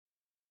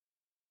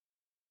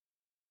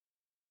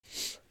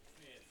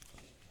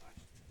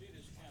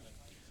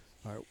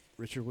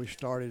Richard, we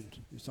started.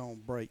 It's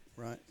on break,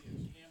 right?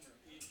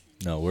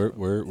 No,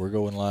 we're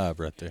going live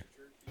right there.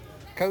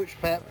 Coach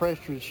Pat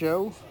Preston's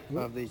show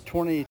of the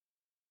 20.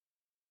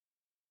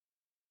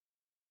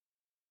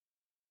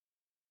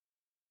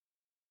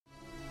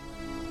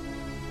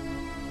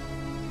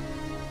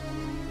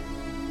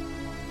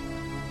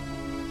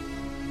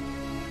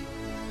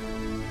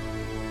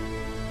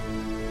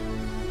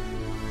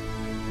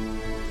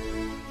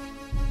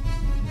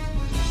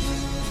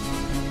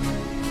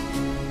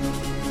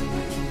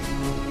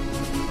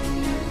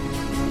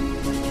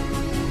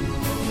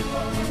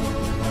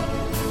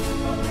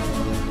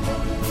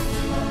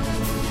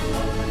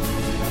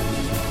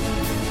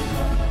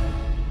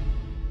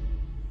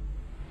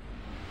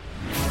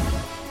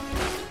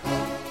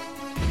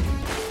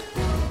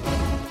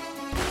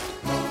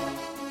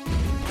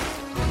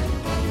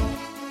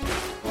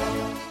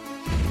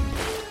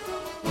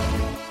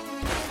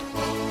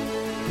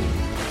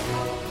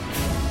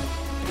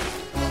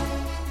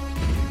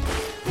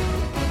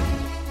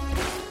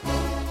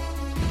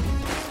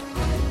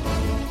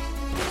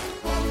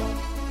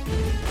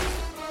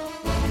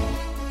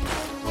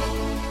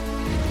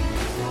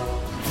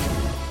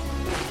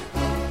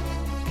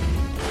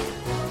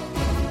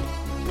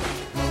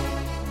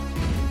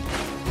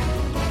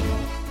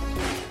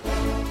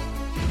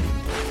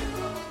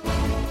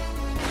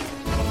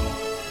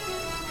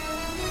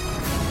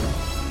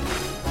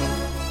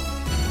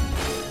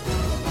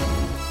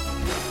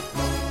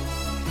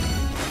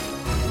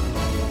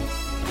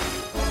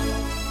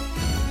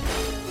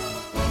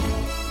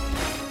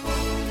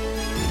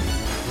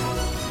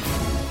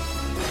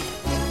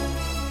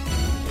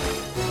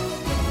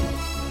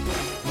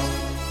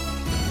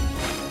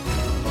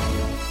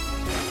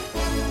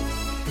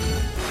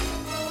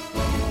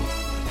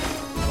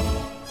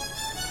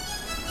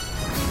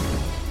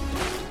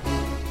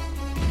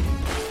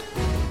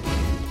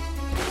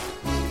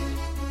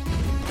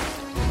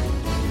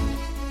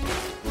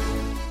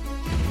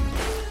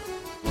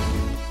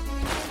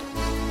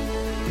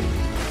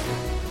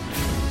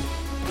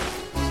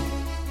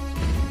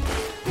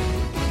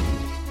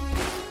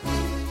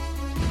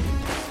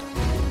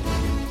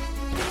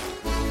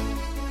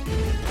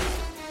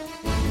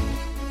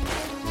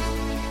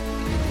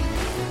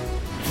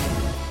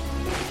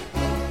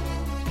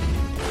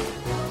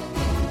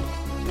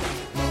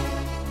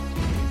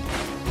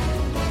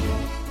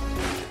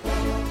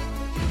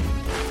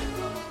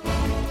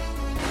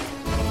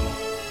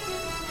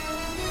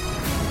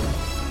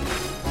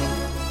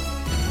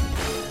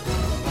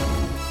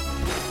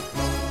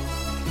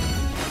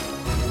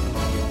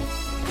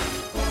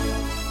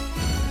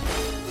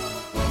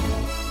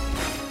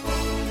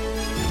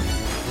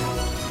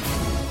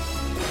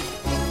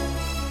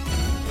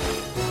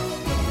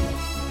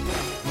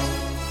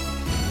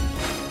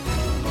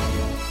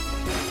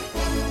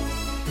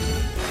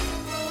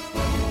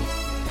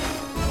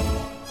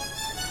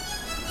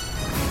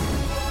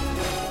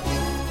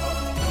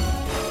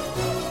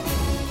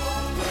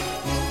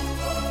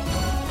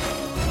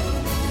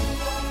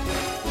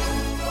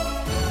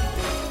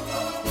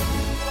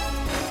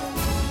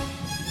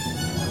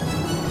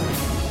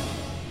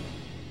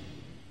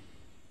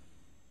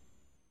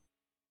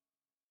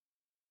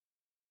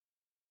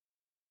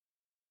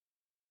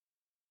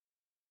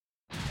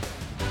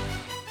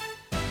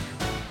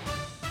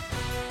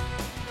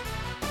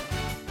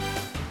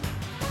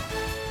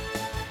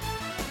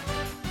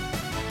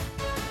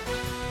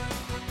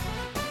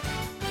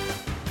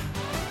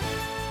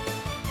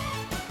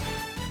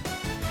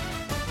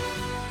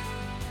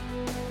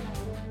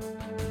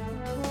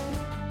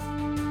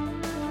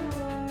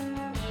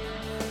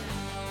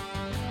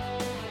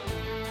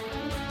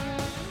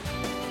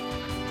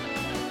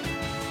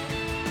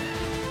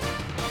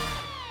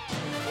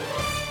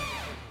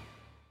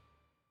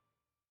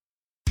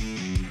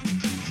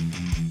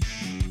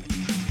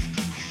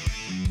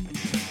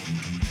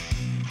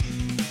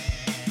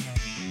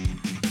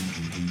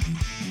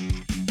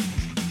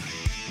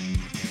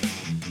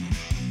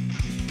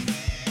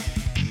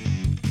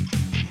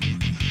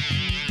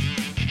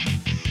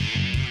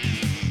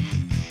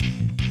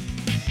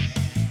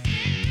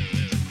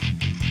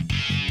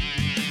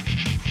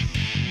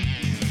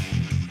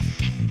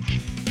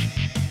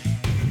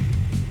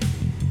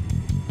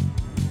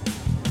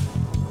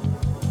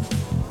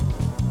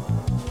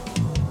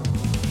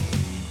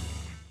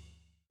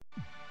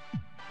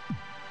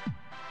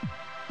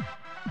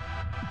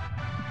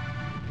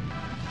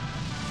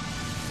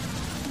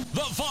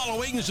 The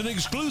following is an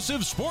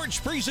exclusive sports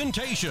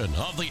presentation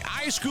of the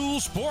iSchool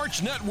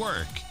Sports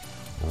Network.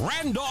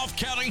 Randolph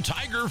County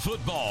Tiger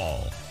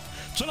Football.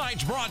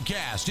 Tonight's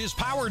broadcast is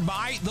powered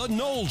by the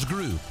Knowles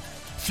Group,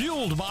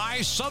 fueled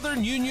by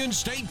Southern Union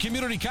State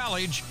Community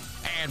College,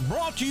 and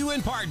brought to you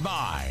in part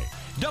by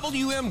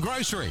WM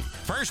Grocery,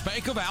 First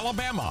Bank of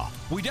Alabama,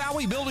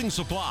 Wedowee Building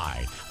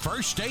Supply,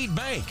 First State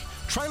Bank,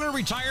 Trailer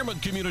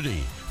Retirement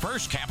Community,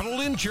 First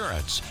Capital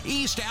Insurance,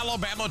 East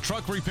Alabama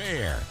Truck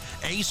Repair,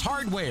 Ace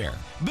Hardware,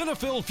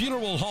 Benefield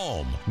Funeral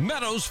Home,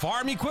 Meadows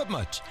Farm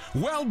Equipment,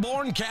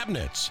 Wellborn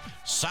Cabinets,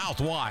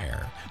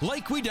 Southwire,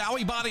 Lake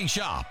Wedowee Body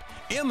Shop,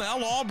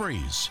 ML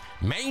Aubreys,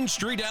 Main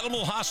Street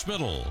Animal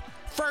Hospital,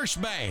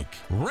 First Bank,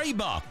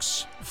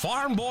 Raybucks,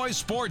 Farm Boy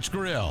Sports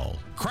Grill,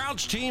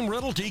 Crouch Team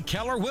Realty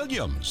Keller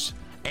Williams,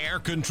 Air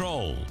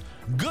Control,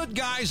 Good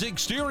Guys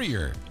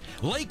Exterior,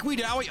 Lake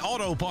Wedowee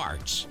Auto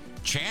Parts,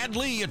 Chad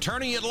Lee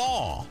Attorney at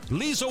Law,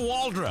 Lisa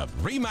Waldrop,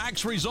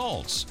 Remax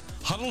Results,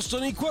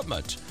 Huddleston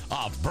Equipment,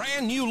 A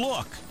Brand New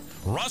Look,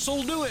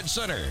 Russell Do-It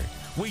Center,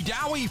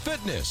 Wedowee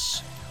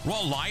Fitness,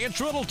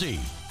 Reliance Realty,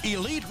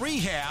 Elite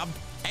Rehab,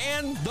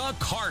 and the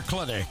Car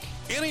Clinic.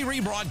 Any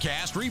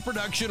rebroadcast,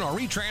 reproduction, or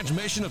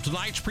retransmission of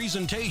tonight's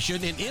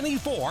presentation in any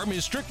form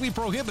is strictly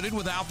prohibited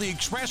without the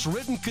express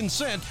written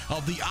consent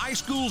of the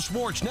iSchool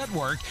Sports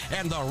Network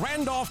and the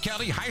Randolph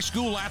County High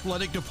School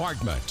Athletic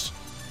Department.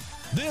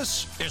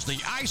 This is the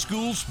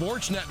iSchool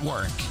Sports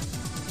Network.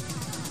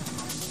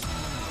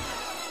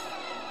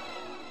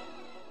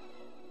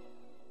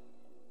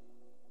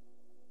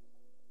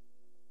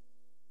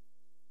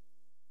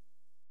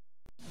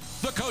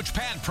 The Coach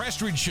Pat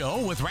Prestridge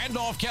Show with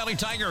Randolph County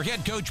Tiger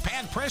head coach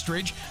Pat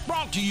Prestridge,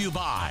 brought to you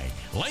by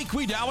Lake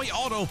Wedowee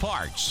Auto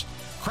Parts,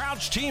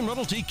 Crouch Team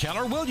Realty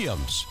Keller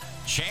Williams,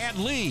 Chad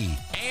Lee,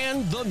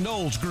 and the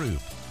Knowles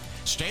Group.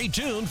 Stay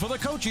tuned for the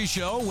Coaches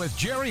Show with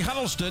Jerry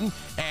Huddleston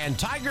and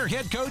Tiger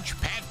head coach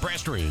Pat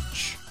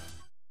Prestridge.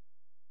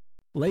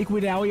 Lake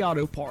Wedowee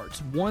Auto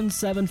Parts,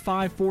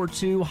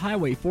 17542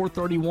 Highway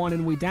 431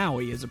 in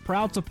Wedowee, is a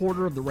proud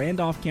supporter of the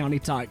Randolph County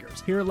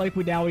Tigers. Here at Lake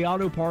Wedowee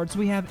Auto Parts,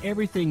 we have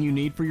everything you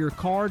need for your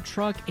car,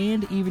 truck,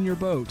 and even your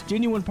boat.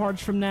 Genuine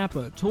parts from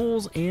Napa,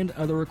 tools, and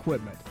other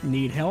equipment.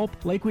 Need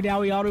help? Lake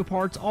Wedowee Auto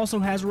Parts also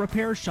has a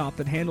repair shop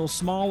that handles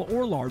small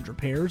or large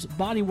repairs,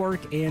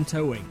 bodywork, and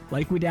towing.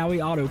 Lake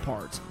Wedowee Auto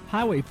Parts,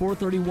 Highway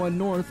 431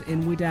 North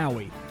in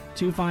Wedowee,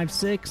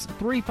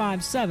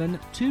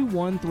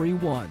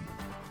 256-357-2131.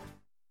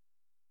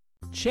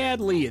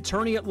 Chad Lee,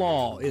 Attorney at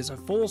Law, is a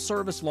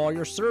full-service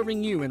lawyer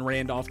serving you in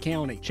Randolph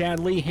County. Chad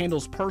Lee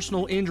handles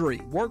personal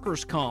injury,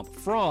 workers' comp,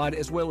 fraud,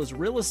 as well as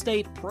real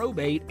estate,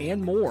 probate,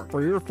 and more.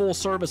 For your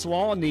full-service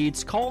law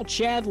needs, call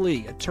Chad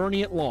Lee,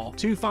 Attorney at Law,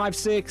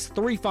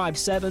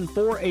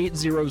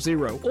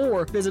 256-357-4800,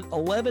 or visit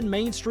 11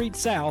 Main Street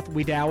South,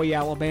 Wedowee,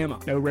 Alabama.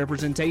 No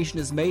representation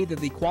is made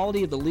that the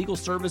quality of the legal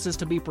services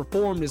to be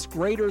performed is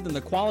greater than the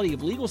quality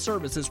of legal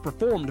services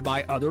performed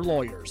by other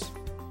lawyers.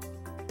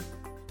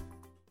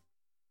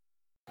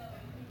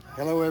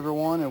 Hello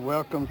everyone, and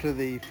welcome to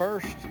the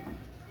first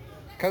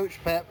Coach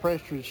Pat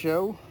Prestridge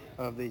Show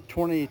of the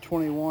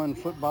 2021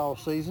 football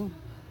season.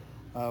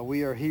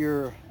 We are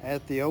here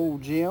at the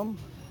old gym,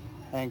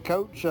 and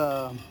Coach,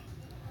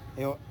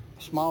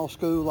 small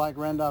school like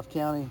Randolph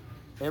County,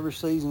 every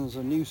season is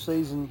a new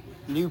season,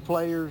 new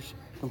players,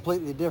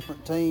 completely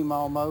different team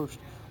almost.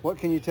 What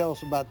can you tell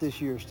us about this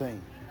year's team?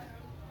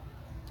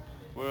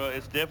 Well,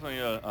 it's definitely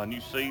a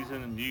new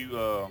season, a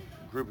new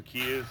group of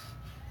kids.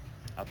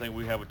 I think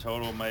we have a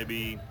total of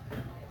maybe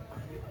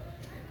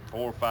 4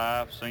 or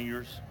 5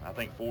 seniors. I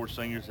think 4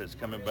 seniors that's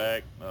coming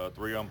back.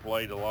 3 of them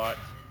played a lot.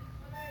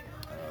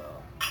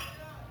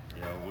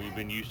 We've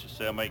been used to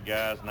 7, 8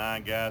 guys,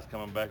 9 guys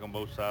coming back on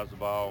both sides of the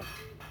ball.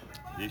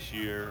 This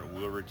year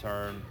we'll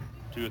return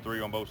 2 or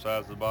 3 on both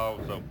sides of the ball.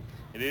 So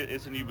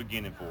it's a new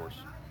beginning for us.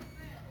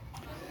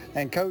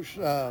 And Coach,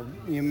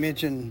 you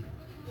mentioned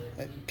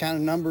kind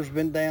of numbers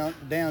been down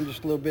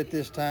just a little bit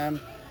this time.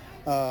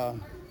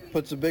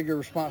 Puts a bigger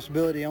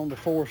responsibility on the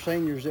 4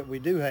 seniors that we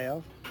do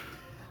have,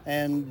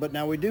 but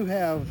now we do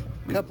have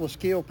a couple of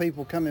skilled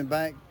people coming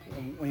back.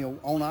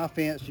 On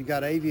offense, you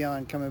got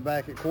Avion coming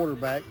back at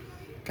quarterback,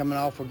 coming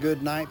off a good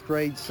 9th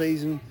grade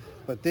season,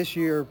 but this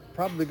year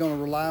probably going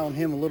to rely on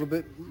him a little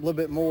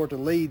bit more to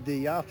lead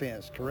the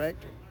offense.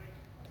 Correct?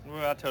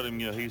 Well, I told him,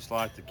 he's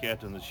like the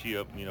captain of the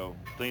ship.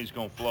 Things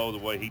going to flow the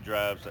way he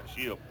drives that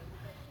ship,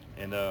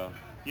 and I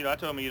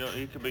told him,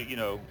 it could be,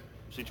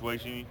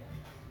 situation.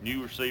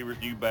 New receivers,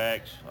 new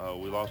backs.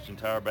 We lost the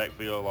entire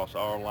backfield, lost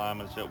all our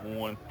linemen except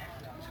one.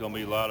 It's going to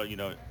be a lot of,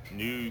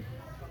 new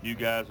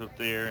guys up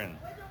there, and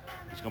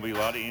it's going to be a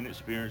lot of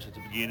inexperience at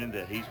the beginning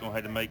that he's going to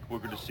have to make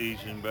quicker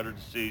decisions, better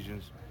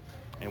decisions,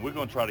 and we're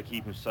going to try to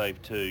keep him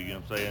safe too, you know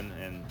what I'm saying,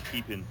 and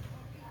keep him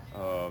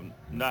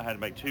not having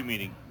to make too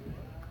many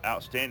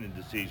outstanding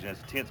decisions as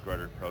a 10th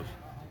grader, because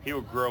he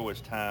will grow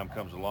as time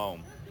comes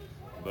along.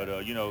 But,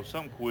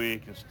 something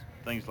quick and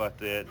things like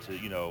that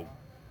to,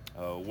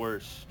 where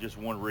it's just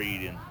one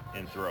read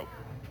and throw.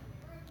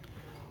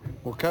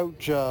 Well,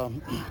 Coach, I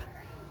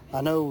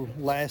know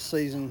last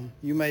season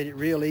you made it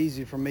real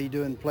easy for me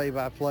doing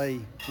play-by-play,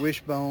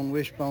 wishbone,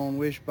 wishbone,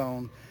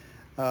 wishbone.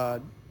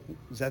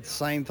 Is that the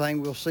same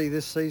thing we'll see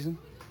this season?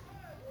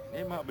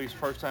 It might be the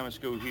first time in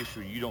school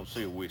history you don't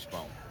see a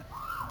wishbone.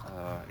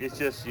 It's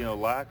just,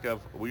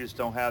 we just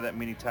don't have that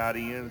many tight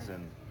ends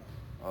and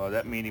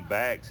that many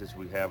backs as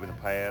we have in the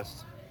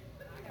past.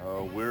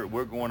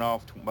 We're going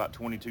off about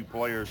 22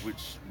 players,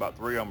 which about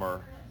 3 of them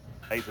are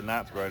 8th and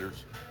 9th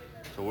graders.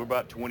 So we're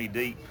about 20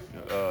 deep,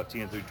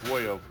 10 through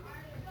 12.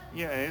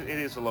 Yeah, it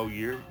is a low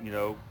year.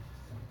 The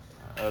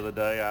other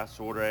day I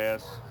sort of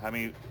asked how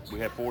many, we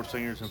had 4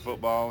 seniors in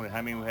football, and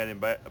how many we had in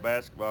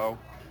basketball.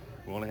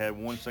 We only had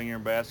 1 senior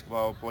in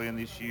basketball playing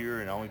this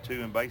year and only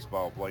 2 in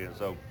baseball playing.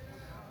 So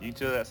you can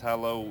tell that's how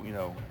low,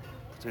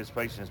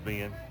 participation has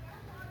been.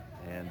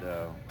 And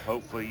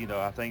hopefully,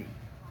 I think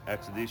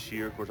after this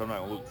year, of course, I'm not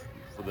going to look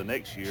for the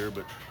next year,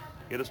 but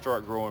it'll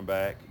start growing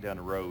back down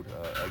the road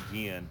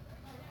again.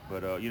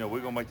 But, we're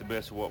going to make the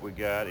best of what we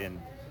got. And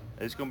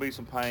it's going to be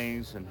some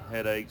pains and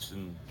headaches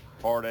and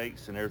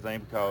heartaches and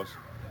everything, because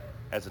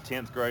as a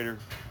 10th grader,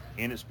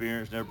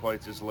 inexperienced, never played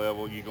at this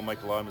level, you're going to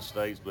make a lot of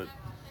mistakes. But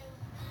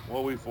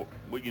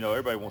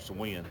everybody wants to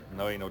win.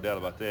 No, ain't no doubt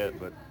about that.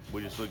 But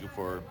we're just looking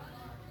for,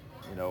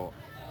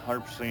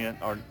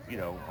 100% or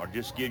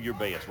just give your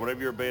best.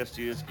 Whatever your best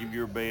is, give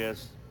your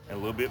best and a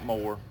little bit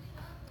more,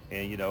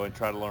 and, and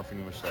try to learn from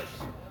your mistakes.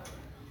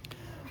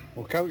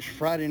 Well, Coach,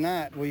 Friday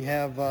night we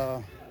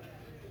have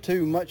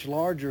 2 much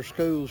larger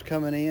schools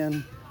coming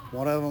in.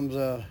 One of them's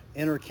a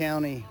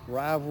inter-county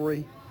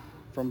rivalry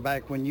from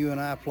back when you and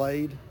I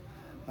played,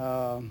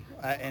 and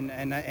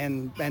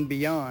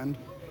beyond.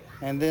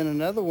 And then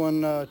another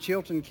one,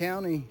 Chilton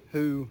County,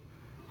 who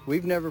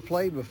we've never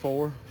played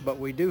before, but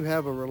we do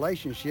have a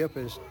relationship,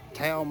 as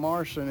Tal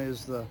Marson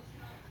is the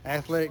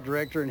athletic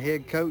director and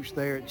head coach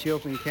there at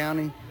Chilton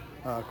County.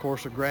 Of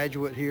course, a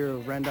graduate here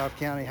of Randolph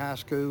County High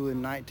School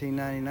in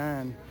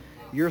 1999.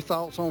 Your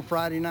thoughts on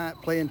Friday night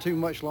playing 2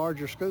 much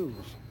larger schools?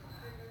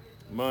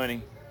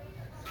 Money.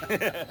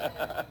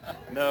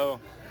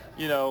 No,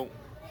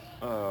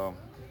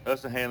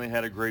 us and Hanley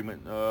had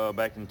agreement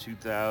back in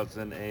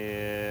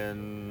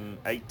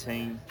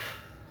 2018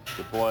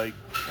 to play,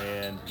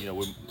 and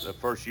the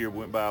first year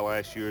went by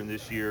last year, and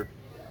this year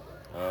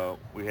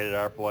we had it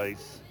our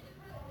place.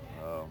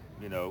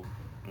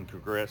 And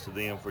congrats to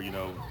them for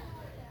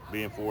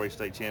being 4A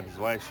state champions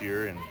last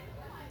year, and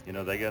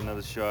they got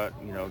another shot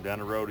down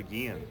the road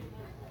again.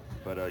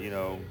 But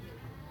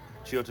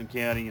Chilton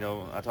County,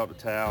 I talked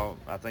to Tal,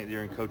 I think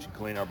during coaching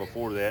clean or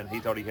before that, and he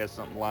thought he had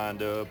something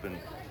lined up, and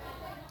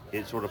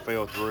it sort of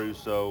fell through.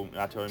 So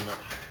I told him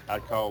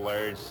I'd call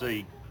Larry and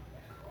see,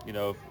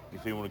 if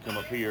he wanted to come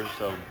up here.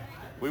 So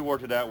we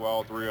worked it out where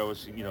all 3 of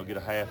us, get a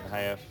half and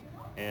half,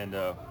 and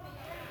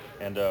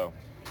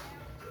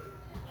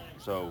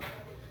so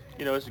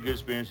it's a good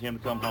experience for him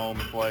to come home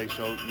and play,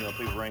 show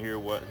people around here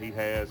what he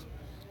has.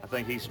 I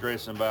think he's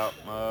stressing about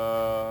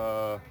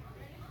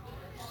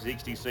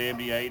 60,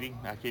 70, 80.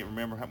 I can't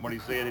remember what he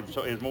said. It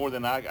was more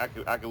than I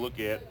could look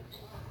at.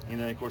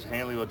 Of course,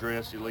 Hanley will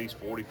address at least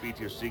 40,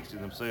 50, or 60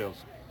 themselves.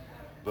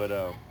 But,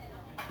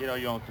 you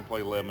only can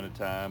play 11 at a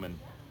time, and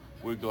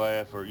we're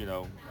glad for,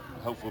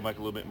 hopefully make a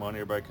little bit of money.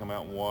 Everybody come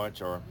out and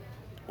watch, or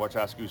watch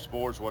high school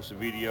sports, watch the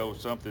video or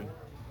something.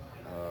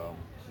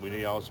 We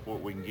need all the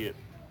support we can get.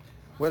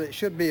 Well, it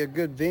should be a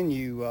good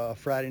venue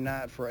Friday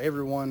night for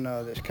everyone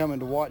that's coming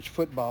to watch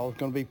football. There's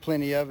going to be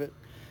plenty of it.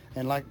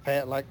 And like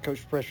Pat, like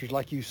Coach Pressers,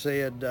 like you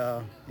said,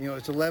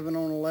 it's 11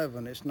 on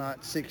 11. It's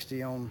not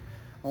 60 on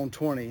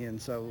 20.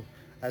 And so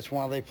that's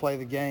why they play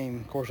the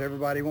game. Of course,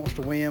 everybody wants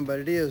to win, but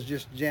it is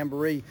just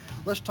jamboree.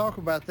 Let's talk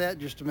about that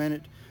just a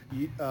minute.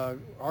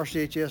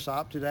 RCHS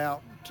opted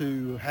out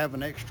to have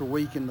an extra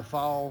week in the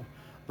fall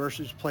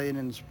versus playing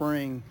in the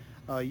spring.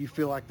 You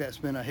feel like that's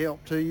been a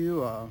help to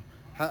you?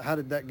 How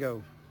did that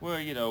go? Well,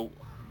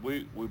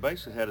 we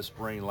basically had a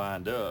spring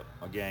lined up,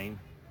 a game,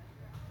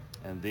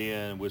 and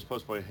then we were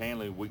supposed to play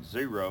Hanley week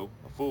 0,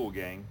 a full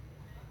game,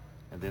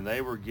 and then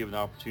they were given the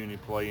opportunity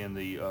to play in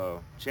the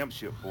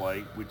championship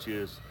play, which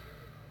is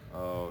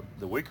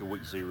the week of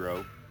week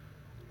 0.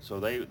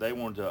 So they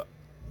wanted that.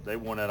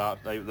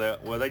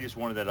 They just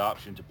wanted that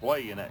option to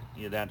play in that,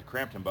 down to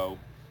Crampton Bowl,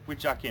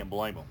 which I can't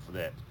blame them for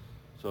that.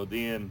 So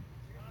then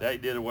they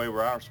did away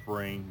with our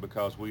spring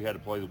because we had to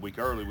play the week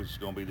early, which is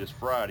going to be this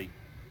Friday.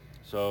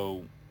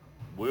 So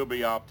we'll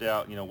be opt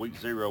out. Week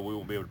 0 we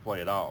won't be able to play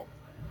at all.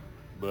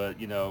 But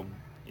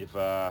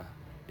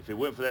if it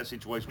went for that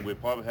situation,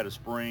 we'd probably had a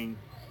spring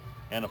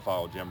and a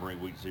fall jamboree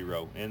week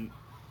 0. And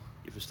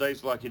if it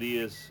stays like it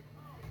is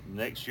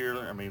next year,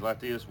 like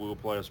this, we'll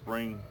play a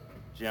spring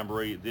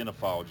jamboree then a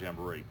fall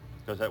jamboree,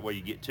 because that way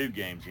you get 2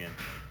 games in,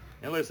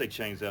 unless they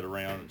change that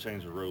around and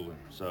change the ruling.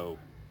 So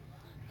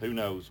who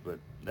knows? But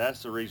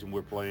that's the reason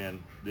we're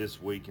playing this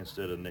week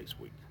instead of next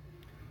week.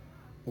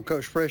 Well,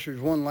 Coach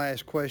Pressers, one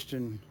last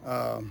question.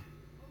 Of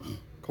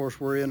course,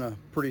 we're in a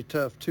pretty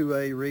tough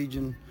 2A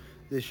region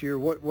this year.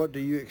 What do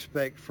you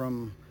expect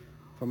from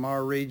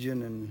our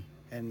region,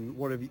 and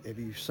what have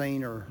you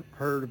seen or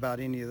heard about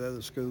any of the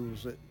other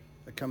schools that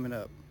are coming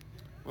up?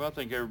 Well, I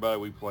think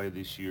everybody we played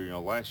this year,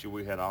 last year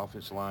we had an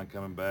offensive line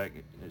coming back,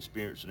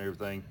 experience and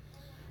everything.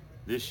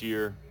 This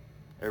year,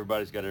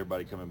 everybody's got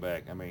everybody coming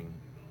back.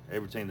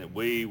 Every team that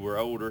we were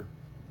older,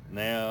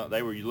 now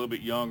they were a little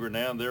bit younger,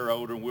 now they're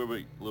older and we're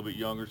a little bit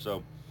younger.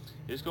 So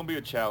it's going to be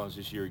a challenge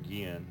this year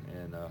again,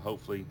 and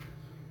hopefully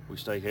we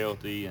stay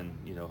healthy, and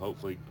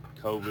hopefully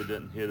COVID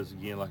doesn't hit us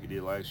again like it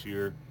did last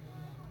year.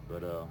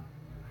 But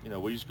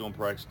we're just going to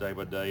practice day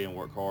by day and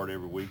work hard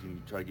every week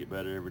and try to get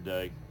better every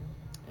day,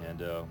 and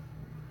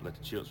let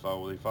the chips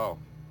fall where they fall.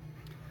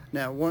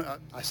 Now,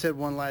 I said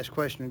one last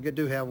question. We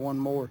do have one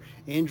more.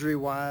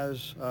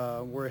 Injury-wise,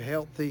 we're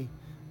healthy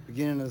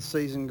beginning of the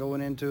season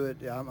going into it.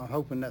 I'm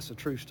hoping that's a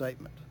true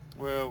statement.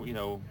 Well,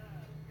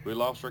 we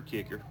lost our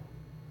kicker,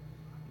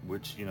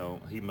 which,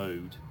 he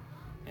moved.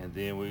 And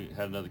then we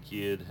had another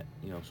kid,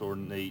 sort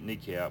of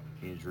kneecap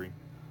injury.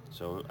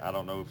 So I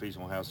don't know if he's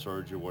going to have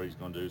surgery or what he's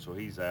going to do. So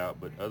he's out.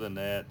 But other than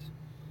that,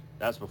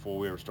 that's before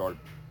we ever started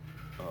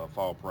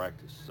fall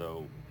practice.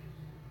 So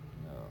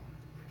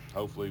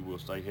hopefully we'll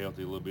stay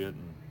healthy a little bit.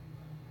 And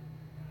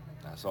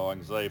that's all I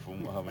can say.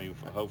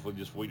 Hopefully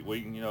just week to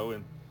week,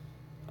 and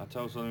I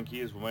told some of them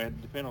kids we may have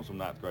to depend on some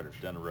ninth graders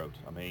down the road.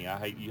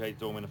 You hate to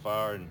throw them in the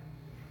fire.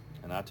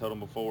 And I told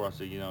them before, I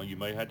said, you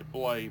may have to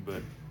play,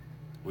 but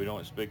we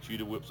don't expect you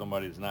to whip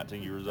somebody that's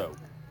 19 years old.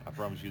 I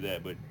promise you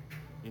that. But,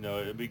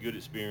 it'll be good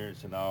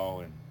experience and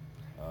all, and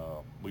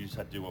we just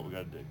have to do what we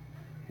got to do.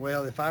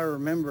 Well, if I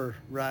remember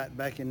right,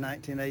 back in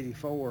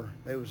 1984,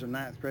 there was a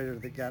ninth grader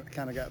that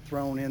kind of got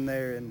thrown in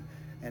there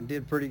and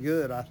did pretty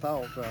good. I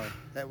thought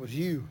that was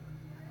you.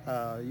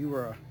 You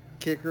were a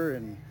kicker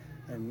and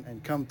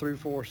come through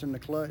for us in the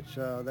clutch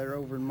there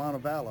over in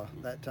Montevallo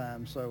that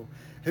time. So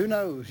who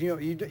knows?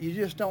 You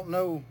just don't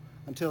know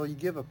until you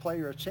give a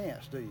player a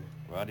chance, do you?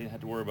 Well, I didn't have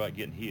to worry about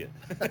getting hit.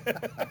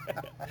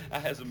 I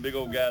had some big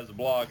old guys to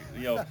block,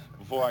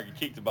 before I could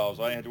kick the ball,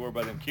 so I didn't have to worry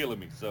about them killing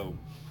me. So,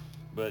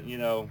 but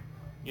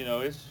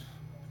it's,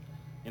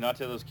 I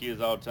tell those kids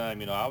all the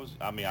time, I wasn't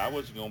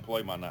going to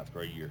play my ninth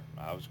grade year.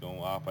 I was going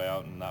to opt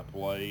out and not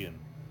play, and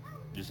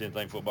just didn't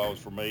think football was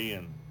for me.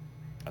 And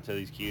I tell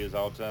these kids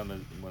all the time that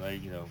when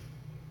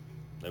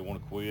they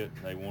want to quit,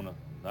 they want to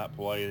not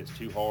play, it's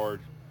too hard.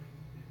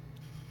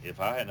 If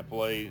I hadn't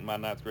played my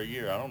ninth grade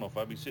year, I don't know if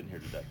I'd be sitting here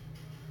today.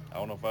 I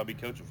don't know if I'd be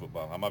coaching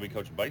football. I might be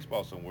coaching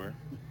baseball somewhere,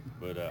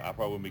 but I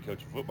probably wouldn't be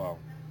coaching football.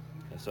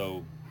 And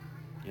so,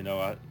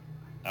 I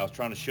was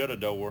trying to shut a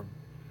door,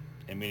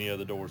 and many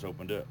other doors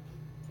opened up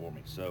for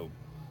me. So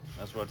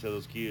that's what I tell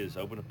those kids: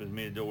 open up as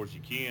many doors as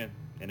you can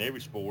in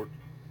every sport.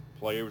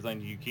 Play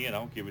everything that you can. I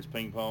don't care if it's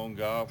ping pong,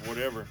 golf,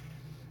 whatever.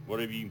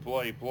 Whatever you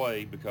can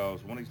play,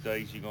 because one of these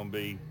days you're going to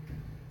be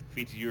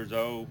 50 years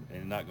old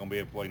and not going to be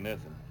able to play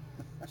nothing.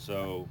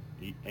 So,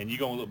 and you're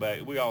going to look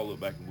back, we all look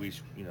back and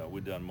wish,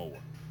 we'd done more.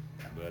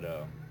 But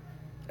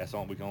that's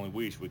all we can only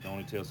wish. We can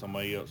only tell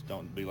somebody else,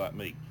 don't be like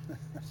me.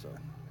 So.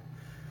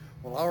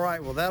 Well, all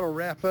right. Well, that'll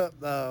wrap up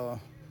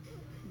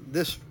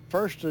this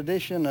first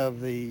edition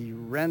of the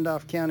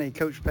Randolph County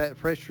Coach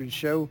Pat Prestridge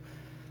Show.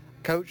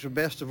 Coach, the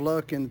best of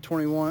luck in the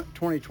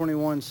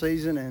 2021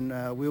 season,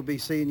 and we'll be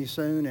seeing you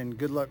soon, and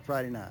good luck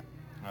Friday night.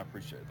 I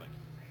appreciate it. Thank you.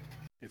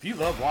 If you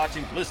love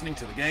watching and listening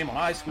to the game on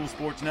iSchool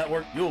Sports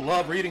Network, you'll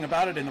love reading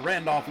about it in the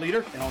Randolph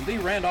Leader and on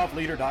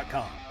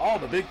therandolphleader.com. All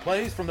the big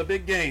plays from the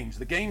big games,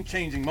 the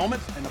game-changing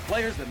moments, and the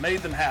players that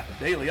made them happen.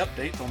 Daily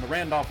updates on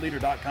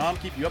therandolphleader.com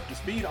keep you up to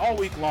speed all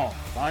week long.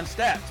 Find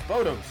stats,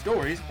 photos,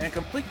 stories, and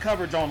complete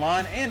coverage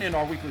online and in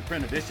our weekly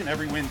print edition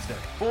every Wednesday.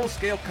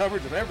 Full-scale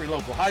coverage of every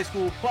local high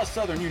school, plus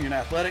Southern Union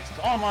Athletics, with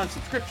online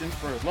subscriptions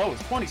for as low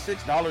as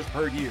 $26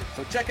 per year.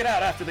 So check it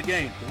out after the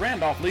game. The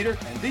Randolph Leader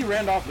and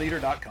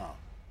therandolphleader.com.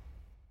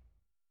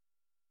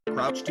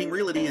 Crouch Team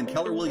Realty and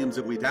Keller Williams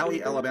of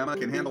Wedowee, Alabama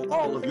can handle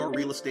all of your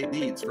real estate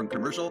needs, from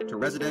commercial to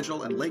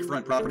residential and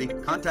lakefront property.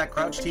 Contact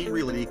Crouch Team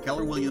Realty,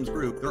 Keller Williams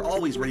Group. They're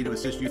always ready to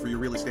assist you for your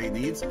real estate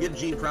needs. Give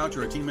Gene Crouch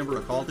or a team member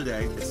a call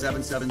today at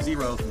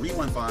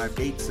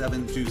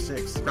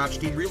 770-315-8726. Crouch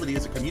Team Realty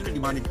is a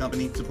community-minded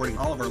company supporting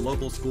all of our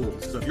local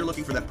schools. So if you're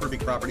looking for that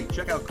perfect property,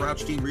 check out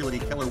Crouch Team Realty,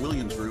 Keller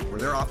Williams Group, where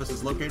their office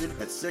is located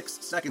at 6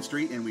 2nd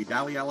Street in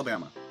Wedowee,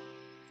 Alabama.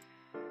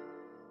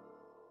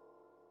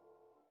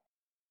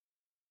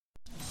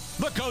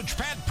 The Coach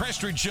Pat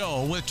Prestridge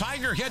Show with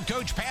Tiger head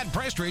coach Pat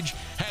Prestridge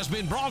has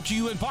been brought to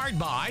you in part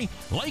by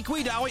Lake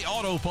Wedowee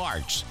Auto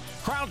Parts,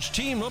 Crouch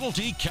Team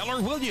Realty Keller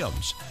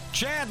Williams,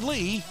 Chad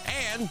Lee,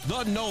 and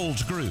the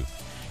Knowles Group.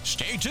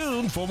 Stay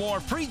tuned for more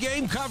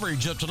pregame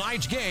coverage of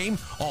tonight's game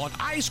on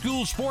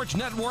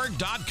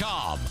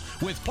iSchoolSportsNetwork.com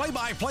with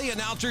play-by-play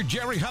announcer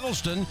Jerry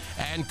Huddleston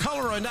and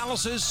color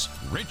analysis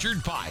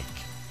Richard Pike.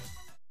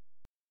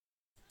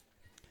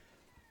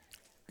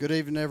 Good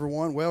evening,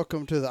 everyone.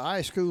 Welcome to the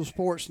iSchool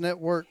Sports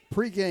Network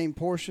pregame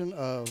portion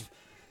of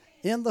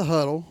In the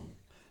Huddle.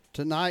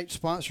 Tonight,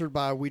 sponsored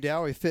by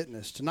Wedowee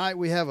Fitness. Tonight,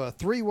 we have a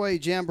three-way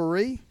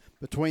jamboree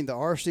between the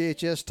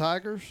RCHS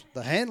Tigers,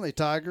 the Handley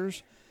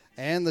Tigers,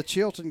 and the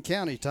Chilton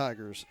County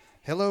Tigers.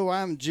 Hello,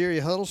 I'm Jerry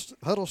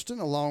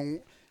Huddleston, along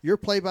your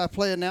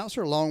play-by-play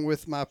announcer, along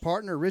with my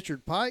partner,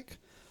 Richard Pike.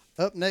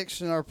 Up next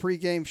in our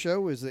pregame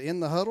show is the In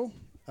the Huddle,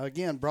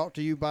 again brought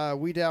to you by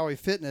Wedowee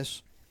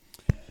Fitness.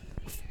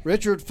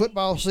 Richard,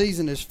 football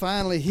season is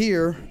finally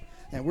here,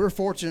 and we're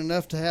fortunate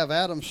enough to have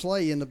Adam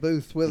Slay in the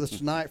booth with us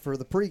tonight for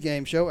the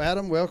pregame show.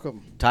 Adam,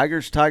 welcome.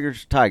 Tigers,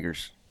 Tigers,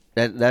 Tigers.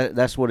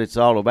 That's what it's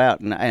all about,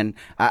 and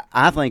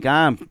I think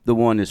I'm the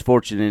one that's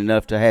fortunate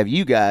enough to have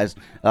you guys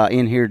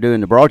in here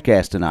doing the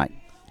broadcast tonight.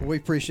 We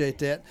appreciate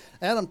that.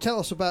 Adam, tell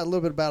us a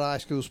little bit about high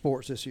school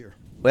sports this year.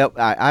 Well,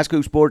 high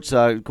school sports,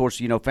 of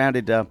course,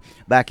 founded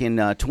back in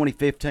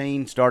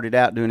 2015, started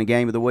out doing a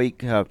game of the week,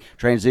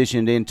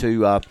 transitioned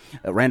into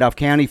Randolph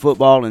County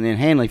football and then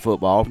Handley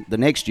football the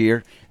next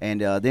year,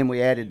 and then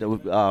we added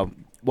the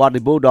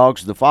Wadley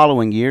Bulldogs the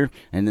following year,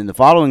 and then the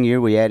following year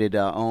we added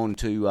on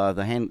to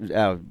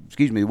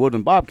the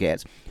Woodland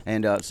Bobcats.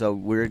 And so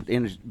we're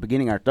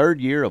beginning our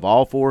third year of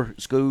all 4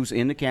 schools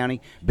in the county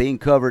being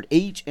covered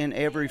each and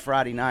every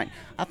Friday night.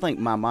 I think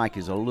my mic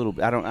is a little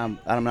bit.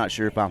 I'm not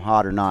sure if I'm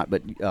hot or not,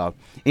 but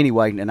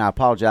anyway, and I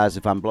apologize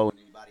if I'm blowing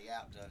anybody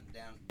out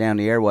down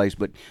the airways.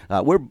 But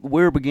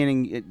we're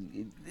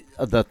beginning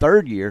the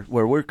third year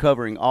where we're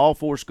covering all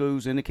 4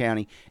 schools in the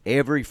county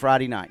every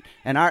Friday night,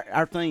 and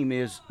our theme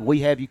is we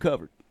have you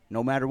covered.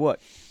 No matter what.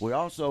 We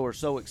also are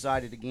so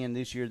excited again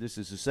this year. This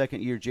is the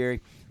second year, Jerry,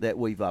 that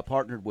we've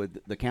partnered with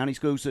the county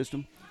school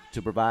system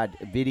to provide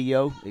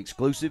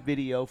exclusive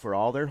video for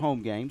all their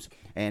home games.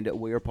 And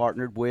we are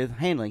partnered with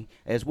Handley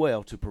as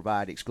well to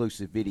provide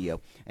exclusive video.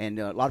 And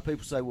a lot of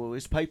people say, well,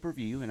 it's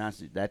pay-per-view. And I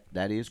said,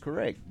 that is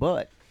correct.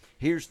 But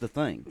here's the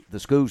thing. The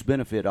schools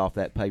benefit off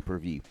that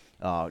pay-per-view.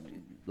 A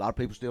lot of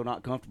people still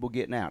not comfortable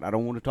getting out. I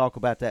don't want to talk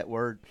about that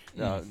word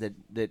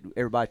that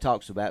everybody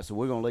talks about, so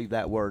we're going to leave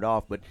that word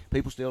off. But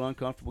people still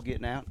uncomfortable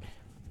getting out,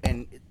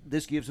 and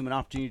this gives them an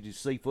opportunity to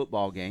see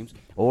football games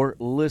or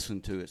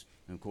listen to us.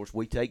 And, of course,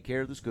 we take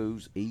care of the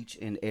schools each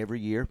and every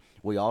year.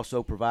 We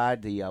also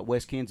provide the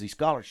West Kinsey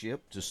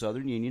Scholarship to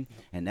Southern Union,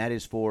 and that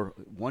is for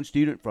one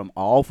student from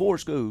all 4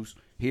 schools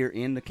here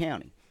in the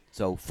county.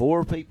 So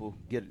 4 people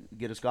get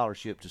a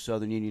scholarship to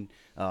Southern Union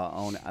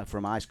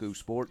from high school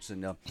sports,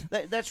 and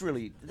that's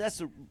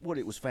what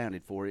it was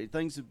founded for.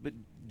 Things have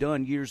been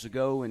done years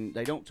ago, and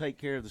they don't take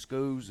care of the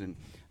schools, and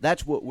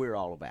that's what we're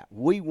all about.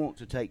 We want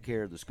to take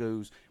care of the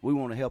schools. We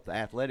want to help the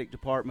athletic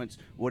departments,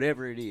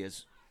 whatever it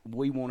is.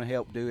 We want to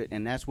help do it,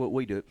 and that's what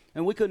we do.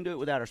 And we couldn't do it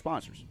without our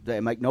sponsors. They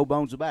make no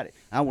bones about it.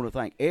 I want to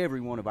thank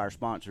every one of our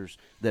sponsors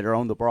that are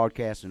on the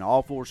broadcast in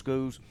all 4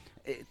 schools.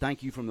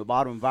 Thank you from the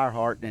bottom of our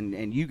heart,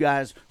 and you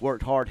guys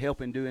worked hard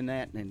helping doing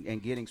that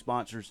and getting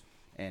sponsors.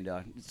 And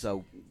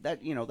so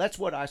that's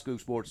what high school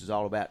sports is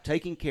all about,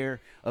 taking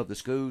care of the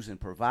schools and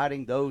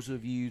providing those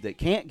of you that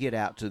can't get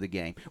out to the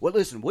game. Well,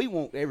 listen, we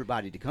want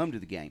everybody to come to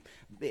the game.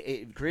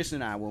 Chris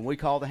and I, when we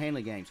call the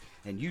Handley games,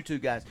 and you two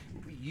guys,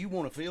 you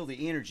want to feel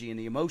the energy and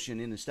the emotion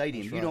in the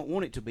stadium. That's right. You don't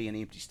want it to be an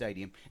empty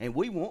stadium. And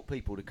we want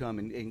people to come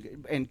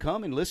and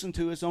come and listen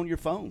to us on your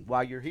phone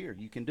while you're here.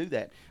 You can do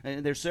that.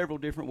 And there's several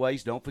different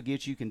ways. Don't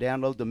forget you can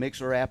download the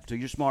Mixer app to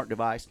your smart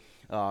device.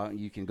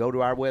 You can go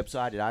to our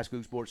website at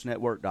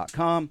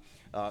highschoolsportsnetwork.com.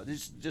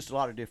 There's just a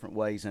lot of different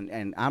ways,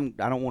 and I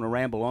don't want to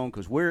ramble on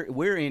because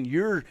we're in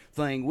your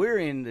thing. We're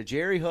in the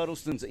Jerry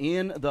Huddleston's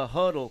In the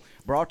Huddle,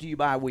 brought to you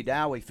by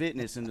Wedowee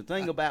Fitness. And the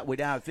thing about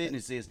Wedowee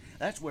Fitness is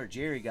that's where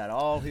Jerry got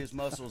all his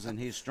muscles and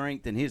his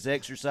strength and his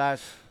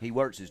exercise. He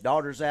works his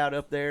daughters out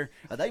up there.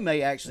 They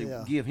may actually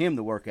give him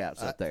the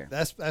workouts up there.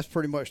 That's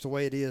pretty much the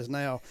way it is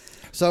now.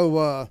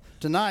 So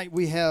tonight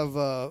we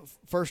have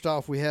first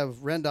off we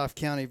have Randolph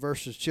County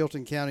versus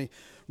Chilton County.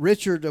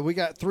 Richard, we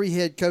got 3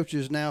 head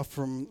coaches now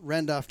from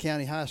Randolph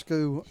County High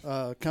School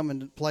coming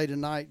to play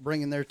tonight,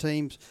 bringing their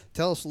teams.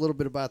 Tell us a little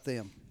bit about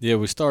them. Yeah,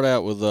 we start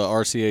out with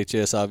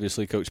RCHS.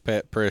 Obviously, Coach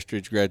Pat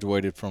Prestridge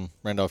graduated from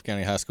Randolph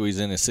County High School. He's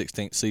in his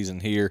 16th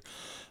season here.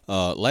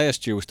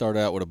 Last year, we started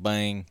out with a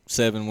bang,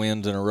 7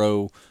 wins in a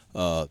row.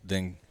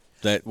 Then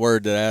that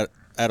word that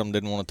Adam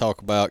didn't want to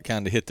talk about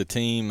kind of hit the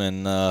team,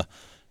 and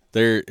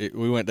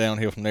we went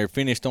downhill from there.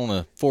 Finished on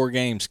a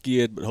 4-game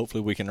skid, but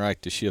hopefully we can right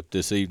the ship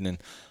this evening.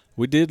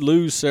 We did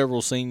lose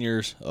several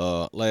seniors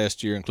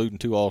last year, including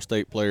 2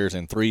 All-State players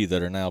and 3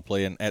 that are now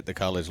playing at the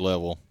college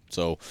level.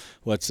 So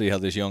let's see how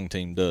this young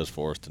team does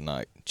for us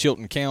tonight.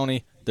 Chilton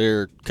County,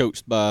 they're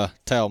coached by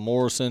Tal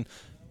Morrison,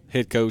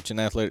 head coach and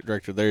athletic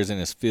director there is in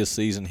his 5th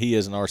season. He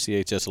is an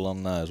RCHS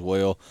alumni as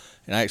well,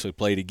 and I actually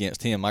played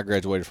against him. I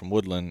graduated from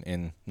Woodland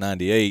in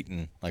 '98,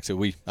 and like I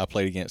said, I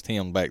played against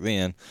him back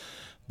then.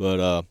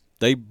 But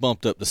they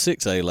bumped up to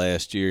 6A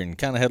last year and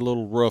kind of had a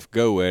little rough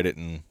go at it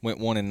and went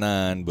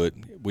 1-9. But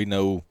we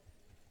know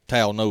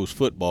Tal knows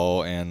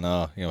football, and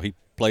he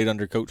played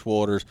under Coach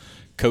Waters,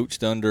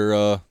 coached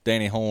under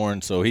Danny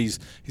Horn, so he's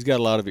got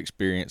a lot of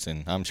experience,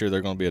 and I'm sure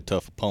they're going to be a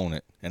tough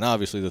opponent. And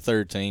obviously the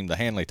third team, the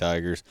Handley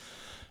Tigers,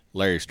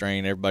 Larry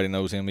Strain, everybody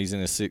knows him. He's in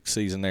his 6th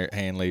season there at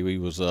Handley. He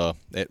was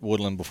at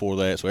Woodland before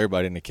that, so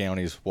everybody in the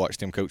county has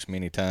watched him coach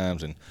many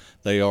times, and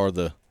they are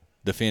the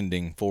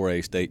defending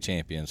 4A state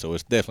champion. So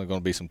it's definitely going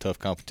to be some tough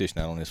competition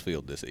out on this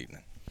field this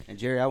evening. And,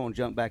 Jerry, I want to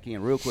jump back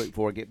in real quick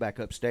before I get back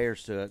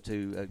upstairs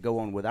to go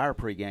on with our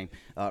pregame,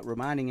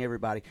 reminding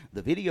everybody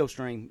the video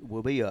stream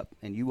will be up,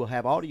 and you will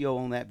have audio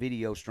on that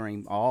video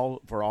stream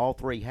for all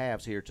 3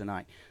 halves here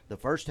tonight. The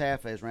first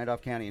half, as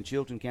Randolph County and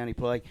Chilton County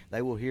play,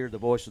 they will hear the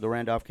voice of the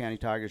Randolph County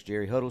Tigers,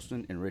 Jerry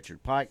Huddleston and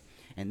Richard Pike.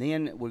 And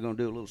then we're going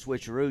to do a little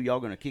switcheroo. Y'all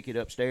going to kick it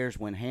upstairs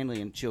when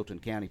Hanley and Chilton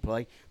County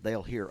play.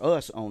 They'll hear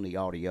us on the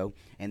audio,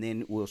 and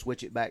then we'll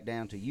switch it back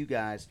down to you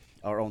guys,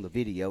 or on the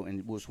video,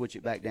 and we'll switch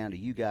it back down to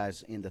you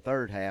guys in the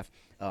third half.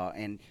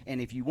 And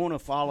if you want to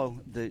follow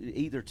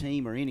either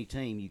team or any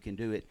team, you can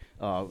do it.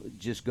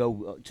 Just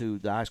go to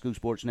the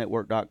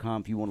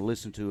highschoolsportsnetwork.com. If you want to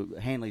listen to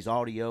Hanley's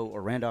audio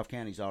or Randolph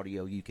County's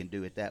audio, you can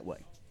do it that way.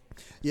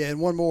 Yeah, and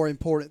one more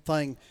important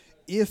thing: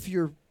 if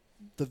you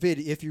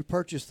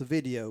purchase the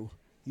video,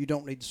 you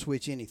don't need to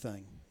switch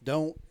anything.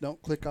 Don't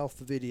click off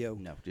the video.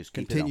 No, just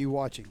keep continue it on.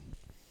 watching.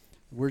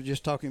 We're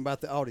just talking about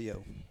the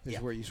audio is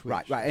where you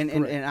switch. Right.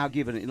 And I'll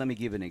let me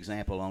give an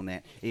example on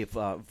that. If,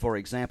 for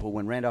example,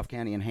 when Randolph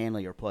County and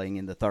Hanley are playing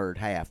in the third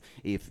half,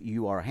 if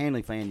you are a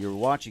Hanley fan, you're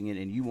watching it,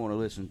 and you want to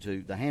listen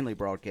to the Hanley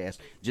broadcast,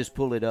 just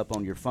pull it up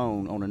on your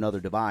phone on another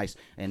device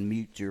and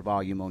mute your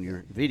volume on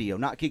your video.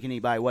 Not kicking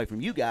anybody away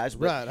from you guys.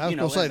 But, right. I was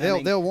going to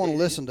say, they'll want to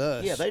listen to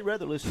us. Yeah, they'd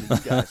rather listen to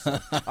you guys. So.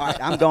 All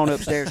right, I'm going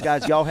upstairs,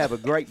 guys. Y'all have a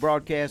great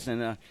broadcast,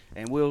 and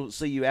we'll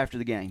see you after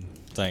the game.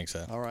 Thanks,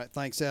 Adam. All right.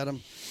 Thanks, Adam.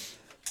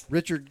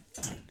 Richard,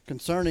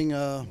 concerning,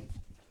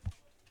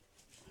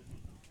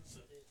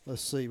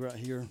 let's see right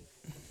here.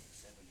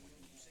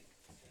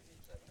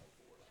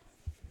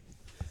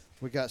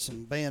 We got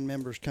some band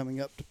members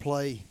coming up to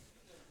play.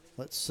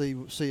 Let's see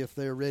if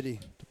they're ready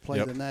to play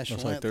the national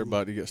Looks like anthem. they're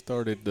about to get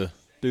started to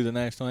do the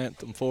national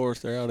anthem for us.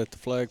 They're out at the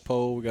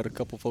flagpole. We got a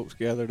couple folks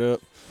gathered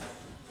up.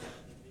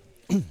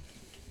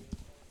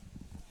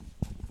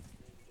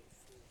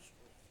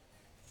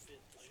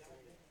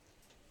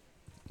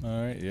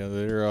 All right, yeah,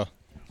 they're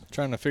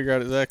trying to figure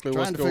out exactly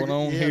what's going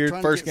on here.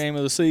 First game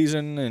of the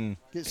season, and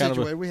get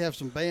situated. We have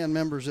some band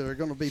members that are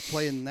going to be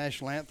playing the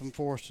national anthem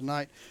for us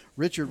tonight.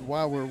 Richard,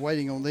 while we're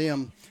waiting on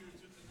them,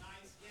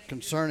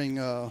 concerning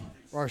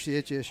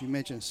RCHS, you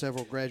mentioned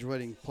several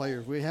graduating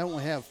players. We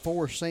only have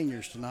 4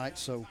 seniors tonight,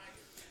 so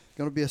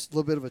going to be a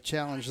little bit of a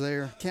challenge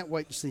there. Can't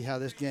wait to see how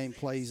this game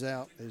plays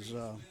out. As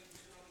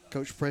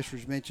Coach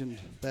Prestridge mentioned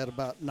that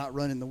about not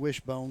running the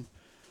wishbone.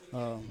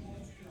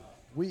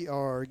 We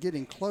are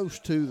getting close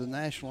to the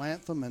national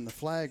anthem and the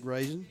flag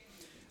raising.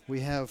 We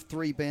have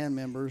 3 band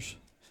members,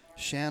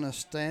 Shanna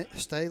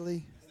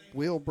Staley,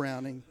 Will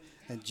Browning,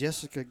 and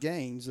Jessica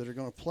Gaines, that are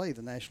going to play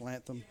the national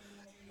anthem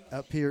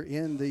up here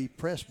in the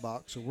press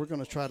box. So we're going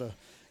to try to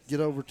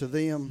get over to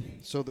them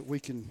so that we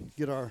can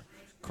get our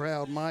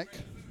crowd mic.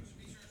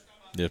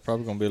 Yeah, it's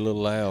probably going to be a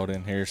little loud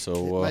in here,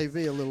 so it may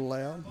be a little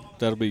loud.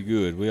 That'll be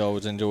good. We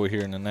always enjoy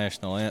hearing the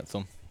national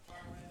anthem.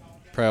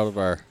 Proud of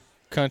our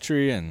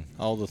country and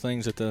all the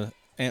things that the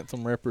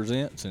anthem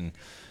represents, and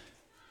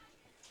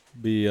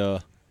be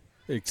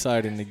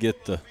exciting to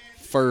get the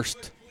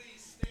first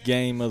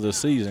game of the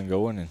season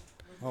going. And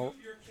all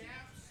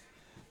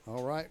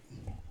right,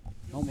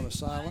 moment of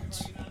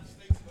silence.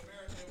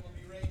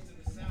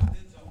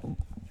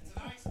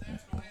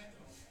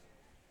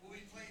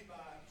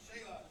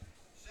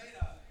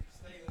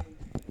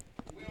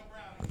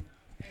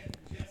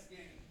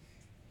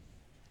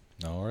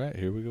 All right,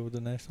 here we go with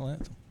the national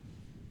anthem.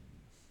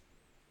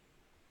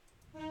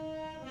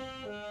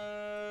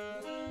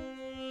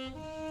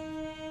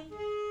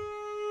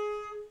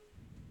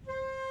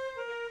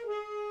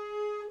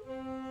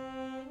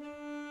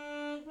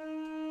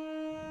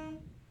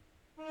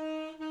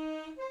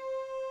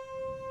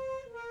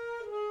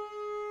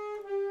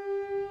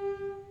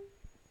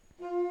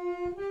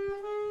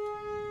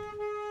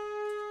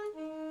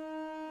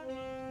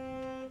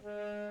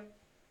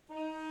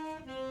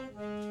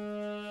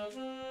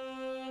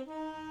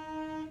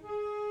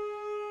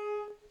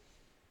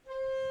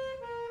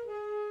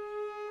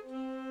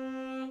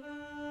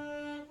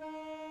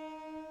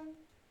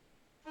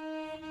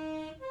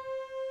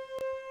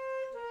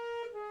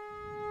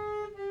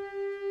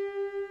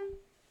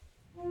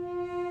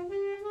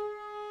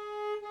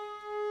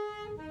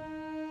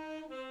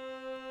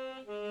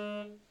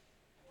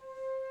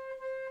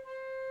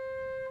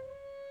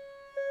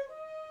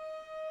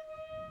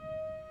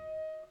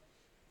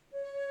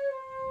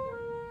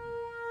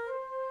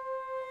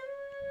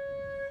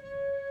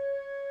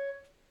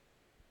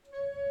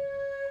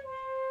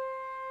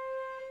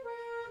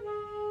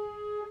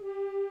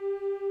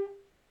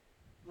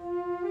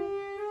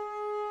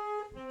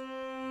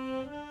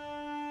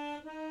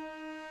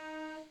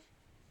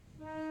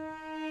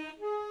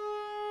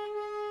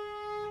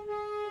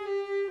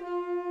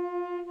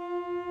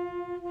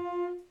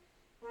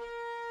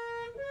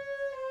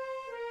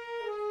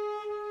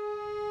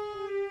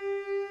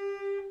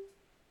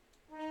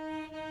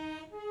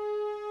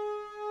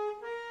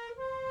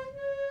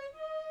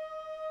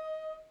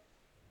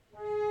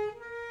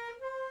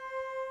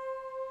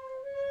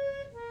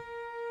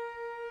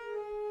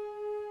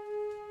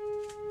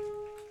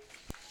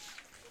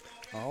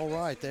 All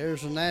right,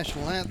 there's the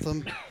national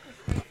anthem.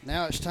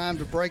 Now it's time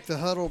to break the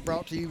huddle,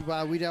 brought to you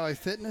by Wedowee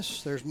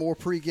Fitness. There's more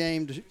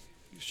pregame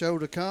show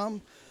to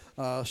come.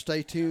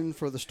 Stay tuned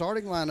for the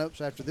starting lineups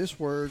after this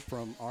word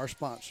from our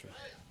sponsor.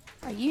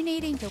 Are you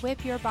needing to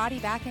whip your body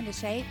back into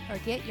shape or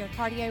get your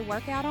cardio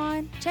workout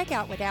on? Check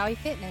out Wadowee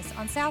Fitness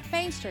on South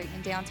Main Street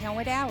in downtown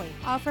Wadowee,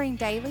 offering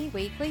daily,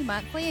 weekly,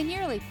 monthly, and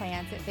yearly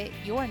plans that fit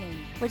your needs.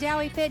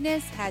 Wadowee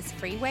Fitness has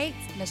free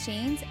weights,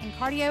 machines, and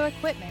cardio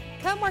equipment.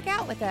 Come work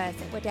out with us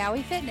at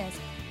Wadowee Fitness.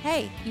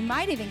 Hey, you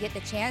might even get the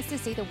chance to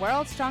see the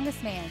world's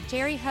strongest man,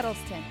 Jerry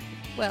Huddleston.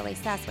 Well, at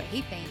least that's what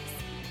he thinks.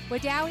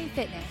 Wadowee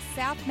Fitness,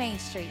 South Main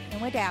Street in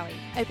Wadowee.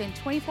 Open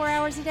 24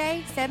 hours a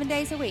day, 7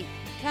 days a week.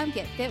 Come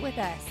get fit with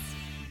us.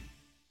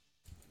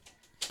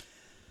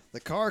 The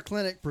Car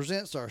Clinic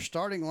presents our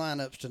starting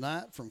lineups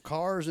tonight, from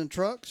cars and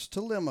trucks to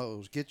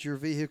limos. Get your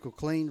vehicle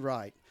cleaned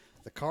right.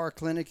 The Car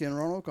Clinic in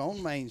Roanoke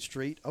on Main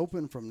Street,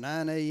 open from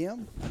 9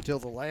 a.m. until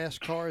the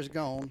last car is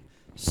gone,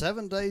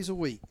 7 days a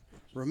week.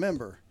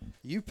 Remember,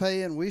 you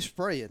paying, we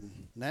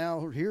spraying.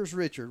 Now, here's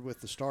Richard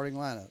with the starting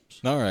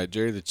lineups. All right,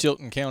 Jerry, the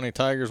Chilton County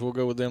Tigers, we'll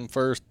go with them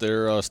first.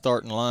 Their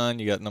starting line,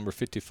 you got number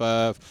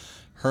 55,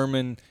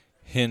 Herman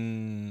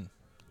Hinojosa.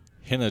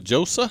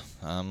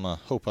 I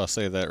hope I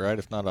say that right.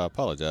 If not, I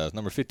apologize.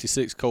 Number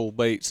 56, Cole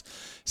Bates.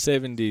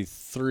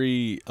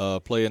 73,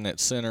 playing at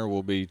center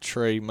will be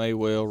Trey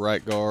Maywell.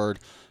 Right guard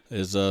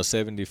is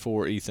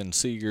 74, Ethan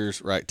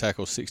Seegers. Right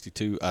tackle,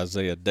 62,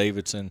 Isaiah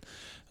Davidson.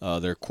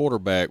 Their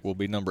quarterback will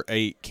be number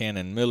 8,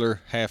 Cannon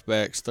Miller.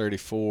 Halfbacks,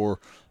 34,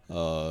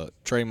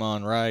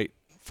 Traymon Wright.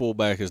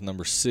 Fullback is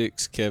number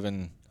 6,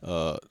 Kevin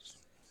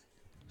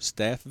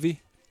Staffney.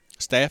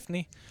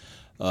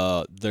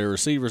 Their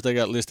receivers they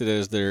got listed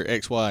as their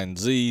X, Y, and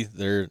Z.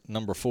 Their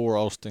number 4,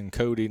 Austin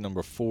Cody.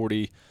 Number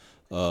 40,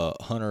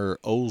 Hunter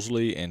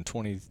Osley. And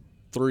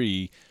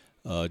 23,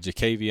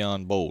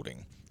 Jacavion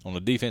Bolding. On the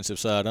defensive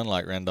side,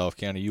 unlike Randolph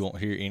County, you won't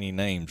hear any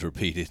names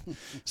repeated.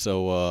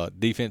 So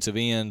defensive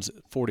ends,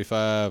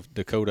 45,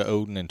 Dakota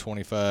Oden. And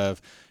 25,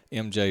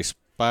 MJ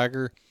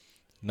Spiger.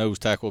 Nose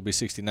tackle will be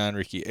 69,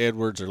 Ricky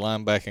Edwards. Their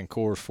linebacking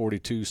core is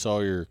 42,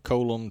 Sawyer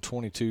Colum.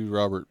 22,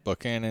 Robert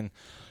Buchanan.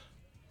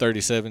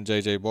 37,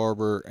 J.J.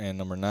 Barber, and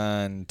number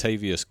 9,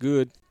 Tavius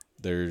Good.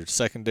 Their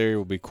secondary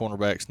will be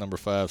cornerbacks, number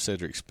 5,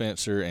 Cedric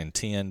Spencer, and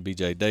 10,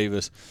 B.J.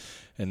 Davis.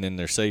 And then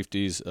their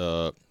safeties,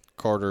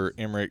 Carter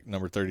Emmerich,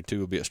 number 32,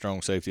 will be at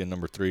strong safety, and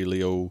number 3,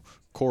 Leo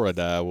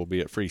Corradai, will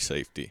be at free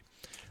safety.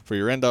 For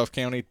your Randolph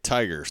County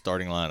Tigers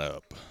starting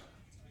lineup,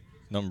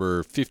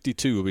 number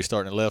 52 will be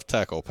starting at left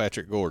tackle,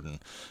 Patrick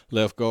Gordon.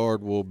 Left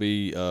guard will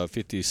be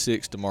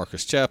 56,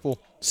 DeMarcus Chappell.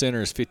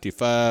 Center is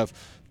 55,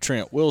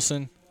 Trent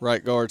Wilson.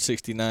 Right guard,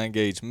 69,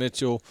 Gage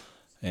Mitchell.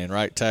 And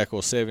right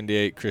tackle,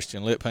 78,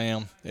 Christian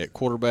Lipham. At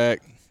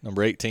quarterback,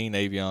 number 18,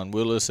 Avion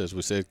Willis, as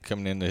we said,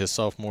 coming into his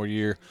sophomore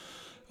year.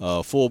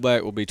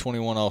 Fullback will be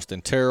 21, Austin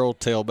Terrell.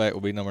 Tailback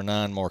will be number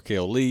 9,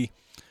 Markel Lee.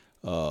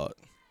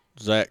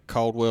 Zach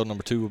Caldwell,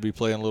 number 2, will be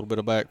playing a little bit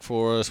of back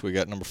for us. We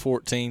got number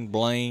 14,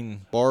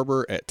 Blaine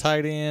Barber at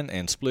tight end.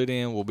 And split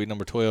end will be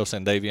number 12,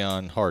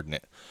 Sandavion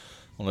Hardnett.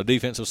 On the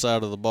defensive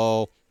side of the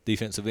ball,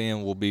 defensive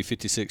end will be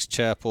 56,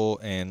 Chappell,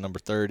 and number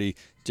 30,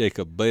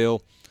 Jacob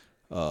Bell.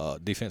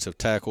 Defensive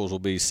tackles will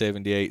be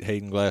 78,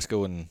 Hayden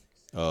Glasgow, and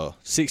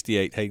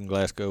 68, Hayden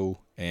Glasgow,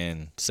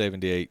 and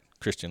 78,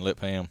 Christian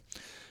Lipham.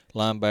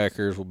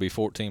 Linebackers will be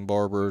 14,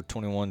 Barber,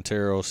 21,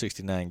 Terrell,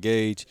 69,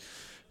 Gage.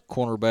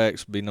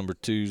 Cornerbacks will be number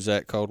 2,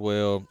 Zach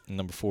Caldwell,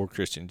 number 4,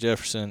 Christian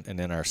Jefferson. And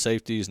then our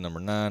safeties, number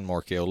 9,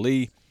 Markel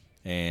Lee.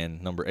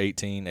 And number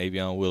 18,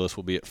 Avion Willis,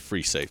 will be at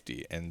free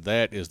safety. And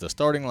that is the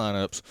starting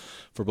lineups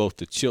for both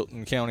the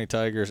Chilton County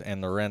Tigers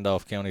and the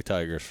Randolph County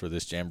Tigers for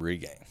this Jamboree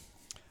game.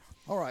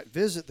 All right,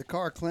 visit the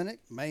Car Clinic,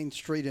 Main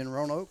Street in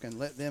Roanoke, and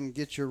let them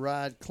get your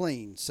ride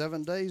clean.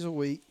 7 days a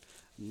week,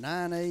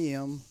 9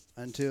 a.m.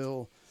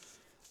 until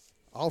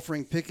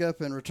offering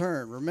pickup and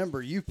return.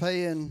 Remember, you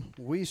paying,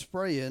 we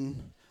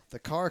spraying. The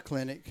Car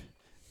Clinic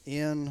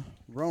in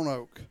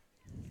Roanoke.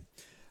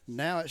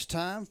 Now it's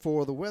time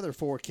for the weather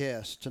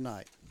forecast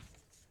tonight.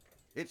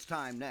 It's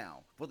time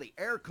now for the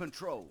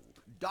air-controlled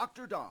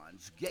Dr.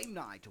 Don's Game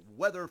Night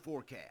Weather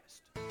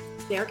Forecast.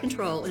 Air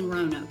Control in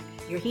Roanoke,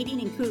 your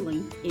heating and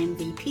cooling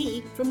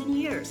MVP for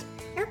many years.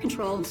 Air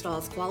Control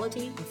installs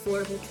quality,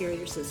 affordable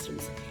carrier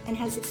systems and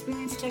has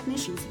experienced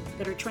technicians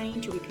that are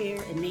trained to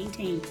repair and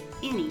maintain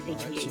any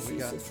HVAC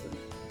system.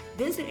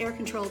 Visit Air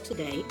Control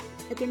today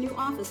at their new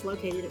office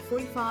located at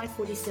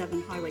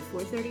 4547 Highway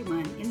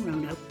 431 in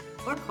Roanoke,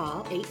 or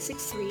call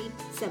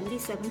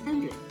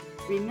 863-7700.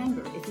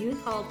 Remember, if you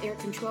had called Air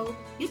Control,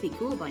 you'd be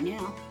cool by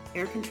now.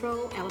 Air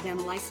Control,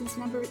 Alabama license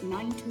number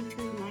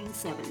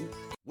 92297.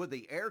 With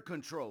the Air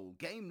Control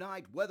Game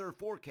Night Weather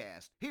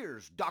Forecast,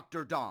 here's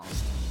Dr. Don.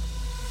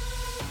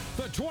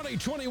 The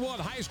 2021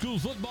 high school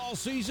football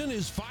season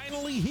is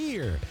finally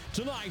here.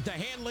 Tonight, the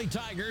Handley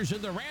Tigers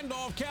and the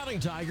Randolph County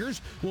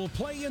Tigers will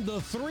play in the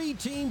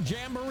 3-team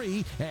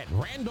jamboree at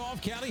Randolph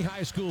County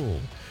High School.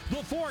 The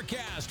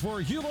forecast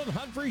for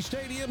Hewlett-Humphrey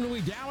Stadium in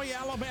Wadowee,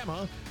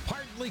 Alabama: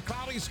 partly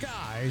cloudy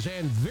skies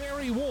and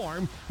very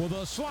warm with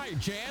a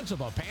slight chance of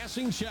a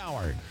passing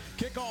shower.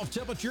 Kickoff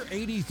temperature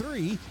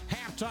 83,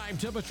 halftime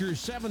temperature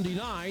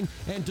 79,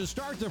 and to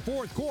start the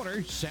fourth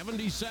quarter,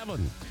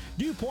 77.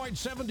 Dew point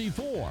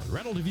 74,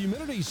 relative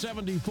humidity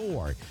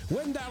 74.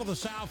 Wind out of the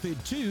south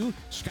at 2,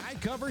 sky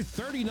cover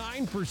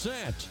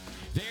 39%.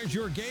 There's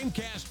your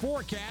GameCast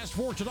forecast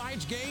for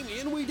tonight's game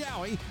in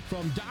Wedowee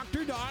from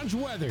Dr. Don's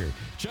Weather.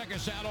 Check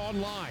us out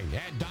online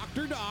at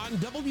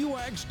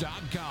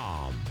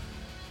drdonwx.com.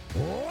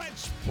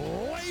 Let's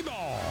play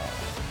ball.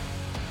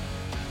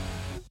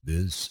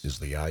 This is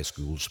the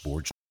iSchool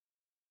Sports.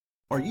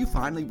 Are you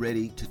finally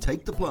ready to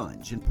take the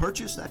plunge and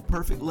purchase that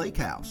perfect lake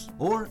house?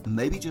 Or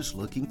maybe just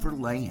looking for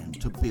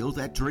land to build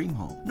that dream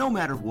home? No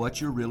matter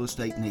what your real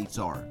estate needs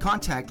are,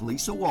 contact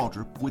Lisa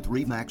Waldrop with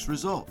RE/MAX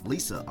Result.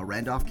 Lisa, a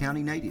Randolph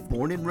County native,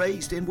 born and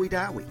raised in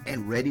Wedowee,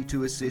 and ready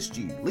to assist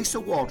you. Lisa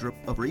Waldrop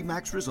of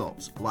RE/MAX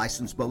Results,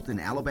 licensed both in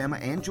Alabama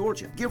and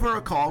Georgia. Give her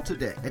a call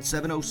today at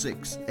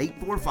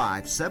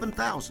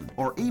 706-845-7000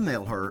 or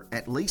email her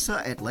at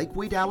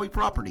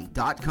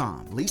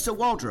lisa@lakewedoweeproperty.com. Lisa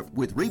Waldrop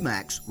with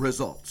RE/MAX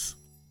Results.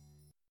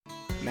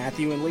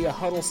 Matthew and Leah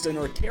Huddleston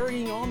are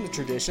carrying on the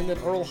tradition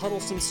that Earl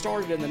Huddleston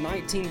started in the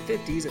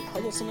 1950s at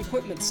Huddleston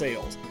Equipment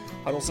Sales.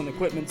 Huddleston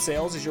Equipment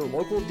Sales is your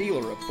local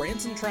dealer of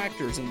Branson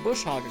tractors and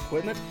bush hog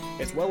equipment,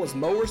 as well as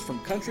mowers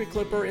from Country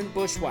Clipper and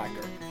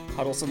Bushwhacker.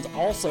 Huddleston's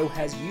also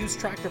has used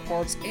tractor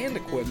parts and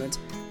equipment.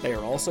 They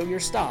are also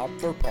your stop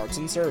for parts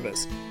and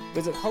service.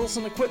 Visit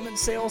Huddleston Equipment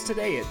Sales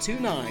today at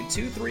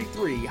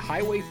 29233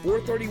 Highway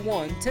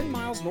 431, 10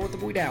 miles north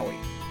of Wedowee.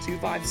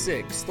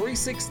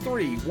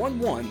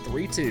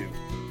 256-363-1132.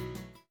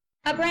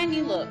 A brand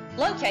new look,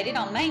 located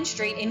on Main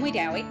Street in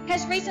Wedowee,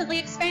 has recently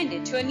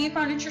expanded to a new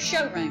furniture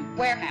showroom,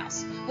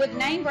 warehouse, with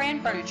name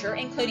brand furniture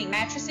including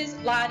mattresses,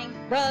 lighting,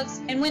 rugs,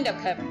 and window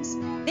coverings.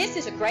 This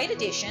is a great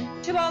addition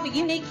to all the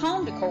unique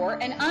home decor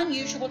and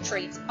unusual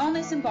treats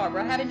Honest and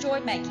Barbara have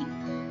enjoyed making.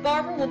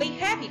 Barbara will be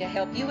happy to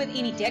help you with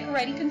any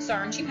decorating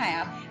concerns you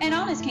have, and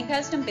Honest can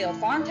custom build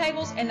farm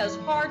tables in those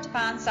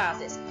hard-to-find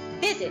sizes.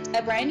 Visit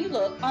A Brand New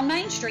Look on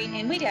Main Street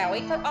in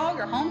Wedowee for all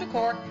your home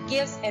decor,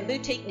 gifts, and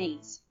boutique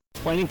needs.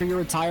 Planning for your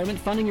retirement,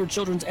 funding your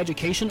children's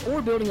education, or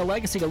building a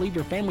legacy to leave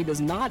your family does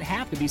not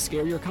have to be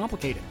scary or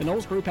complicated. The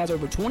Knowles Group has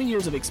over 20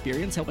 years of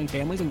experience helping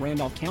families in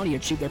Randolph County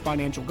achieve their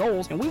financial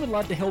goals, and we would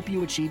love to help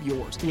you achieve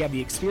yours. We have the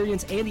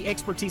experience and the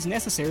expertise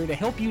necessary to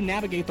help you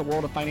navigate the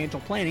world of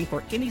financial planning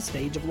for any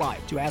stage of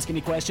life. To ask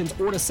any questions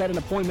or to set an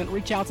appointment,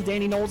 reach out to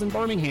Danny Knowles in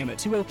Birmingham at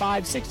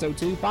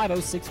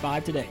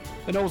 205-602-5065 today.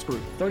 The Knowles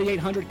Group,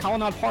 3800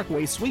 Colonnade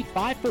Parkway, Suite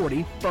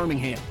 540,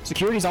 Birmingham.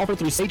 Securities offered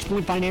through Sage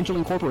Point Financial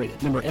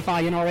Incorporated, member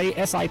FINRA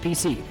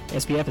SIPC.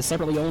 SPF is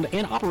separately owned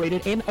and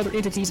operated, and other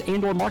entities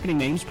and or marketing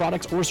names,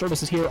 products, or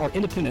services here are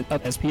independent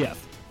of SPF.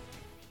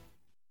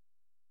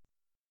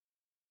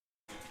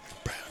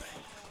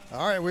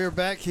 All right, we're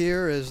back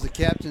here as the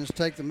captains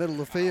take the middle of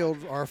the field.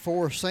 Our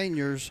four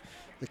seniors,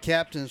 the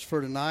captains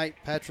for tonight,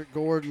 Patrick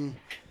Gordon,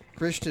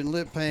 Christian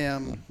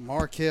Lipham,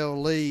 Markel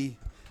Lee,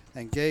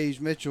 and Gage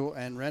Mitchell.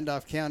 And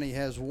Randolph County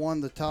has won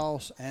the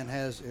toss and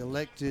has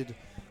elected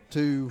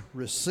to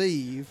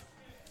receive.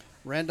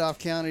 Randolph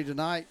County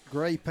tonight,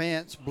 gray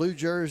pants, blue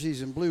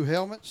jerseys, and blue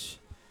helmets.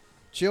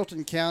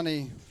 Chilton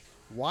County,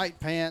 white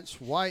pants,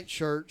 white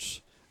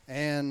shirts,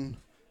 and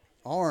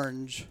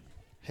orange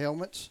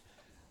helmets.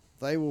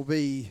 They will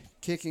be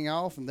kicking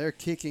off, and they're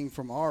kicking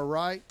from our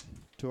right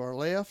to our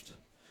left.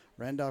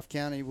 Randolph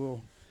County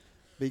will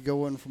be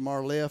going from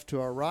our left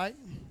to our right.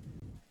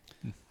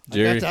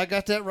 Jerry. I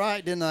got that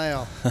right, didn't I,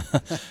 Al?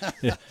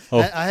 Yeah. Oh.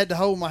 I had to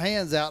hold my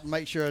hands out and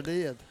make sure I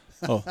did.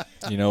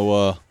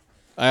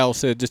 Al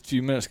said just a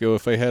few minutes ago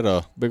if they had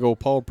a big old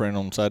paw print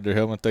on the side of their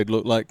helmet, they'd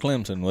look like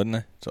Clemson, wouldn't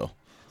they? So.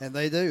 And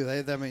they do.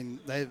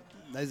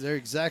 They're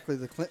exactly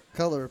the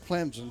color of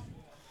Clemson.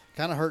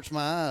 Kind of hurts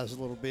my eyes a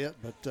little bit,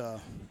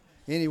 but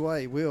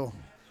anyway, we'll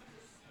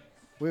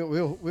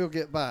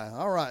get by.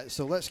 All right,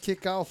 so let's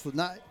kick off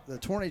the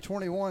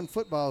 2021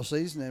 football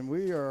season, and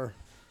we are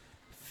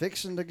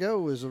fixing to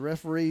go as the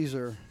referees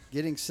are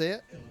getting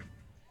set.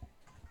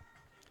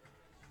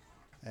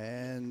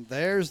 And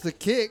there's the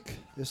kick.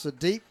 It's a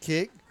deep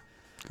kick.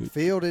 Good.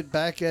 Fielded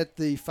back at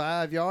the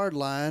 5-yard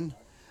line.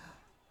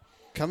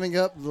 Coming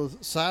up the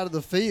side of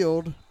the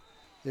field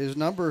is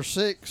number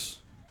 6.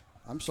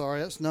 I'm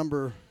sorry, that's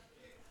number.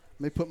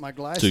 Let me put my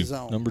glasses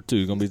on. Number 2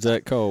 is going to be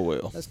Zach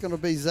Caldwell. That's going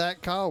to be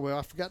Zach Caldwell.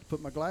 I forgot to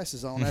put my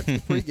glasses on after the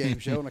pregame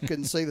show, and I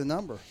couldn't see the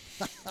number.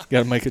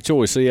 Got to make a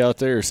choice. See out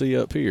there or see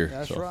up here.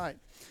 That's right.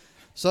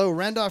 So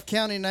Randolph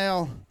County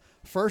now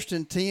 1st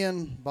and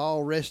 10,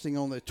 ball resting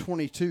on the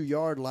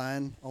 22-yard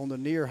line on the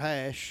near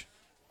hash.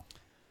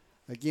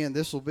 Again,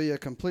 this will be a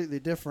completely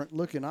different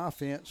looking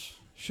offense,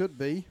 should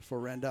be, for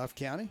Randolph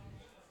County.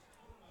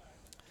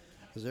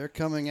 As they're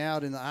coming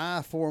out in the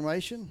I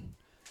formation.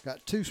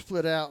 Got 2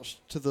 split outs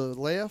to the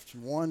left,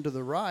 1 to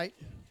the right.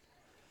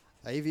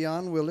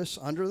 Avion Willis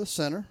under the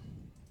center.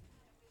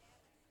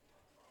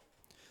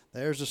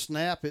 There's a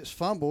snap. It's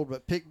fumbled,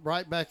 but picked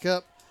right back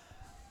up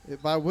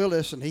by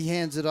Willis, and he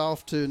hands it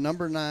off to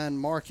number 9,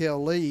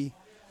 Markel Lee.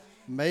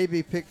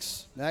 Maybe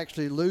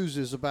actually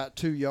loses about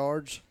 2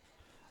 yards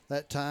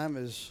that time,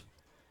 as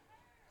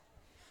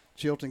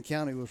Chilton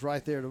County was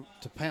right there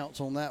to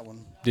pounce on that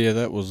one. Yeah,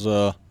 that was,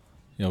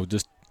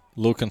 just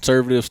little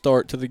conservative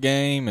start to the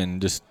game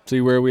and just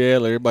see where we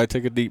at. Let everybody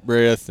take a deep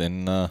breath.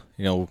 And,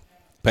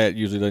 Pat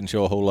usually doesn't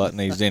show a whole lot in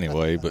these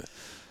anyway. But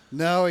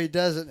no, he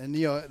doesn't. And,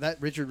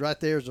 that Richard right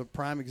there is a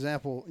prime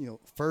example,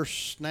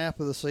 first snap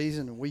of the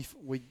season, and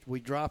we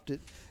dropped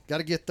it. Got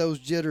to get those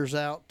jitters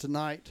out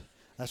tonight.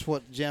 That's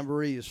what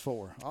Jamboree is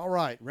for. All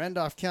right,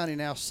 Randolph County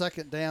now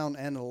 2nd down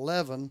and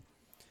 11.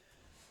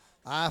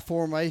 I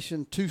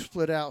formation, 2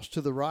 split outs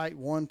to the right,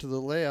 1 to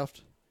the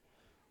left.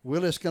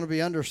 Willis going to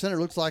be under center.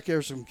 Looks like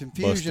there's some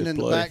confusion in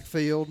the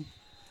backfield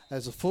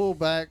as the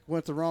fullback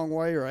went the wrong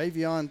way, or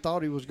Avion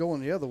thought he was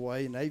going the other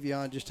way, and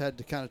Avion just had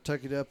to kind of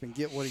tuck it up and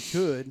get what he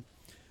could,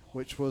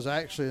 which was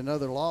actually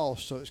another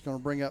loss. So it's going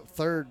to bring up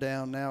 3rd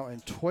down now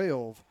and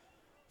 12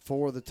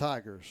 for the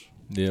Tigers.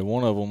 Yeah,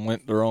 one of them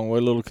went the wrong way.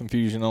 A little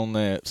confusion on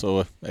that.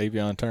 So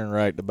Avion turned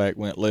right, the back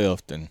went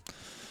left, and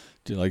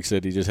like I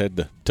said, he just had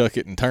to tuck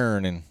it and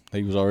turn, and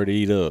he was already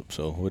eat up.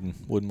 So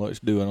wasn't much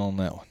doing on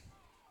that one.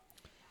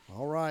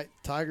 All right,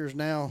 Tigers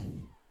now,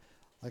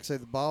 like I say,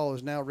 the ball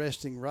is now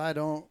resting right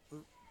around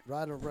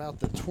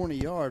the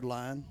 20-yard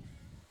line.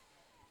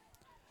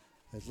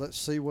 Let's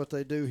see what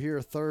they do here,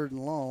 3rd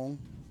and long.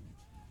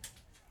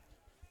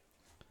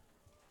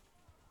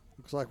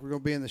 Looks like we're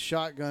going to be in the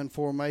shotgun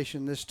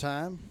formation this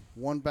time.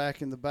 1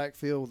 back in the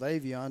backfield with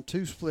Avion,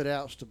 2 split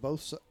outs to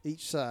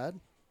each side.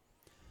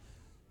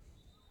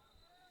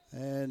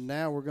 And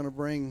now we're going to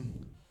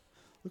bring,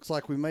 looks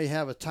like we may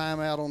have a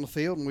timeout on the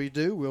field, and we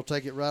do. We'll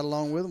take it right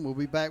along with them. We'll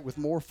be back with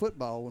more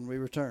football when we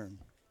return.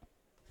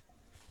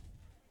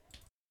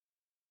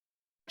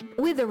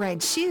 With the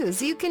right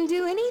shoes, you can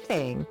do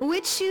anything.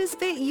 Which shoes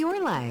fit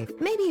your life?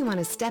 Maybe you want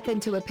to step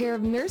into a pair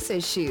of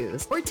nurse's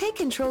shoes, or take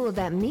control of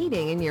that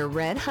meeting in your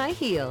red high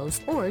heels,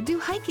 or do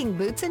hiking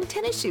boots and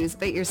tennis shoes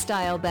fit your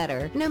style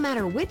better? No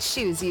matter which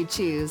shoes you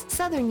choose,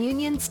 Southern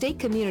Union State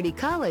Community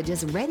College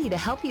is ready to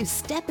help you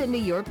step into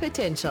your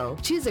potential.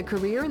 Choose a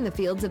career in the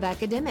fields of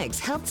academics,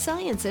 health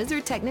sciences,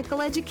 or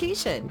technical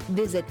education.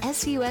 Visit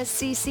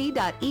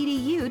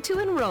suscc.edu to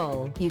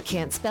enroll. You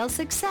can't spell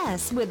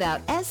success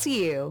without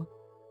SU.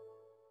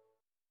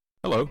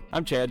 Hello,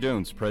 I'm Chad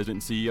Jones,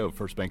 President and CEO of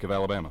First Bank of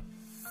Alabama.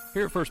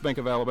 Here at First Bank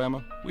of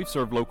Alabama, we've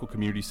served local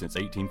communities since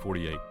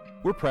 1848.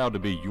 We're proud to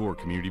be your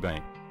community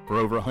bank. For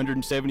over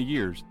 170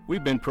 years,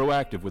 we've been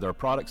proactive with our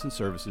products and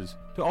services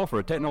to offer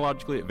a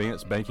technologically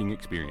advanced banking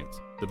experience.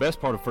 The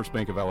best part of First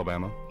Bank of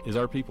Alabama is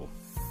our people.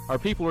 Our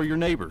people are your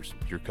neighbors,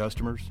 your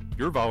customers,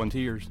 your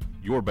volunteers,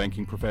 your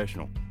banking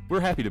professional. We're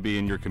happy to be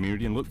in your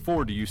community and look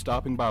forward to you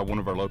stopping by one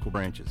of our local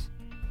branches.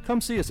 Come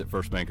see us at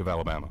First Bank of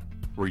Alabama.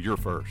 We're your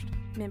first.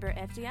 Member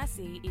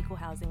FDIC, Equal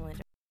Housing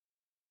Lender.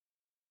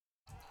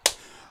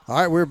 All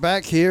right, we're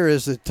back here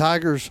as the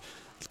Tigers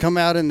come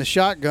out in the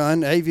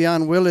shotgun.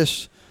 Avion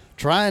Willis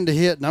trying to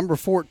hit number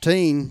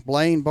 14,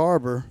 Blaine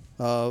Barber.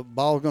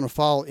 Ball going to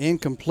fall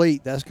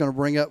incomplete. That's going to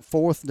bring up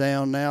 4th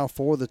down now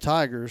for the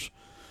Tigers.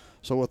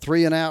 So a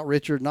 3 and out,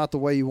 Richard, not the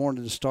way you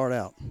wanted to start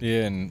out.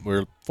 Yeah, and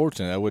we're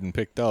fortunate that wasn't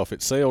picked off.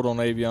 It sailed on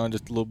Avion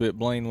just a little bit.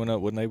 Blaine went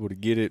up, wasn't able to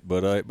get it,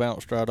 but it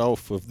bounced right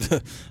off of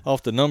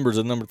the numbers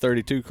of number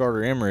 32,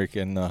 Carter Emmerich,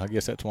 and I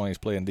guess that's why he's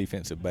playing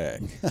defensive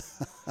back.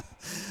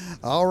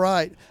 All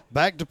right,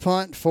 back to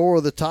punt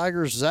for the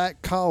Tigers,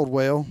 Zach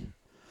Caldwell.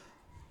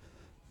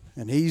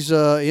 And he's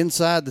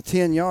inside the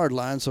 10-yard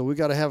line, so we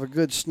got to have a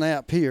good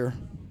snap here.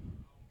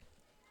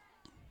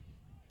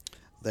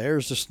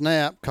 There's the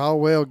snap.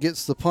 Caldwell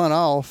gets the punt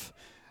off.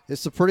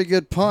 It's a pretty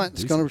good punt.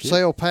 It's going to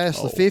sail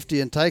past the 50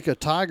 and take a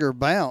Tiger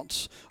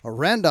bounce, a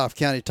Randolph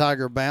County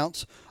Tiger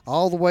bounce,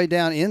 all the way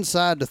down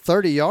inside the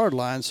 30-yard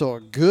line. So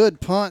a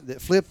good punt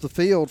that flipped the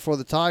field for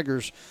the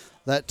Tigers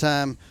that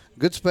time.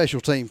 Good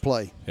special team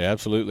play. Yeah,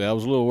 absolutely. I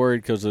was a little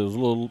worried because it was a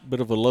little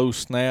bit of a low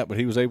snap, but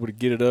he was able to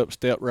get it up,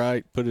 step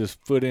right, put his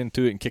foot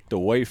into it, and kicked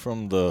away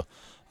from the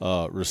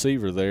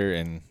receiver there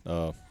and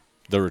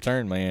the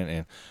return man.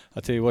 And I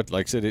tell you what,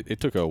 like I said,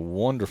 it took a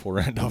wonderful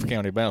Randolph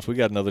County bounce. We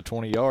got another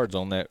 20 yards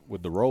on that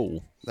with the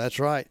roll. That's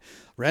right.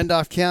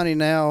 Randolph County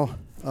now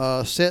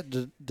set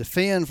to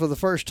defend for the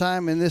first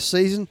time in this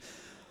season.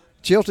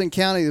 Chilton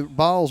County, the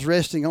ball's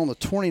resting on the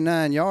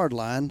 29-yard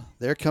line.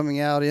 They're coming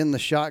out in the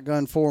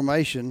shotgun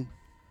formation,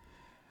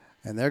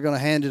 and they're going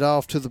to hand it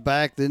off to the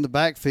back in the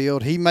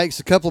backfield. He makes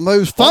a couple of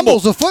moves,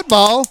 fumbles the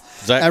football,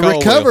 and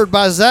recovered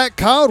by Zach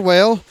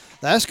Caldwell.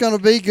 That's going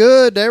to be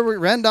good. There,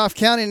 Randolph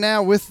County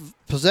now with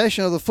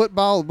possession of the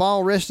football, the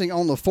ball resting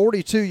on the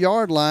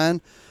 42-yard line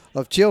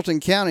of Chilton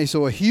County.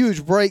 So a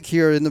huge break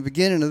here in the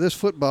beginning of this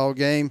football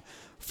game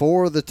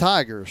for the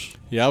Tigers.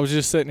 Yeah, I was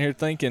just sitting here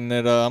thinking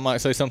that I might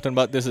say something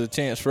about this as a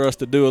chance for us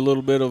to do a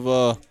little bit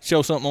of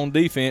show something on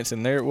defense,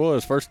 and there it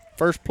was.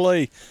 First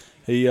play,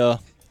 he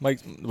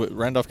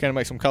Randolph County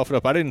makes them cough it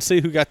up. I didn't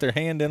see who got their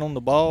hand in on the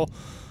ball,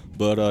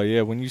 but,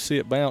 yeah, when you see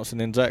it bounce and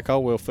then Zach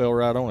Caldwell fell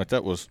right on it,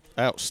 that was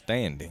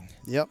outstanding.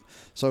 Yep.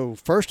 So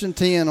 1st and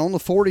 10 on the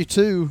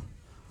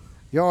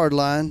 42-yard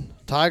line.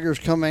 Tigers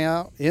coming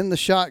out in the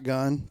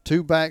shotgun,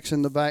 2 backs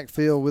in the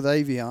backfield with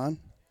Avion.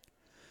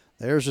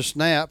 There's a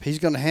snap. He's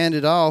going to hand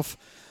it off.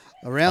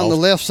 around the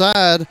left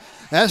side.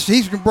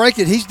 He's going to break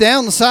it. He's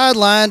down the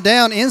sideline,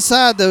 down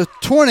inside the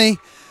 20,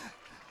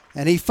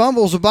 and he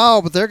fumbles the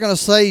ball, but they're going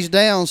to say he's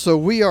down, so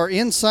we are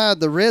inside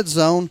the red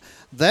zone.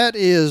 That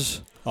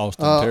is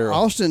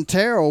Austin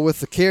Terrell with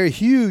the carry.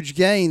 Huge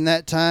gain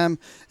that time,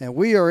 and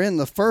we are in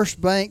the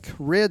First Bank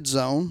red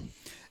zone,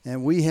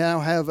 and we now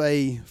have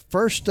a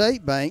First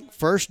State Bank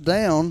first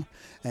down,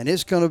 and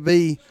it's going to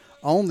be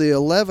on the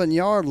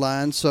 11-yard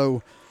line.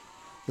 So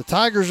the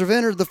Tigers have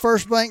entered the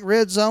First Bank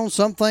red zone.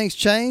 Some things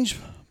change,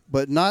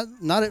 but not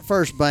at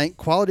First Bank.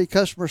 Quality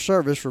customer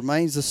service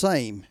remains the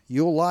same.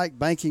 You'll like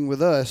banking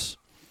with us.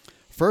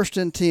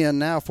 1st and 10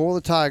 now for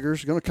the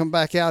Tigers. Going to come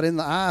back out in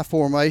the I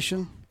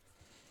formation.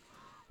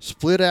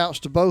 Split outs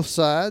to both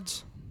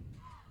sides.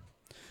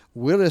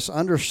 Willis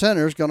under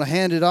center is going to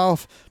hand it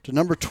off to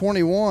number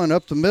 21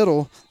 up the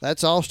middle.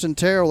 That's Austin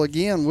Terrell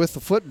again with the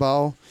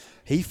football.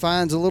 He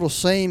finds a little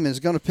seam and is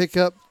going to pick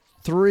up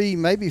 3,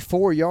 maybe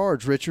 4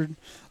 yards, Richard.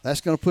 That's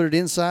going to put it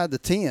inside the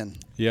 10.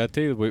 Yeah, I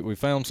tell you, we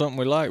found something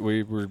we like.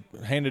 We were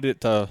handed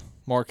it to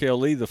Markel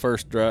Lee the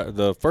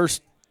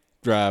first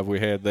drive we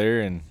had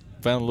there, and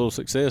found a little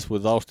success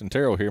with Austin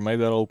Terrell here.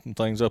 Maybe that'll open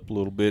things up a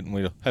little bit, and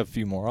we'll have a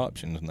few more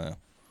options now.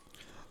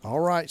 All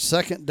right,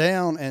 2nd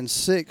down and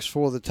 6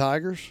 for the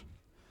Tigers.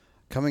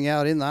 Coming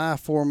out in the I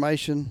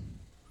formation.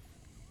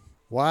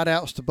 Wide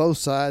outs to both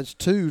sides,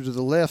 2 to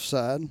the left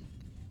side.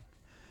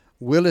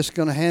 Willis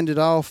going to hand it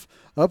off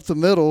up the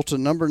middle to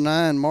number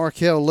 9,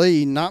 Markel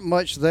Lee. Not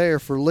much there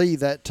for Lee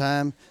that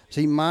time.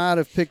 He might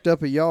have picked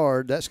up a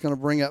yard. That's going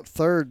to bring up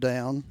 3rd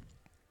down.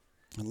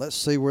 And let's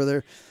see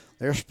where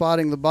they're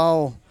spotting the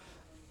ball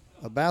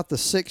about the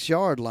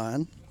 6-yard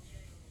line.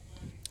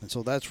 And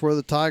so that's where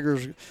the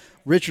Tigers,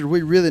 Richard,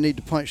 we really need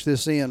to punch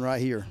this in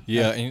right here.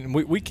 Yeah, and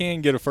we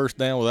can get a first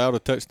down without a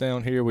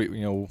touchdown here.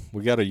 We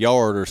got a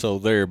yard or so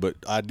there, but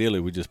ideally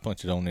we just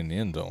punch it on in the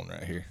end zone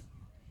right here.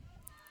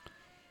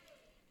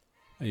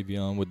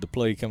 Avion with the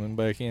play coming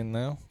back in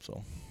now.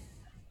 So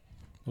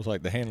looks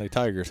like the Hanley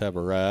Tigers have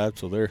arrived,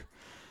 so they're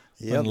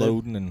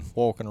unloading and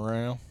walking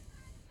around.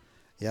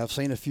 Yeah, I've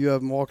seen a few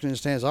of them walking in the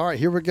stands. All right,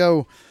 here we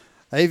go.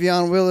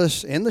 Avion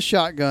Willis in the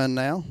shotgun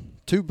now.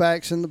 2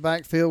 backs in the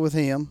backfield with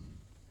him.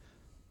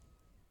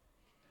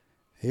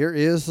 Here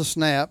is the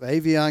snap.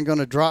 Avion going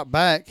to drop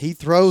back. He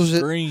throws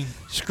it.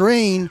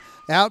 Screen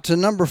out to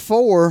number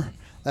 4.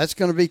 That's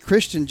going to be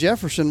Christian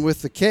Jefferson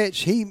with the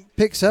catch. He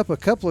picks up a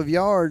couple of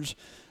yards.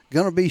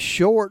 Going to be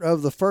short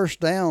of the first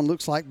down.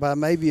 Looks like by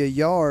maybe a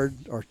yard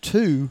or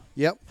 2.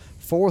 Yep,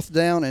 4th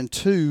down and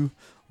 2.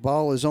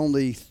 Ball is on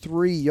the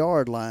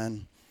 3-yard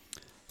line.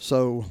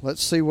 So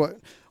let's see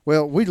what –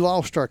 well, we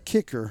lost our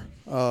kicker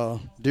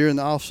during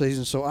the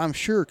offseason, so I'm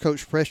sure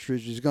Coach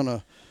Prestridge is going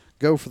to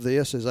go for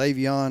this as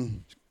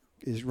Avion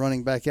is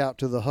running back out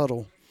to the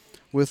huddle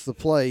with the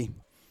play.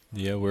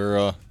 Yeah,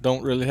 we're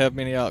don't really have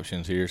many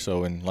options here.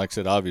 So, and like I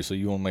said, obviously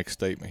you want to make a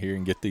statement here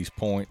and get these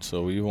points.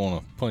 So you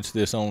want to punch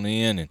this on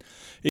in, and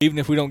even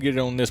if we don't get it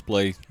on this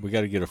play, we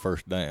got to get a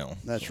first down.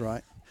 That's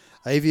right.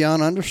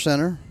 Avion under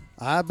center,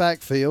 I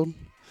backfield.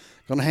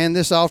 Going to hand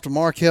this off to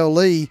Markel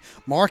Lee.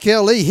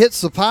 Markel Lee hits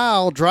the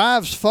pile,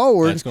 drives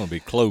forward. That's going to be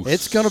close.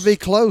 It's going to be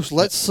close.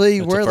 Let's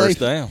see where they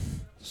down.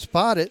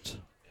 Spot it.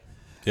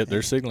 Yep,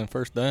 they're signaling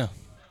first down.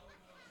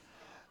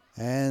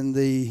 And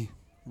the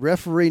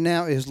referee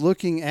now is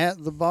looking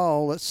at the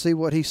ball. Let's see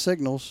what he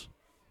signals.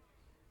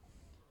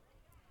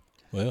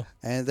 Well,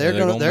 and they're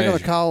going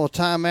to call a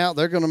timeout.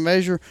 They're going to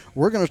measure.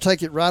 We're going to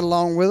take it right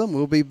along with them.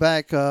 We'll be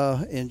back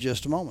in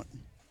just a moment.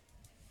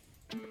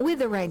 With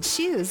the right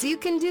shoes, you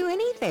can do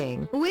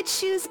anything. Which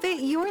shoes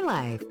fit your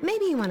life?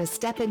 Maybe you want to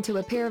step into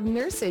a pair of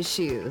nurse's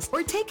shoes,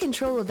 or take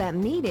control of that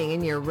meeting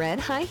in your red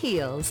high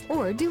heels,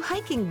 or do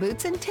hiking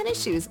boots and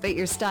tennis shoes fit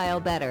your style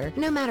better?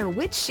 No matter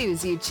which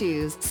shoes you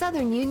choose,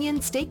 Southern Union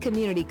State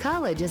Community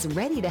College is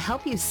ready to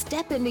help you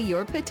step into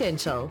your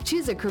potential.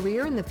 Choose a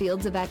career in the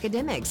fields of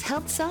academics,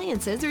 health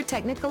sciences, or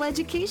technical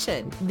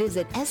education.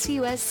 Visit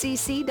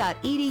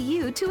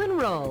suscc.edu to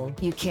enroll.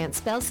 You can't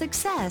spell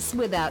success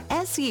without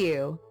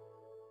SU.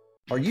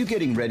 Are you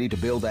getting ready to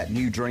build that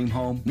new dream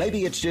home?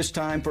 Maybe it's just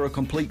time for a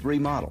complete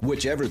remodel.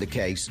 Whichever the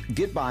case,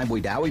 get by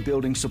Wedowee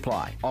Building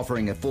Supply,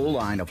 offering a full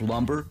line of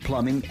lumber,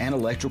 plumbing, and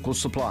electrical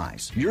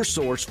supplies. Your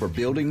source for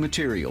building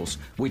materials,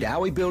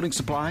 Wedowee Building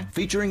Supply,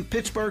 featuring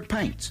Pittsburgh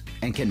paints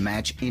and can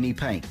match any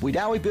paint.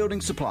 Wedowee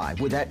Building Supply,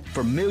 with that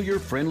familiar,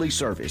 friendly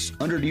service,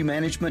 under new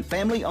management,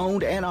 family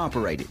owned and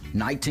operated.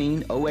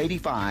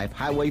 19085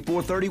 Highway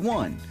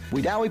 431.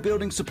 Wedowee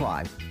Building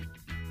Supply.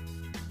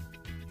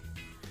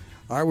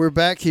 All right, we're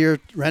back here.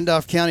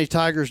 Randolph County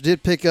Tigers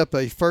did pick up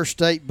a First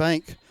State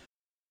Bank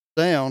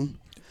down,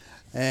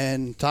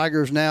 and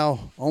Tigers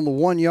now on the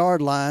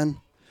 1-yard line.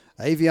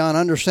 Avion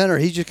under center.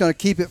 He's just going to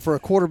keep it for a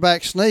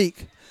quarterback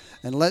sneak.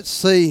 And let's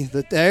see.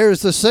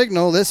 There's the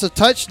signal. This is a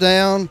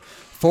touchdown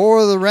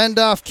for the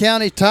Randolph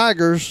County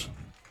Tigers.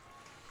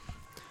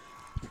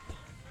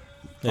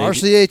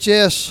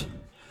 RCHS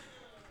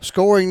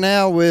scoring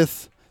now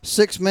with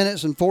 6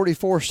 minutes and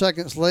 44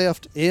 seconds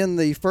left in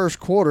the first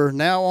quarter.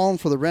 Now on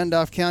for the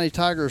Randolph County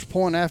Tigers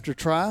point after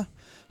try.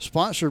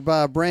 sponsored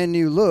by a brand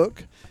new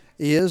look,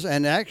 is,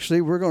 and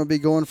actually we're going to be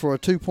going for a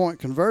 2-point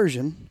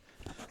conversion.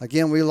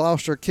 Again, we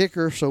lost our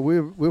kicker, so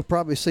we'll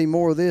probably see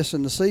more of this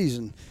in the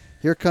season.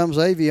 Here comes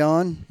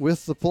Avion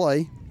with the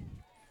play.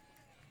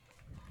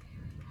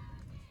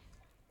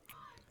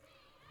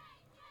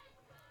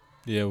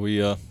 Yeah,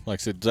 we, like I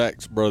said,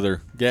 Zach's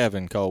brother,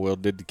 Gavin Caldwell,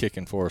 did the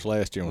kicking for us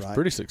last year and was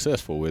pretty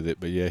successful with it.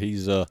 But, yeah,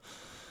 he's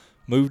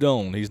moved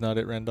on. He's not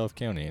at Randolph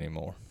County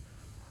anymore.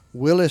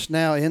 Willis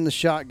now in the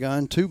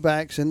shotgun, 2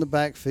 backs in the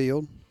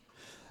backfield.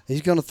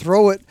 He's going to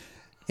throw it,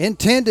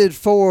 intended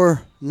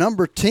for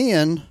number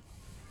 10.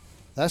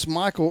 That's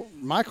Michael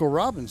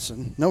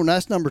Robinson. No,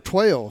 that's number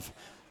 12,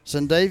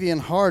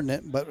 Sandavian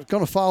Hardnett, but it's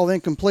going to fall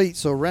incomplete,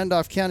 so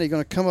Randolph County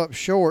going to come up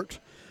short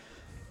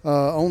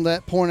on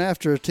that point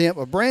after attempt.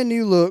 A brand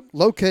new look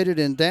located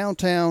in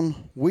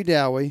downtown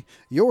Wedowee,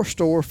 your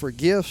store for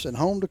gifts and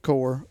home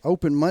decor,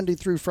 open Monday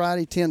through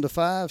Friday 10 to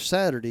 5,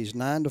 Saturdays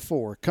 9 to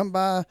 4. Come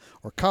by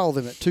or call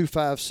them at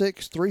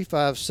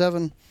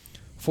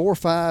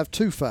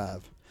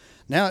 256-357-4525.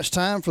 Now it's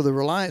time for the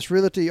Reliance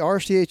Realty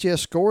RCHS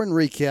score and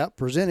recap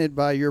presented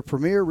by your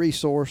premier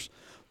resource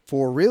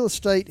for real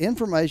estate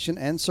information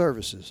and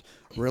services,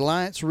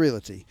 Reliance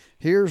Realty.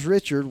 Here's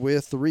Richard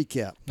with the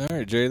recap. All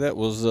right, Jay,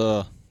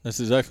 that's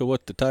exactly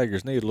what the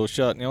Tigers need, a little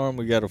shot in the arm.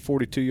 We got a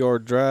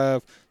 42-yard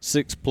drive,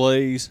 6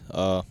 plays,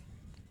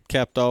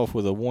 capped off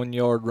with a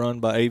 1-yard run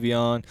by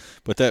Avion,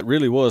 but that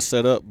really was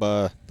set up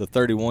by the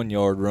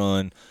 31-yard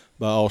run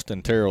by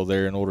Austin Terrell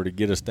there in order to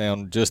get us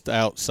down just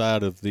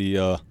outside of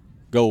the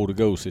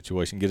goal-to-go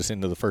situation, get us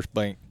into the first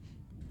bank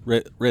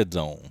red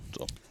zone.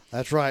 So.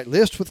 That's right.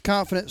 List with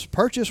confidence,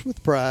 purchase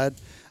with pride.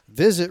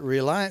 Visit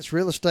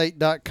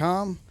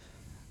RelianceRealEstate.com.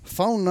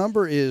 Phone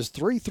number is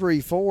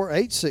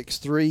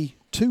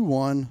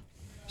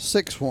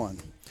 334-863-2161.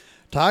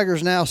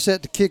 Tigers now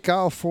set to kick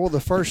off for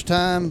the first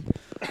time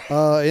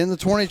in the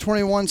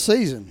 2021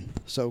 season.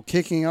 So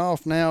kicking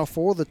off now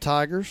for the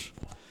Tigers.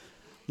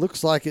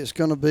 Looks like it's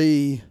going to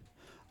be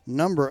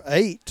number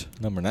 8.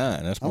 Number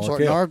 9. That's Markel.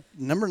 I'm sorry,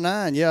 number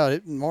 9. Yeah,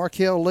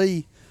 Markel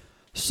Lee,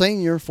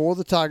 senior for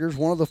the Tigers,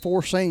 one of the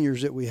 4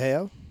 seniors that we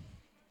have.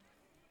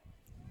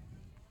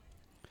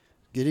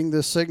 Getting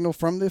the signal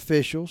from the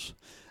officials.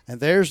 And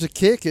there's the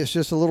kick. It's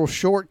just a little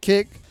short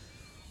kick,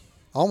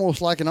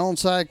 almost like an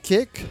onside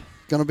kick.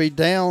 Going to be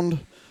downed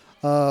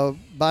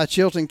by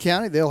Chilton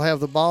County. They'll have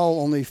the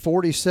ball on the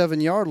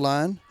 47-yard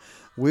line.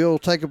 We'll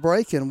take a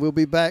break, and we'll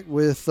be back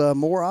with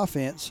more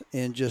offense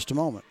in just a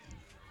moment.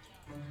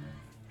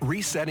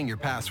 Resetting your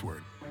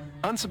password,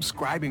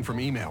 unsubscribing from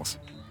emails,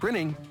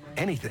 printing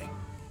anything.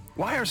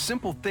 Why are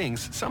simple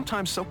things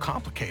sometimes so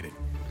complicated?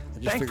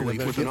 Thankfully,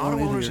 with an auto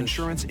owner's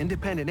insurance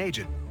independent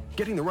agent,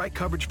 getting the right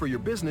coverage for your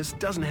business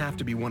doesn't have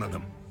to be one of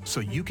them,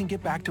 so you can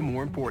get back to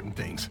more important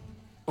things,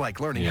 like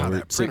learning how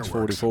that printer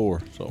works.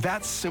 So.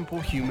 That's simple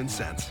human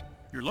sense.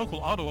 Your local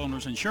auto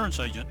owner's insurance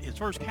agent is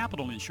First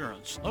Capital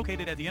Insurance,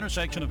 located at the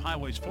intersection of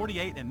Highways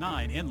 48 and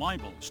 9 in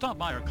Lineville. Stop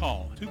by or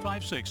call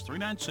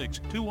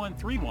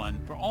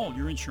 256-396-2131 for all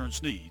your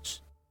insurance needs.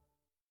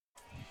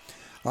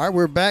 All right,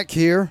 we're back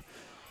here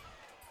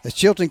as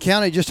Chilton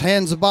County just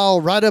hands the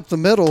ball right up the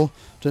middle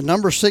to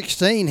number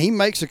 16. He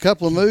makes a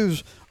couple of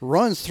moves,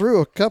 runs through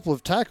a couple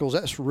of tackles.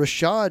 That's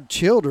Rashad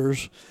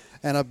Childers,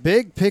 and a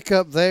big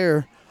pickup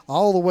there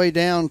all the way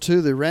down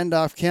to the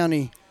Randolph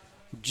County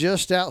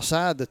just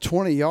outside the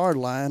 20-yard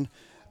line.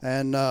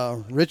 And,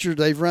 Richard,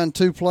 they've run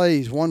 2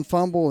 plays, 1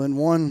 fumble and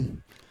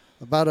 1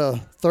 about a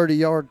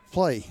 30-yard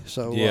play.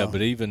 So yeah,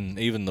 but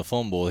even the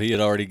fumble, he had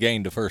already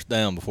gained the first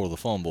down before the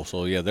fumble.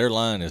 So, yeah, their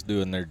line is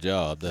doing their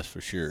job, that's for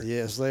sure.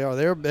 Yes, they are.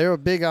 They're a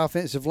big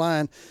offensive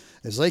line.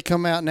 As they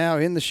come out now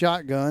in the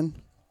shotgun,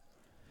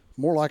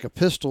 more like a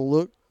pistol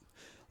look,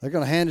 they're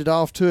going to hand it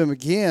off to him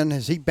again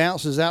as he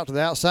bounces out to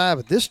the outside.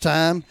 But this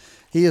time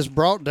he is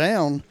brought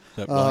down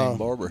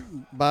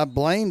by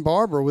Blaine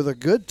Barber with a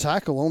good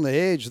tackle on the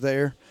edge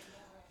there.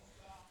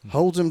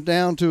 Holds him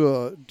down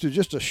to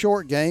just a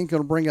short gain.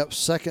 Going to bring up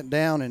 2nd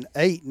down and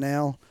 8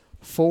 now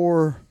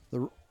for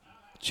the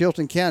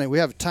Chilton County. We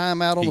have a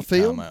timeout on the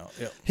field.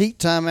 Heat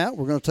timeout.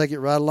 We're going to take it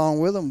right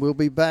along with them. We'll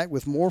be back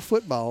with more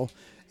football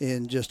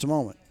in just a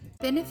moment.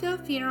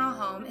 Benefield Funeral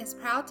Home is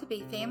proud to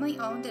be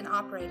family-owned and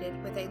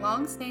operated with a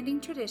long-standing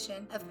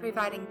tradition of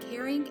providing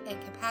caring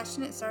and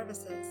compassionate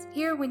services.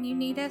 Here when you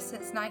need us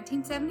since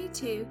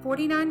 1972,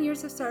 49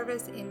 years of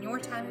service in your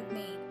time of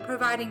need,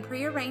 providing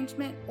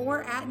pre-arrangement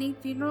or at-need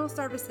funeral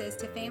services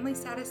to family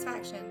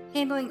satisfaction,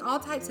 handling all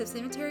types of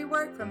cemetery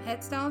work from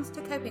headstones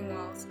to coping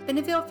walls.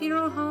 Benefield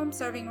Funeral Home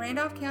serving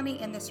Randolph County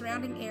and the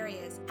surrounding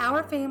areas.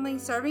 Our family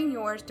serving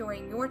yours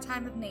during your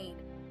time of need.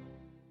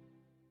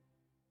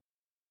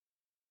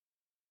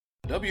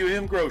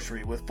 WM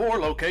Grocery with 4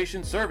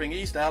 locations serving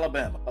East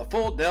Alabama. A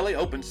full deli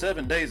open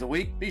 7 days a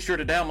week. Be sure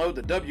to download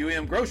the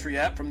WM Grocery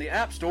app from the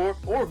App Store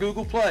or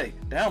Google Play.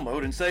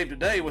 Download and save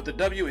today with the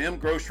WM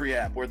Grocery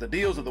app, where the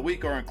deals of the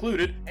week are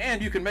included,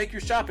 and you can make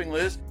your shopping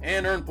list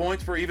and earn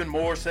points for even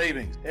more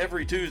savings.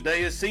 Every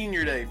Tuesday is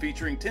Senior Day,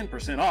 featuring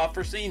 10% off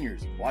for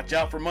seniors. Watch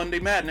out for Monday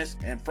Madness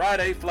and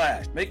Friday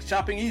Flash. Make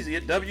shopping easy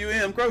at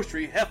WM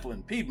Grocery,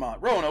 Heflin, Piedmont,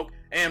 Roanoke,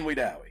 and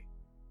Wedowee.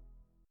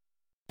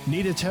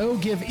 Need a tow?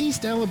 Give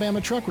East Alabama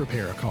Truck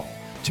Repair a call.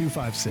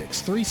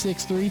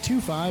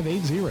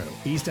 256-363-2580.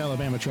 East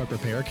Alabama Truck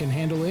Repair can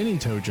handle any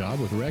tow job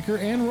with wrecker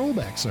and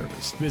rollback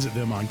service. Visit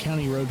them on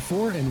County Road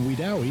 4 in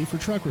Wedowee for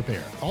truck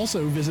repair.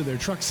 Also visit their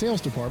truck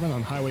sales department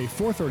on Highway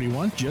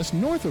 431 just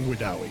north of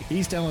Wedowee.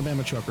 East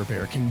Alabama Truck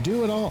Repair can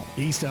do it all.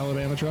 East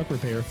Alabama Truck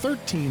Repair,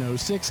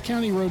 1306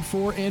 County Road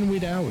 4 in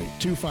Wedowee.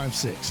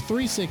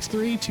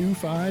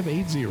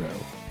 256-363-2580.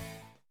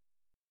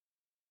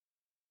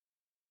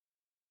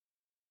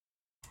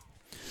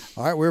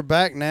 All right, we're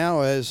back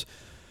now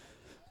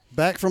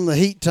back from the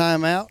heat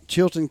timeout.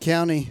 Chilton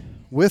County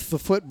with the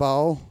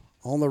football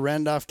on the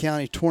Randolph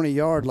County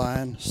 20-yard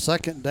line,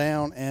 2nd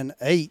down and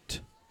 8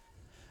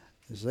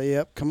 as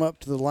they come up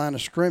to the line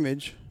of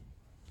scrimmage.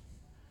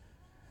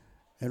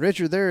 And,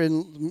 Richard, they're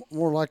in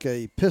more like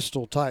a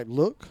pistol-type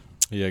look.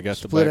 Yeah, got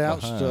split the back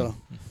outs behind.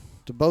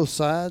 to both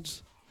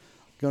sides.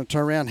 Going to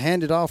turn around,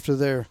 hand it off to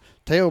their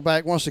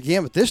tailback once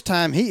again, but this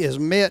time he is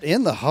met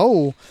in the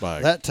hole,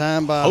 that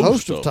time by a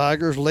host of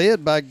Tigers,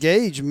 led by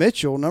Gage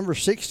Mitchell, number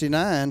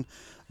 69.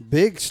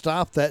 Big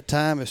stop that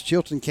time as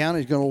Chilton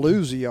County is going to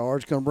lose a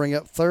yard. It's going to bring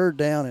up 3rd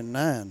down and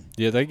 9.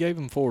 Yeah, they gave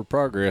him forward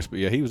progress, but,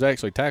 yeah, he was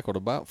actually tackled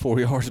about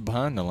 4 yards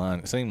behind the line.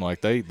 It seemed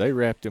like they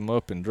wrapped him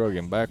up and drug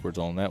him backwards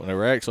on that one. They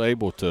were actually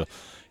able to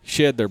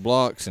shed their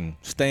blocks and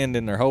stand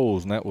in their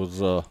holes, and that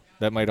was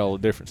that made all the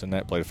difference in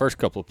that play. The first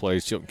couple of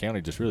plays, Chilton County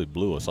just really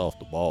blew us off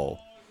the ball.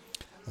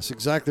 That's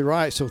exactly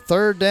right. So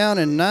 3rd down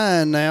and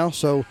 9 now.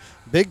 So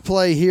big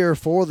play here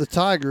for the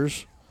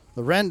Tigers,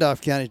 the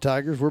Randolph County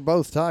Tigers. We're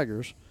both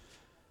Tigers.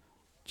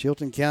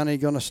 Chilton County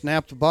going to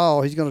snap the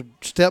ball. He's going to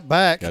step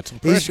back.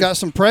 He's got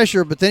some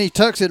pressure, but then he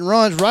tucks it and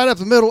runs right up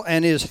the middle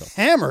and is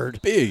hammered.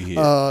 Big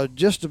hit.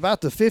 Just about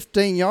the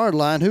 15-yard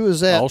line. Who is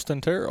that? Austin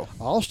Terrell.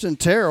 Austin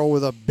Terrell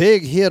with a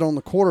big hit on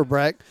the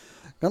quarterback.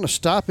 Going to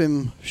stop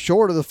him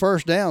short of the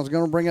 1st down. It's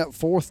going to bring up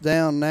 4th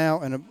down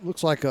now, and it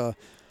looks like a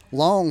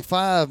long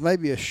 5,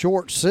 maybe a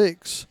short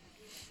 6.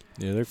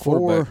 Yeah, their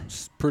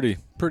quarterback's pretty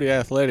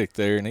athletic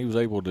there, and he was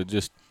able to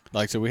just,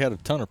 like I said, we had a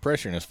ton of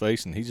pressure in his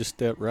face, and he just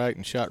stepped right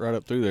and shot right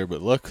up through there.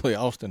 But luckily,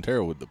 Austin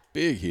Terrell with the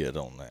big hit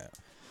on that.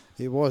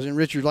 It was, and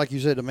Richard, like you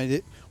said, I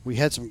mean, we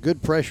had some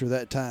good pressure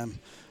that time.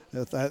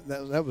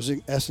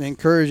 That's an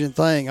encouraging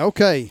thing.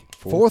 Okay,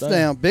 4th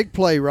down, big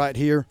play right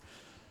here.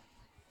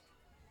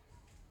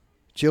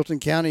 Chilton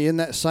County in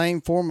that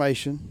same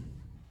formation,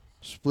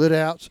 split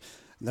outs.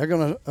 They're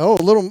going to a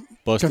little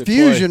busted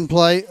confusion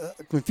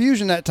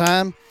confusion that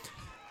time.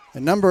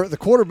 And the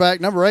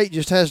quarterback, number 8,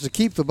 just has to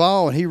keep the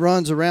ball, and he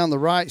runs around the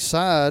right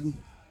side.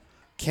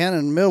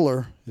 Cannon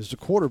Miller is the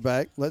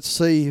quarterback. Let's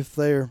see if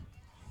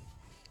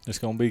it's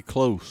going to be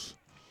close.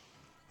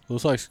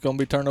 Looks like it's going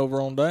to be turnover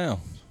on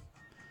down.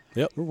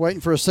 Yep. We're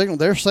waiting for a signal.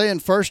 They're saying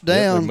 1st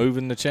down. Yep, they're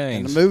moving the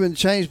chains. And they're moving the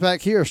chains back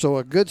here. So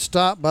a good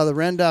stop by the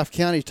Randolph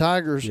County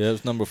Tigers. Yeah, it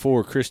was number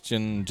 4,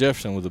 Christian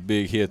Jefferson, with a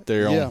big hit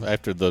there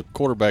after the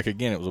quarterback.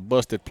 Again, it was a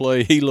busted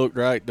play. He looked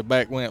right. The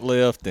back went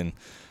left, and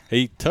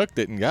he tucked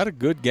it and got a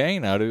good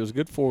gain out of it. It was a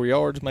good 4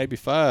 yards, maybe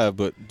 5,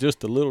 but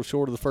just a little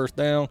short of the 1st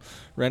down.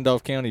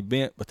 Randolph County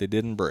bent, but they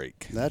didn't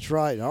break. That's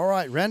right. All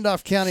right,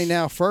 Randolph County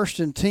now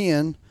 1st and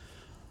 10.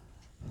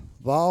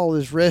 Ball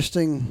is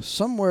resting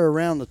somewhere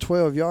around the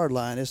 12-yard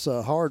line. It's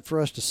hard for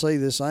us to see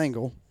this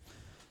angle.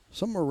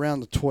 Somewhere around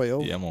the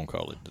 12. Yeah, I'm going to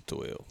call it the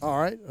 12. All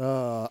right.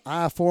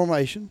 I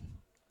formation.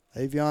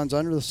 Avion's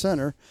under the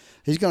center.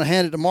 He's going to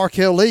hand it to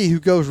Markel Lee, who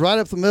goes right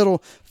up the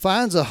middle,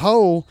 finds a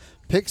hole,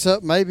 picks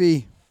up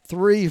maybe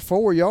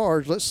 3-4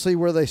 yards. Let's see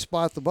where they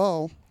spot the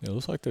ball. It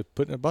looks like they're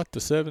putting it about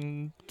the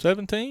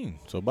 17,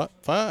 so about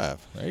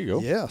 5. There you go.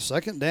 Yeah,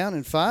 2nd down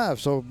and 5.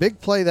 So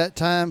big play that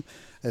time.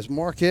 As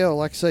Markel,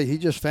 like I say, he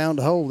just found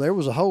a hole. There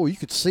was a hole. You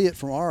could see it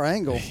from our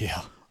angle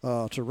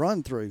to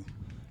run through.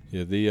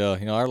 Yeah,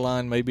 our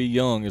line may be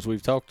young, as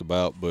we've talked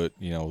about, but,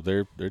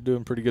 they're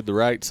doing pretty good. The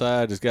right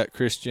side has got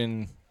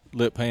Christian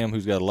Lipham,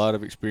 who's got a lot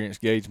of experience.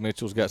 Gage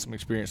Mitchell's got some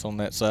experience on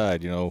that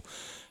side,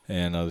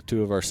 and the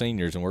 2 of our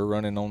seniors, and we're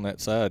running on that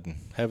side and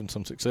having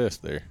some success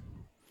there.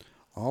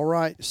 All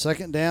right,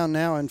 2nd down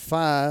now and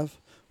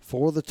 5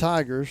 for the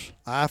Tigers.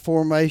 I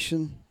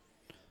formation,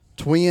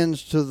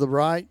 twins to the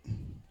right.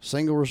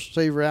 Single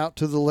receiver out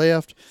to the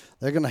left.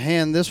 They're going to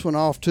hand this one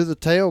off to the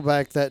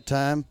tailback that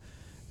time.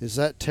 Is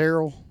that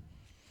Terrell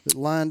that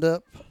lined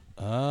up?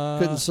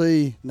 Couldn't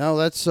see. No,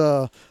 that's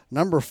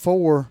number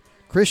 4,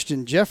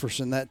 Christian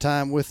Jefferson that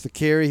time with the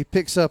carry. He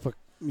picks up a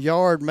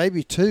yard,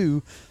 maybe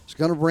 2. It's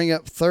going to bring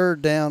up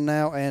 3rd down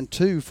now and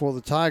 2 for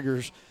the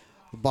Tigers.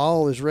 The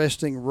ball is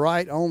resting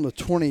right on the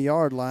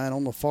 20-yard line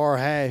on the far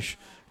hash.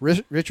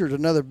 Richard,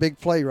 another big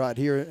play right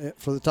here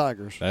for the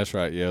Tigers. That's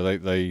right. Yeah,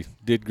 they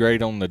did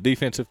great on the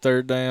defensive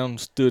third down,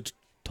 stood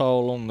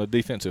tall on the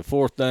defensive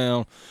fourth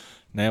down.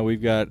 Now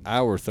we've got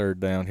our third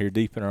down here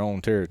deep in our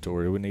own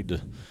territory. We need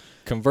to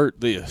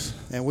convert this.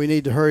 And we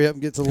need to hurry up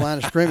and get to the line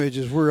of scrimmage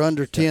as we're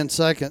under 10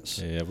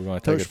 seconds. Yeah, we're going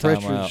to take a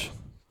timeout.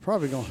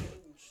 Probably going to.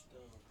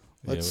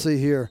 Let's see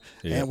here.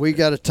 Yeah. And we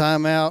got a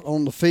timeout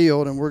on the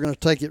field, and we're going to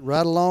take it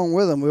right along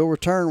with them. We'll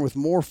return with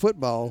more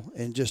football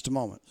in just a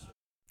moment.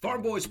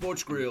 Farm Boy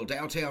Sports Grill,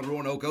 downtown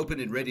Roanoke, open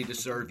and ready to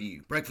serve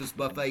you. Breakfast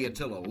buffet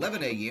until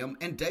 11 a.m.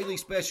 and daily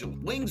special.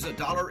 Wings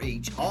 $1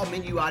 each, all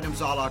menu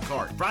items a la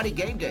carte. Friday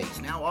game days,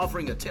 now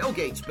offering a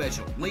tailgate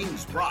special.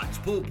 Wings, brats,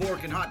 pulled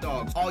pork, and hot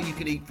dogs, all you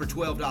can eat for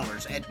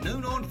 $12 at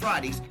noon on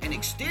Fridays and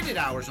extended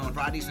hours on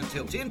Fridays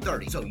until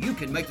 10:30, so you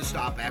can make the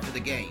stop after the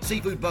game.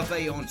 Seafood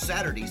buffet on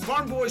Saturdays.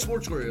 Farm Boy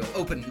Sports Grill,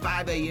 open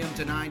 5 a.m.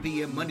 to 9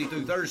 p.m. Monday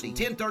through Thursday,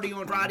 10:30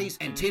 on Fridays,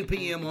 and 10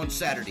 p.m. on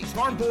Saturdays.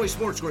 Farm Boy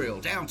Sports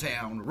Grill,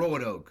 downtown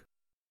Roanoke.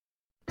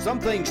 Some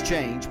things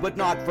change, but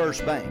not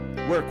First Bank,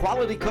 where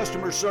quality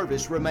customer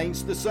service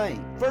remains the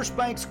same. First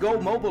Bank's Go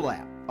mobile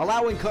app,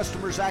 allowing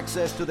customers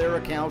access to their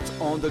accounts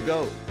on the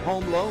go.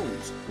 Home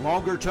loans,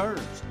 longer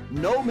terms,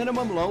 no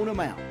minimum loan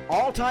amount.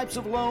 All types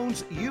of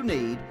loans you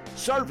need,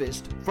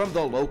 serviced from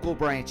the local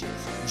branches.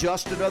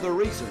 Just another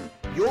reason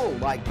you'll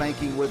like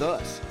banking with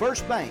us.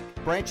 First Bank,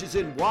 branches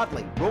in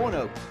Wadley,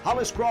 Roanoke,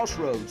 Hollis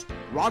Crossroads,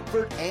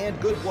 Rockford, and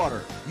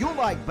Goodwater. You'll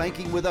like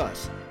banking with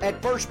us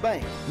at First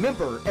Bank,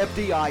 member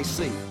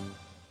FDIC.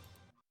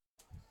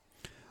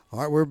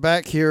 All right, we're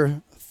back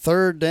here,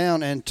 3rd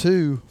down and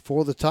 2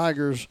 for the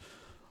Tigers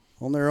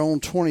on their own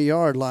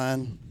 20-yard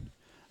line.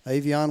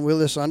 Avion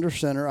Willis under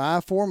center,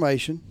 I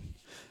formation.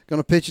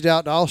 Going to pitch it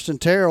out to Austin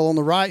Terrell on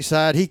the right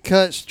side. He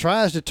cuts,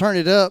 tries to turn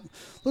it up.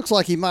 Looks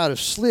like he might have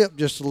slipped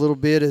just a little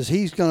bit as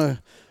he's going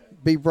to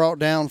be brought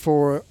down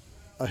for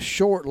a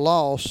short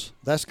loss.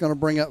 That's going to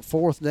bring up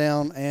 4th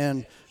down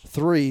and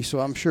 3, so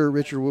I'm sure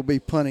Richard will be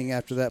punting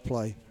after that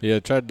play. Yeah,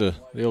 tried the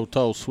old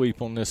tall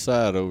sweep on this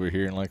side over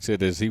here, and like I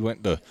said, as he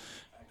went to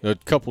a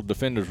couple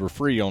defenders were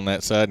free on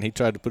that side, and he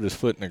tried to put his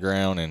foot in the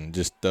ground and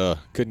just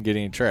couldn't get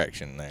any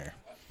traction there.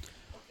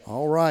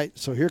 All right,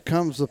 so here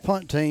comes the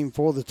punt team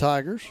for the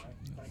Tigers.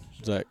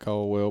 Zach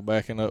Caldwell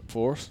backing up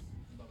for us.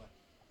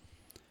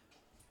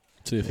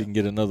 See if he can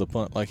get another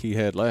punt like he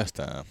had last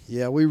time.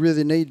 Yeah, we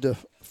really need to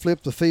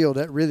flip the field.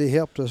 That really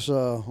helped us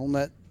on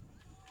that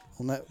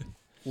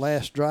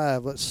last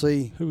drive. Let's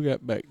see. Who we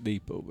got back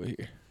deep over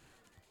here?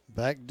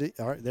 Back deep.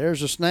 All right,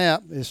 there's a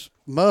snap. It's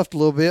muffed a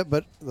little bit,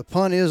 but the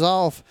punt is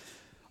off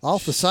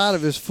the side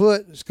of his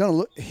foot. It's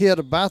going to hit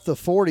about the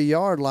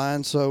 40-yard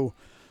line, so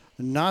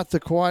not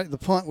quite the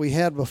punt we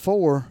had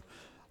before.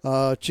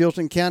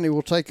 Chilton County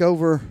will take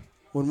over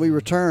when we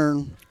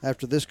return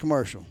after this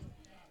commercial.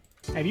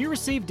 Have you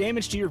received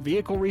damage to your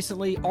vehicle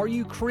recently? Are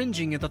you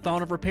cringing at the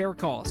thought of repair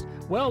costs?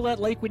 Well, let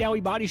Lake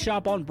Wedowee Body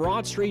Shop on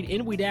Broad Street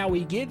in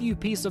Wedowee give you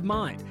peace of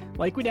mind.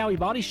 Lake Wedowee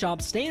Body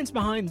Shop stands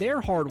behind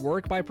their hard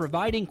work by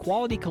providing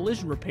quality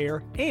collision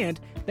repair, and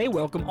they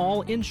welcome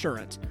all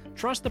insurance.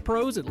 Trust the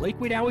pros at Lake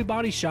Wedowee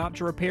Body Shop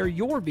to repair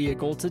your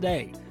vehicle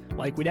today.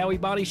 Lake Wedowee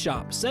Body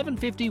Shop,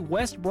 750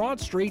 West Broad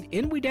Street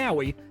in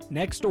Wedowee,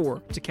 next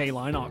door to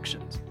K-Line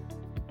Auctions.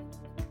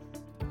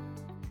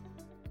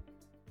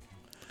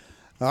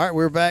 All right,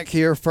 we're back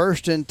here,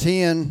 1st and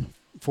 10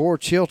 for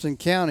Chilton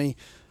County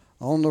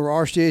on the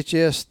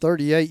RCHS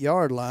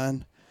 38-yard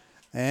line.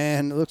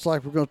 And it looks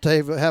like we're going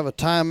to have a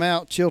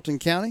timeout, Chilton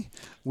County.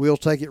 We'll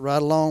take it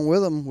right along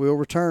with them. We'll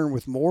return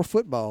with more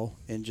football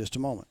in just a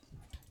moment.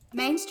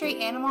 Main Street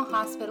Animal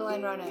Hospital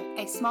in Roanoke,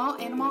 a small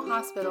animal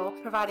hospital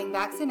providing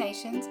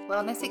vaccinations,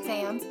 wellness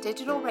exams,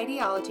 digital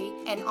radiology,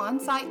 and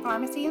on-site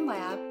pharmacy and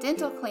lab,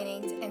 dental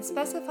cleanings, and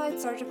specified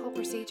surgical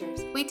procedures.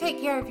 We take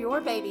care of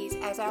your babies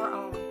as our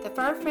own. The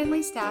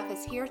fur-friendly staff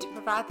is here to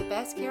provide the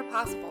best care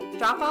possible.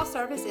 Drop-off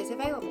service is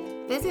available.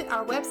 Visit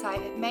our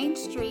website at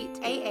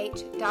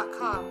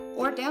mainstreetah.com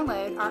or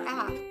download our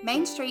app,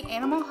 Main Street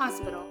Animal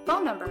Hospital.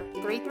 Phone number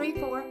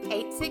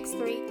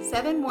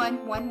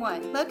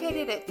 334-863-7111,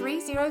 located at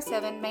 307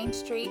 Main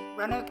Street,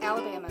 Roanoke,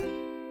 Alabama.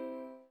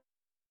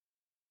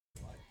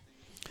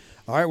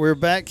 All right, we're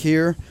back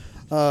here.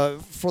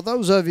 For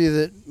those of you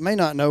that may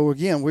not know,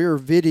 again, we're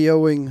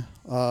videoing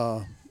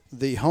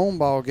the home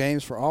ball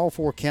games for all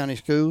 4 county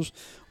schools.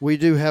 We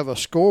do have a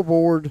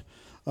scoreboard.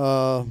 We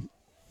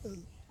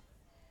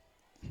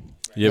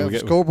have a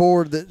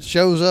scoreboard that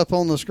shows up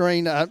on the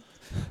screen.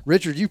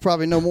 Richard, you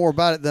probably know more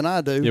about it than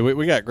I do. Yeah,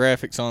 we got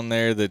graphics on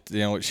there that,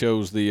 it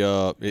shows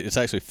the it's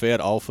actually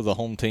fed off of the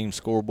home team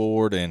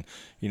scoreboard, and,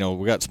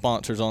 we got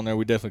sponsors on there.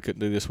 We definitely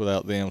couldn't do this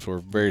without them, so we're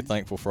very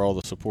thankful for all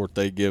the support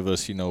they give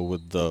us,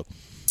 with the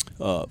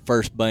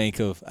First Bank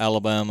of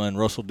Alabama and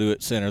Russell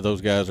Dewitt Center.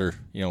 Those guys are,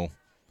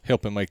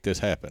 helping make this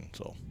happen.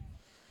 So,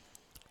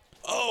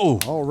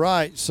 all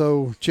right,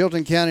 so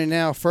Chilton County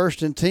now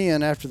 1st and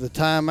 10 after the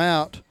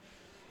timeout.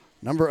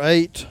 Number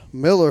 8,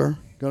 Miller,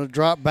 going to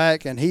drop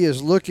back, and he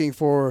is looking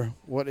for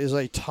what is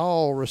a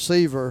tall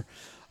receiver.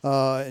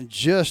 and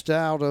just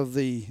out of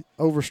the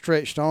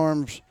overstretched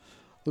arms.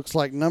 Looks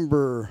like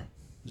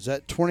is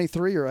that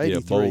 23 or 83? Yeah,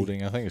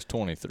 Bolding. I think it's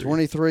 23.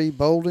 23,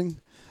 Bolding.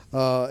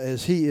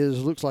 As he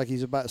looks like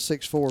he's about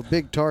 6'4",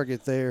 big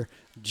target there,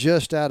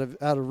 just out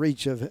of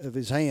reach of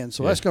his hand.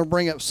 So that's going to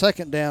bring up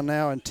second down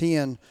now and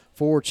 10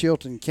 for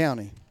Chilton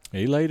County.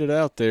 He laid it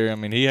out there. I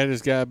mean, he had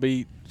his guy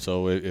beat.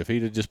 So if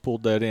he'd have just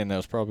pulled that in, that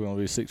was probably going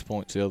to be 6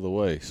 points the other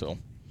way. So.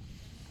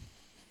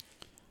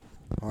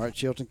 All right,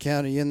 Chilton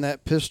County in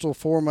that pistol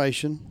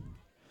formation.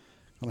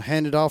 Going to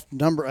hand it off to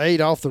number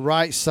 8 off the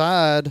right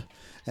side,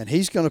 and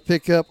he's going to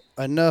pick up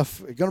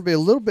enough. It's going to be a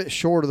little bit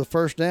short of the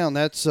first down.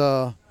 That's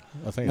I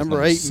think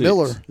number 8, 6.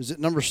 Miller. Is it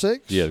number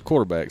 6? Yeah, the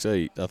quarterback's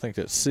 8. I think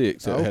that's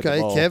 6.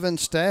 Okay, Kevin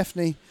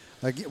Staffney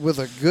with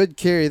a good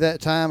carry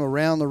that time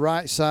around the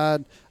right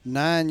side,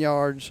 9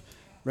 yards.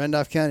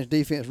 Randolph County's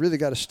defense really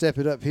got to step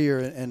it up here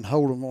and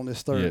hold them on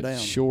this third down.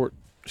 Short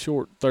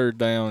third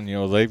down. You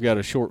know, they've got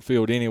a short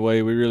field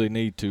anyway. We really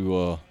need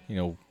to,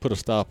 put a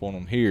stop on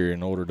them here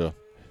in order to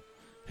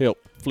help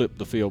flip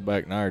the field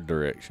back in our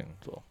direction.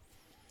 So.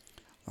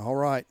 All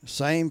right,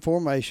 same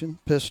formation,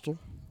 pistol.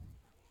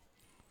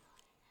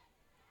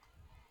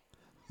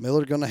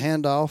 Miller going to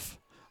hand off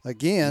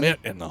again. Met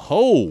in the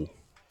hole.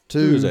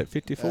 Who is that,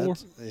 54?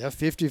 Yeah,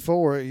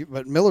 54.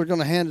 But Miller going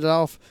to hand it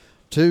off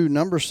to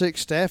number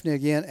 6, Staffney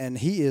again, and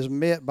he is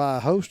met by a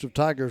host of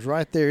Tigers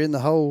right there in the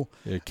hole.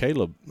 Yeah,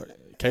 Caleb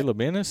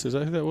Ennis, is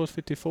that who that was,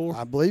 54?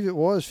 I believe it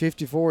was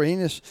 54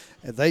 Ennis.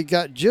 They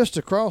got just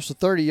across the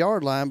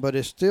 30-yard line, but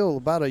it's still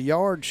about a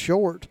yard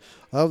short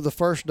of the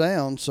first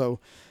down. So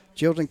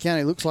Chilton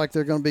County looks like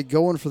they're going to be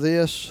going for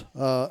this.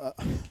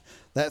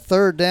 That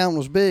third down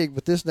was big,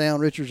 but this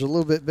down, Richard's a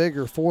little bit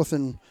bigger, 4th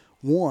and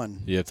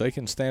 1. Yeah, if they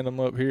can stand them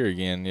up here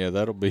again,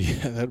 that'll be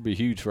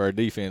huge for our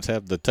defense.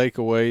 Have the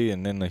takeaway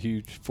and then the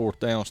huge 4th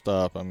down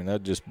stop. I mean,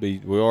 that'd just be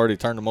 – we already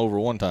turned them over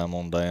one time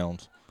on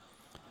downs.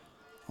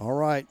 All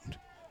right.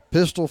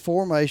 Pistol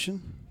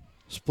formation,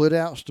 split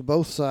outs to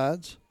both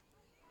sides.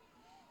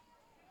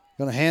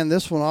 Going to hand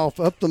this one off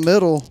up the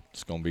middle.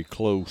 It's going to be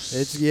close.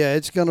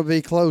 It's going to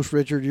be close,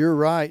 Richard. You're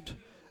right.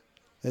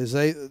 As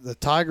the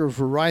Tigers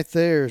were right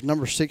there, as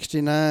number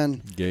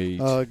 69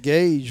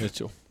 Gage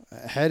Mitchell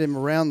had him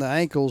around the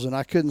ankles, and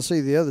I couldn't see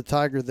the other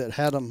Tiger that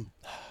had him.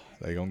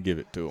 They're going to give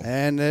it to him.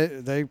 And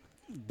they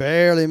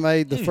barely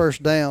made the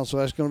first down, so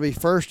that's going to be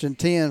 1st and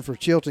 10 for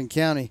Chilton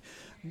County.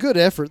 Good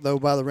effort, though,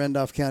 by the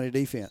Randolph County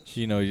defense.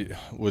 You know,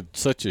 with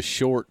such a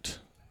short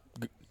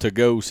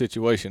to-go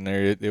situation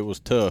there, it was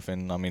tough.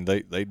 And, I mean,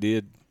 they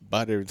did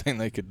bite everything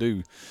they could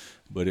do,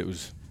 but it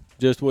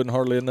just wasn't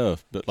hardly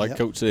enough. But like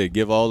Coach said,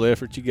 give all the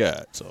effort you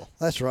got. So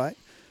that's right.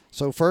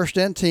 So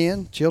 1st and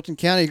 10, Chilton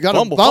County got a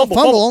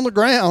fumble on the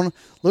ground.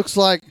 Looks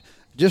like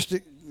just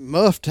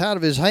muffed out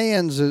of his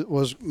hands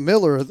was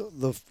Miller,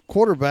 the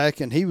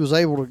quarterback, and he was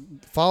able to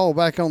fall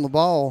back on the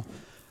ball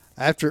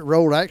after it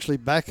rolled actually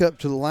back up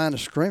to the line of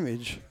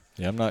scrimmage.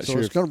 Yeah, I'm not sure. So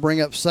it's going to bring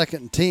up 2nd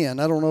and 10.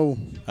 I don't know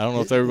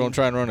if they were going to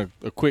try and run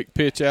a quick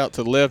pitch out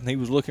to the left, and he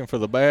was looking for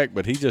the back,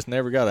 but he just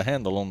never got a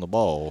handle on the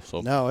ball.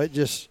 So no, it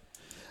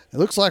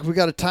looks like we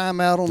got a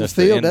timeout on the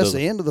field. That's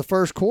the end of the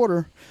first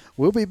quarter.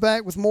 We'll be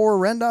back with more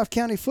Randolph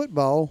County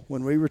football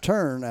when we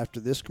return after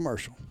this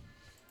commercial.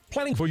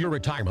 Planning for your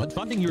retirement,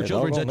 funding your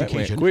children's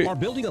education, or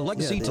building a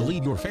legacy to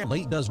leave your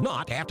family does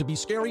not have to be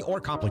scary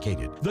or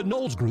complicated. The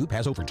Knowles Group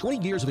has over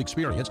 20 years of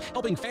experience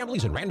helping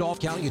families in Randolph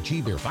County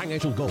achieve their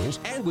financial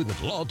goals, and we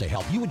would love to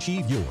help you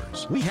achieve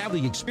yours. We have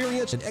the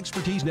experience and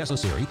expertise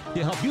necessary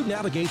to help you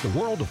navigate the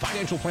world of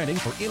financial planning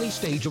for any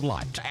stage of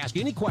life. To ask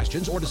any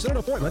questions or to set an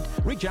appointment,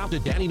 reach out to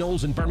Danny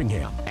Knowles in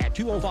Birmingham at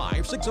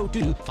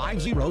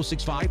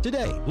 205-602-5065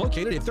 today.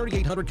 Located at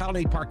 3800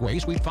 Colonnade Parkway,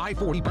 Suite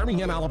 540,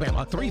 Birmingham,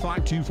 Alabama,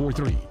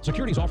 35243.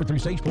 Securities offered through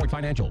SagePoint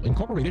Financial,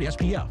 Incorporated,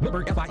 SPF.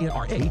 Member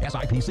FINRA,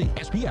 SIPC.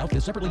 SPF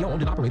is separately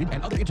owned and operated,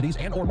 and other entities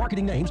and or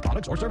marketing names,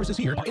 products, or services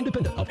here are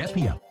independent of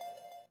SPF.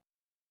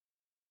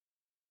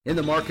 In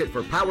the market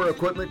for power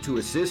equipment to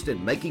assist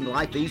in making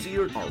life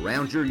easier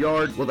around your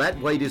yard? Well, that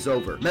wait is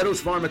over. Meadows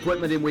Farm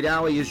Equipment in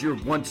Wedowee is your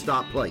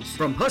one-stop place.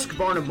 From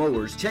Husqvarna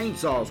mowers,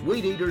 chainsaws,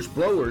 weed eaters,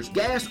 blowers,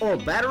 gas or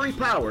battery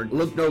powered,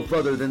 look no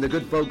further than the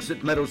good folks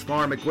at Meadows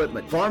Farm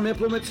Equipment. Farm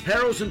implements,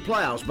 harrows and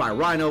plows by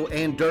Rhino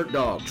and Dirt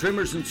Dog,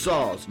 trimmers and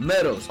saws.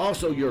 Meadows,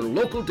 also your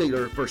local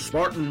dealer for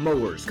Spartan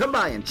mowers. Come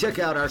by and check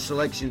out our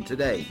selection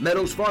today.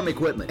 Meadows Farm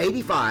Equipment,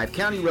 85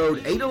 County Road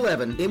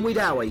 811 in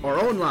Wedowee, or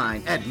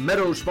online at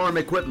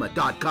meadowsfarmequipment.com. All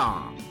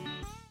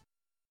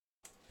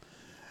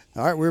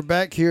right, we're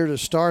back here to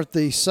start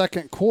the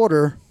second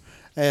quarter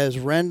as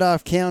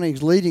Randolph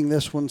County's leading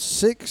this one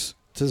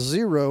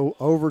 6-0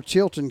 over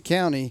Chilton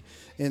County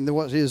in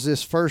what is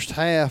this first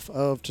half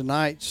of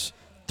tonight's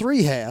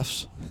 3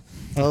 halves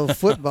of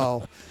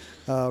football.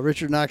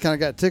 Richard and I kind of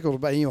got tickled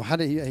about, how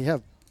do you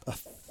have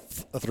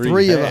a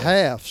 3 of a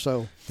half?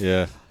 So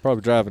yeah,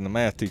 probably driving the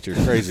math teacher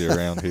crazy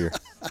around here.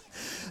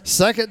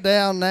 Second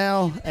down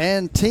now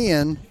and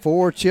 10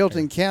 for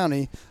Chilton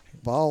County.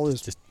 Ball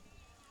is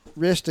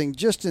resting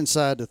just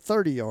inside the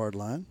 30-yard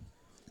line.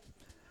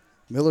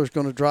 Miller's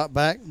going to drop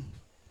back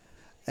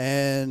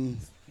And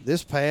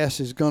this pass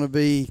is going to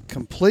be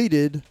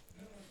completed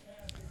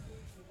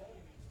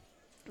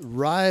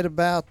right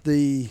about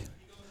the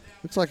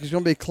 – looks like it's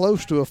going to be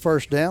close to a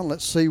first down.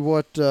 Let's see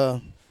what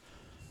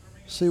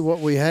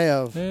we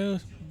have. Yeah,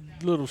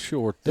 a little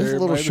short there. It's a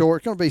little maybe. short.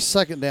 It's going to be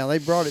second down. They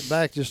brought it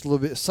back just a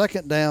little bit.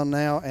 Second down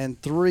now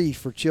and 3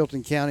 for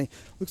Chilton County.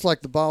 Looks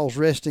like the ball's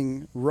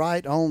resting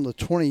right on the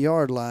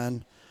 20-yard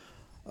line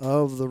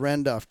of the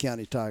Randolph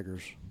County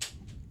Tigers.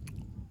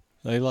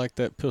 They like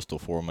that pistol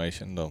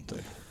formation, don't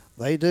they?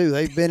 They do.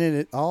 They've been in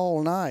it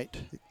all night.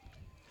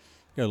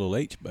 Got a little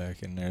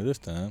H-back in there this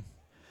time.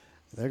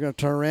 They're going to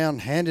turn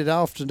around, hand it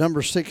off to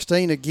number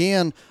 16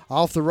 again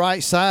off the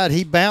right side.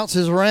 He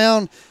bounces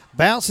around,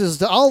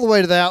 bounces all the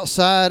way to the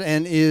outside,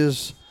 and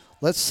is,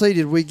 let's see,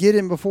 did we get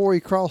him before he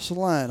crossed the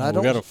line?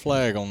 We got a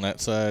flag on that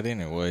side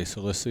anyway,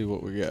 so let's see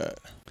what we got.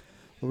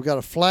 We got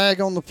a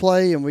flag on the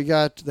play, and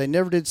they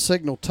never did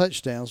signal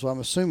touchdown, so I'm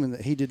assuming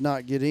that he did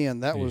not get in.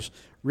 That was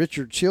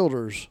Richard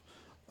Childers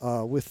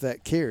with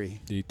that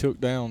carry. He took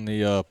down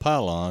the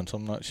pylon, so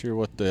I'm not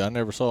sure I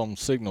never saw him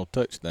signal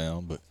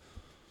touchdown, but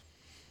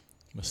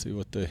let's see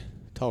what they're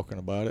talking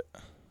about it.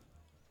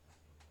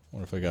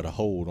 Wonder if they got a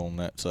hold on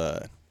that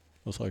side.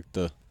 Looks like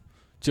the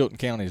Chilton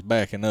County's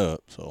backing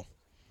up, so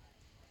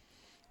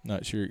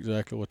not sure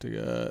exactly what they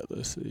got.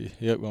 Let's see.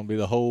 Yep, going to be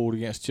the hold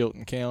against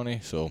Chilton County,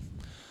 so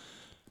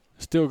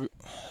still,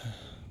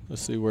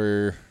 let's see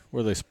where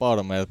they spot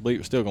them at. I believe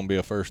it's still going to be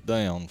a first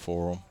down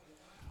for them.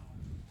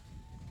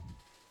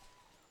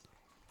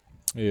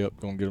 Yep,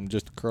 going to get them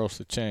just across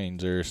the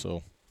chains there,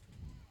 so.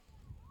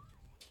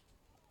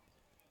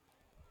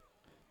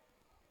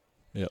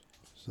 Yep.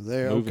 So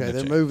they're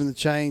moving the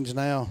chains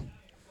now.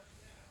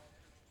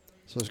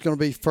 So it's going to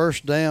be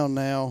first down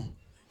now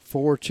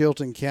for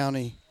Chilton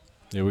County.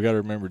 Yeah, we got to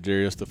remember,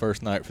 Jerry, it's the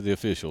first night for the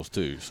officials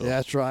too. So yeah,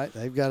 that's right.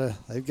 They've got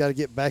to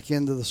get back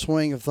into the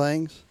swing of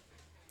things.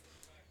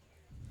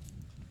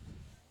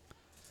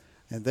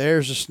 And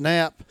there's a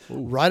snap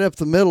right up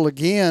the middle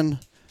again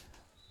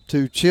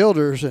to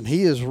Childers, and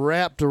he is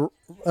wrapped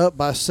up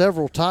by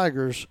several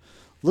Tigers.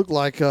 Looked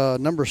like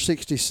number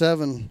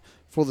 67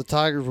 for the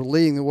Tigers were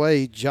leading the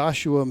way.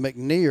 Joshua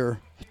McNear,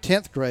 a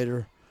 10th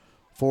grader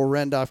for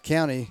Randolph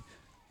County,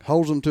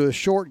 holds them to a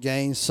short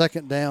gain.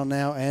 Second down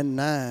now and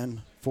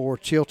 9 for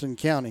Chilton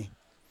County.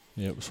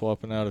 Yeah, we're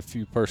swapping out a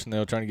few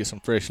personnel, trying to get some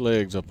fresh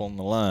legs up on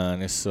the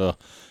line. It's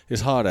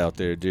hot out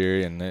there,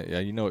 Jerry, and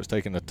it's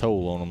taking a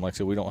toll on them. Like I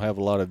said, we don't have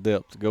a lot of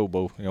depth to go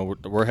both.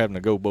 We're having to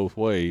go both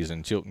ways,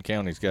 and Chilton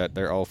County's got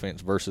their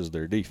offense versus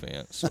their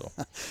defense. So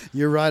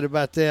you're right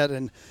about that.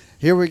 And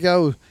here we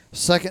go,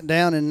 second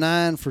down and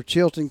 9 for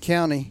Chilton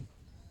County.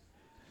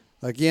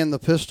 Again, the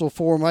pistol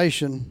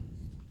formation.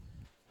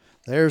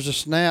 There's a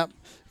snap.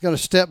 Going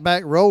to step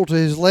back, roll to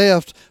his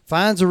left,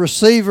 finds a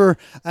receiver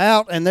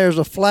out, and there's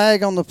a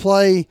flag on the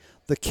play.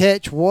 The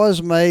catch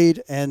was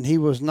made, and he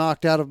was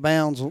knocked out of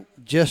bounds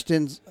just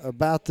in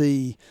about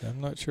the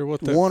I'm not sure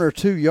what 1 or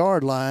 2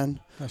 yard line.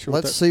 Sure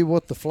Let's see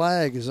what the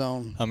flag is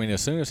on. I mean, as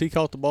soon as he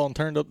caught the ball and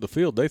turned up the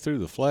field, they threw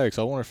the flag.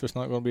 So I wonder if it's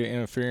not going to be an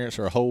interference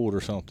or a hold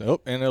or something.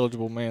 Oh,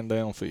 ineligible man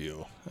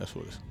downfield. That's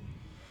what it's.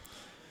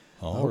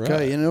 All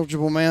right.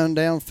 Ineligible man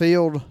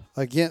downfield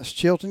against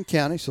Chilton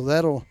County, so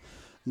that'll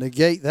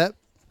negate that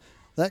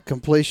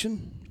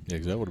completion. Yeah,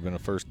 because that would have been a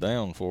first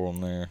down for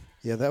them there.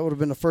 Yeah, that would have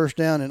been a first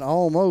down and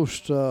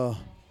almost a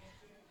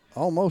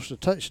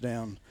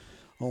touchdown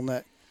on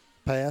that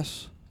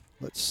pass.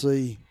 Let's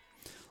see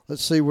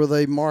where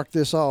they mark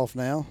this off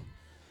now.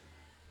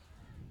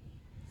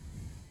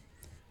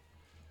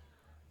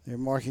 They're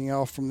marking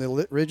off from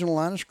the original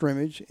line of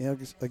scrimmage.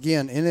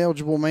 Again,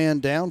 ineligible man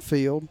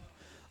downfield.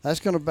 That's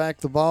going to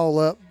back the ball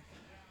up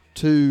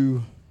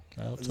to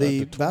right at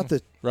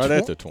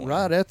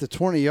the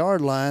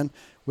 20-yard line,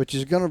 which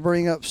is going to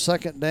bring up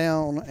second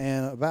down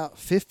and about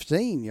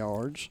 15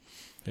 yards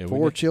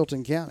for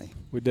Chilton County.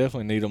 We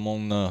definitely need them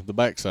on the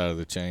backside of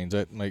the chains.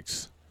 That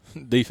makes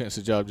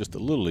defense's job just a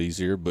little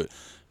easier, but,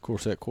 of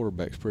course, that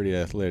quarterback's pretty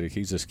athletic.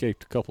 He's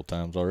escaped a couple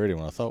times already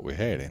when I thought we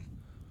had him.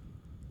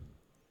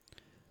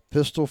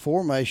 Pistol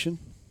formation.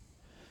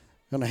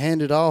 Going to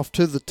hand it off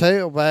to the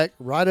tailback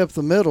right up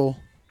the middle.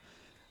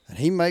 And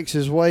he makes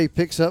his way,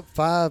 picks up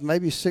 5,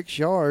 maybe 6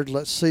 yards.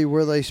 Let's see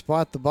where they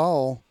spot the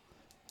ball.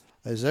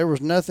 As there was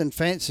nothing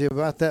fancy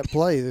about that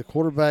play. The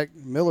quarterback,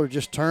 Miller,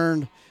 just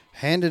turned,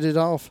 handed it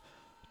off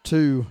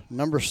to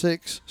number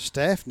 6,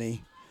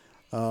 Staffney.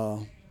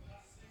 It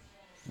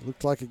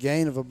looked like a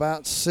gain of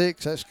about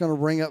 6. That's going to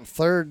bring up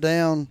third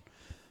down,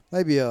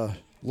 maybe a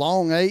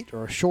long 8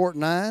 or a short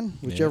 9,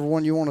 whichever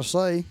one you want to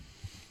say.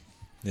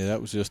 Yeah,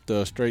 that was just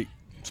straight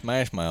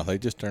smash mouth. They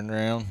just turned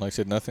around. Like I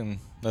said, nothing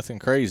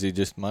crazy,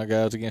 just my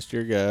guys against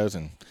your guys,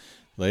 and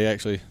they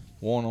actually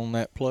won on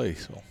that play.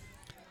 So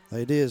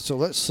they did. So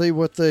let's see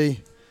what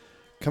they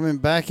coming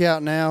back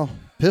out now.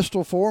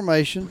 Pistol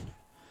formation.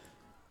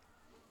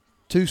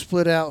 2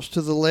 split outs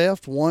to the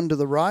left, 1 to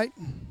the right.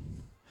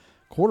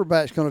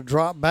 Quarterback's going to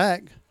drop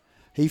back.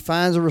 He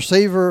finds a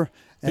receiver,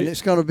 and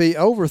it's going to be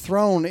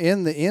overthrown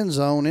in the end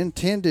zone,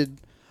 intended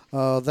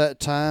that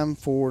time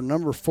for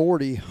number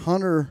 40,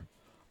 Hunter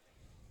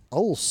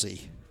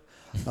Olsey.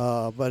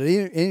 But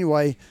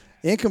anyway,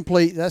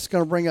 incomplete. That's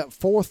going to bring up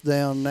 4th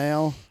down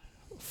now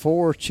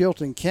for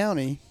Chilton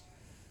County.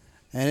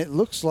 And it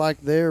looks like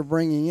they're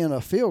bringing in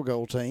a field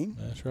goal team.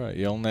 That's right.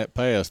 Yeah, on that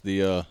pass,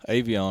 the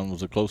Avion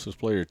was the closest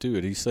player to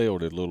it. He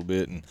sailed it a little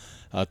bit, and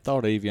I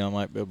thought Avion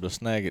might be able to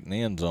snag it in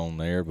the end zone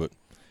there, but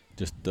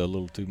just a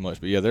little too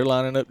much. But, yeah, they're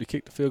lining up to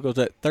kick the field goals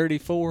at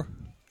 84.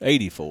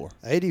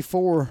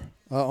 84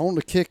 on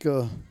the kick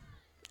of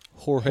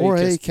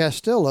Jorge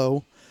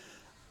Castillo.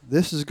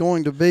 This is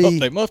going to be. Oh,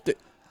 they muffed it.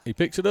 He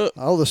picks it up.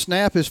 Oh, the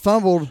snap is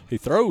fumbled. He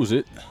throws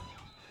it.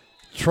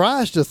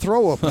 Tries to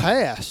throw a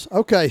pass.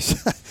 Okay,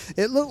 so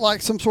it looked like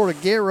some sort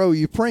of Garo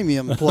U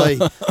premium play,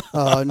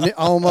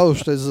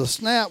 almost, as the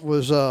snap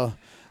was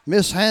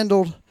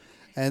mishandled,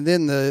 and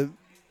then the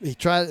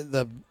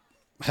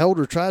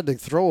holder tried to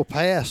throw a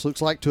pass.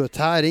 Looks like to a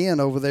tight end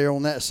over there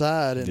on that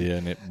side,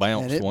 and it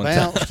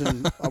bounced.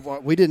 And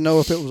we didn't know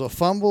if it was a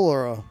fumble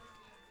or a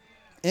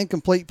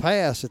incomplete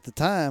pass at the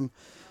time.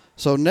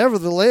 So,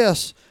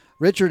 nevertheless,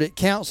 Richard, it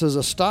counts as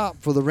a stop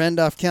for the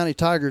Randolph County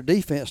Tiger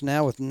defense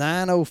now with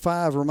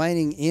 9:05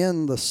 remaining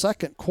in the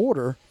second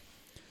quarter.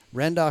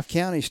 Randolph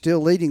County still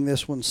leading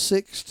this one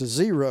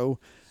 6-0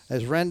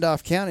 as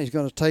Randolph County is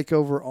going to take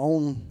over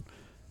on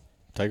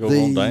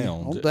on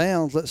downs. On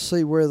downs. Let's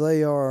see where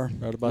they are.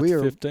 Right about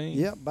the 15.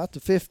 Yep, about the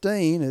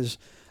 15 as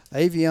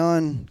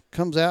Avion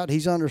comes out.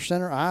 He's under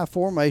center I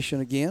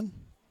formation again.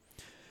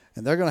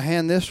 And they're going to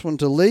hand this one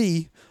to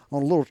Lee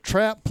on a little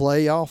trap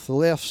play off the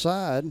left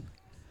side.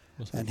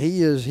 And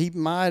he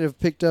might have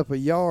picked up a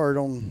yard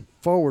on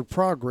forward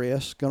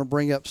progress. Going to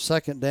bring up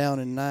 2nd down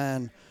and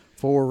 9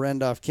 for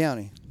Randolph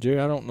County. Jerry,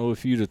 I don't know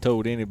if you'd have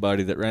told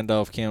anybody that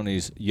Randolph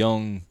County's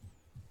young,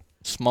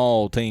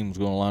 small team's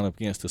going to line up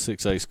against a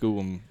 6A school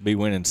and be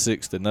winning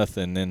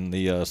 6-0 in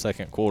the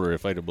second quarter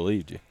if they'd have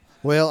believed you.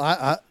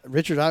 Well,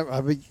 Richard,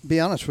 I'll be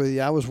honest with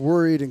you. I was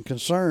worried and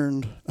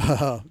concerned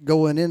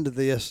going into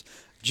this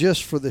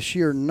just for the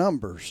sheer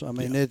numbers. I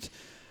mean, it's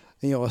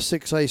a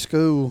 6A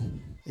school.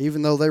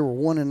 Even though they were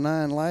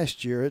 1-9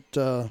 last year, it's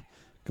a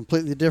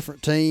completely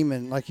different team.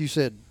 And like you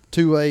said,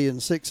 2A and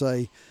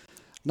 6A,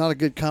 not a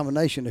good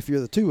combination if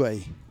you're the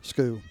 2A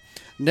school.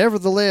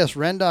 Nevertheless,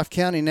 Randolph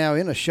County now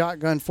in a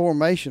shotgun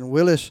formation.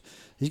 Willis,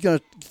 he's going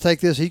to take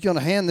this. He's going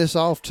to hand this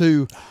off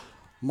to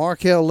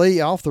Markel Lee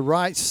off the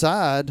right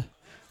side.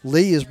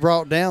 Lee is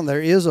brought down.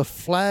 There is a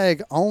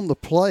flag on the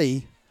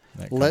play.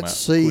 Let's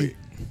see.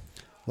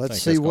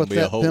 Let's see what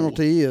that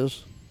penalty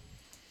is.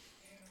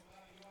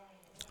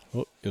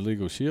 Oh,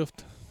 illegal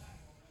shift.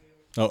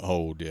 Oh,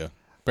 hold, yeah.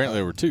 Apparently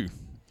there were 2.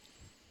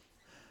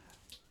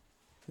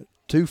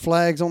 2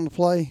 flags on the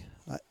play.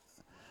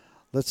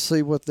 Let's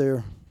see what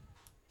they're.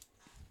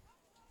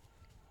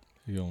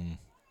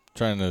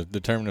 Trying to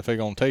determine if they're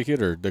going to take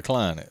it or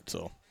decline it.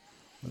 So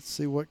let's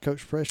see what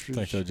Coach Prestridge. I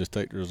think they'll just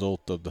take the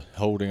result of the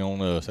holding on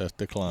us. That's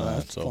decline.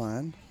 That's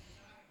decline.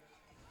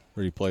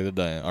 Replay the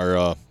down.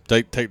 Or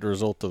take the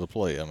result of the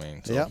play, I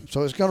mean. So. Yep,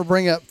 so it's going to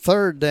bring up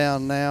 3rd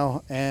down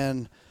now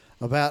and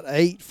about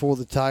 8 for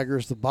the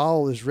Tigers. The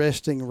ball is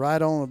resting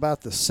right on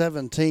about the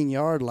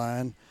 17-yard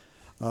line.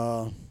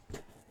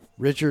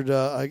 Richard,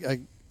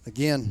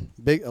 again,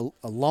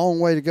 a long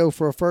way to go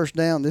for a first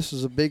down. This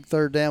is a big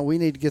 3rd down. We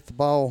need to get the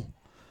ball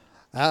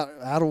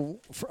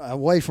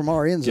away from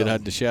our end zone. Get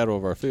out the shadow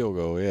of our field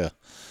goal, yeah.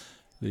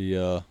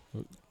 The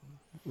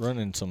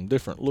running some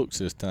different looks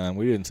this time.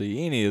 We didn't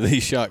see any of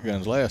these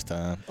shotguns last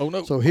time. Oh,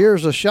 no. So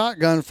here's a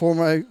shotgun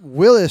for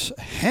Willis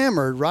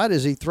hammered right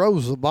as he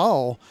throws the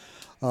ball.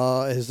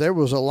 As there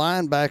was a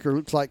linebacker,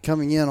 looks like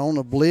coming in on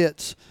a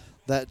blitz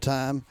that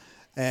time,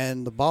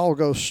 and the ball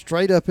goes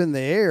straight up in the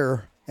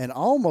air and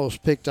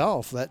almost picked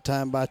off that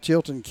time by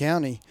Chilton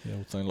County. Yeah,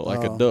 the thing looked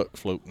like a duck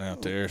floating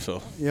out there.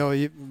 So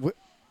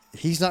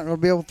he's not going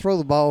to be able to throw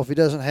the ball if he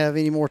doesn't have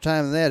any more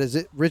time than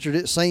that. Richard?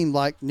 It seemed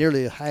like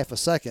nearly a half a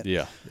second.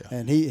 Yeah.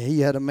 And he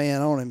had a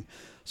man on him.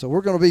 So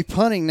we're going to be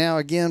punting now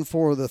again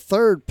for the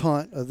 3rd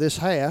punt of this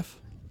half,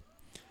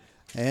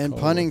 and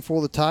punting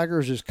for the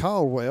Tigers is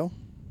Caldwell.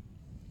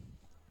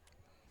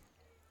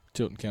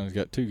 Chilton County's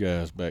got 2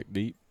 guys back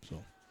deep. So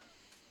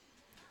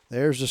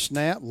there's a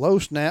snap, low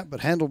snap,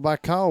 but handled by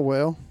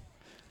Caldwell.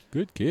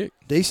 Good kick.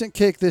 Decent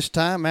kick this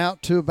time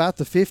out to about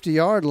the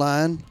 50-yard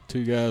line.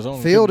 2 guys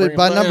on. Fielded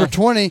by number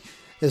 20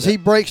 as he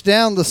breaks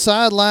down the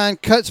sideline,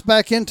 cuts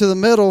back into the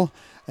middle,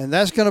 and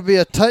that's going to be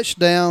a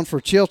touchdown for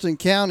Chilton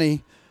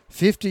County.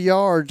 50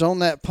 yards on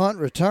that punt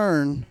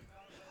return.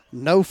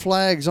 No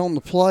flags on the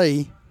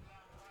play.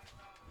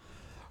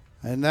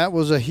 And that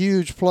was a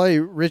huge play.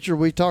 Richard,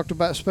 we talked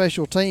about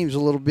special teams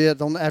a little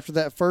bit after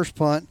that first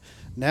punt.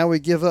 Now we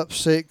give up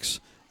 6.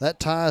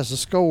 That ties the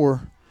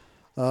score.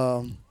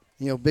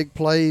 Big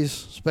plays,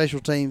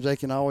 special teams, they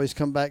can always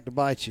come back to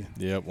bite you.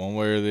 Yep, one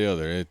way or the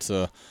other.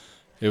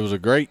 It was a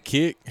great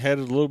kick. Had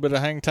a little bit of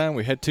hang time.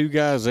 We had 2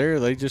 guys there.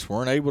 They just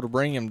weren't able to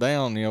bring him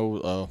down.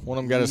 One of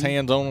them got his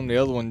hands on him. The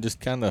other one just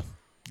kind of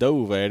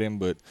dove at him.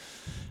 But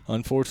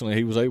unfortunately,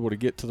 he was able to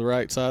get to the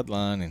right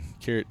sideline and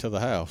carry it to the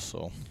house.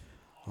 So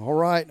All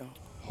right,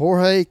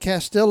 Jorge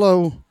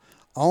Castillo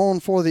on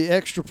for the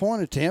extra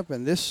point attempt,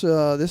 and this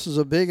is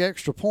a big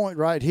extra point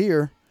right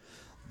here.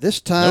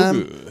 This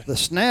time the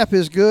snap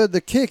is good,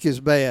 the kick is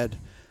bad,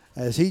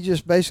 as he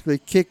just basically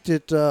kicked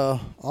it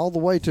all the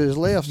way to his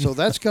left. So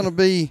that's going to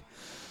be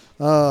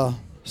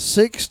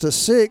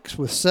 6-6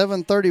 with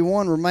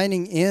 7:31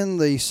 remaining in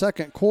the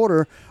second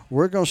quarter.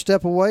 We're going to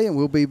step away, and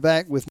we'll be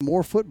back with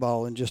more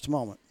football in just a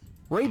moment.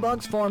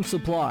 Raybuck's Farm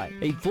Supply,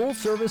 a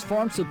full-service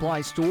farm supply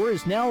store,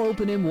 is now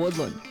open in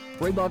Woodland.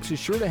 Raybuck's is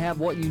sure to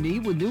have what you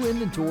need with new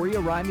inventory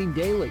arriving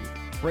daily.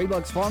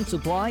 Raybuck's Farm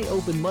Supply,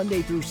 open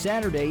Monday through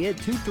Saturday at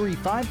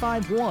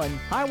 23551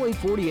 Highway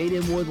 48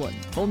 in Woodland.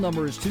 Phone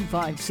number is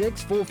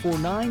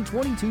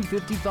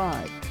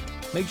 256-449-2255.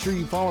 Make sure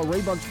you follow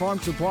Raybuck's Farm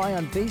Supply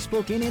on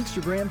Facebook and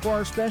Instagram for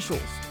our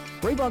specials.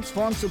 Raybuck's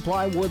Farm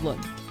Supply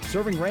Woodland,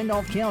 serving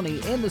Randolph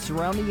County and the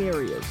surrounding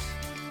areas.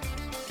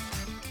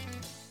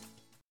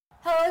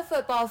 Hello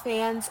football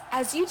fans.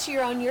 As you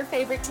cheer on your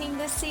favorite team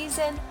this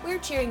season, we're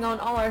cheering on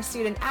all our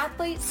student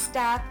athletes,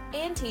 staff,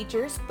 and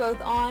teachers,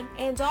 both on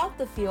and off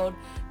the field,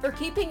 for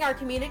keeping our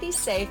community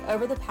safe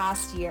over the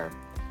past year.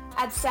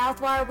 At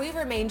Southwire, we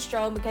remain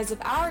strong because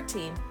of our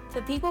team,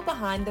 the people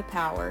behind the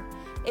power.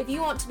 If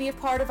you want to be a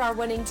part of our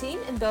winning team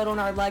and build on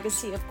our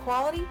legacy of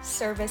quality,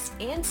 service,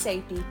 and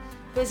safety,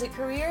 visit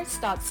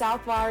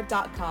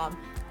careers.southwire.com.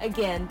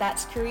 Again,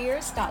 that's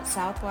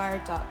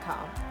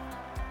careers.southwire.com.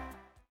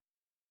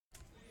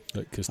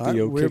 All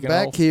right, we're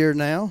back here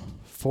now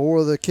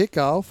for the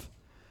kickoff,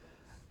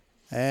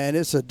 and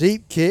it's a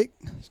deep kick.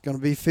 It's going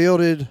to be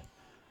fielded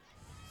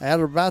at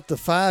about the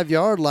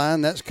 5-yard line.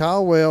 That's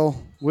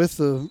Caldwell with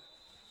the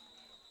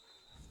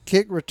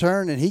kick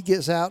return, and he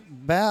gets out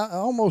about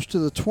almost to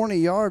the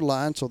 20-yard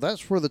line, so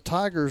that's where the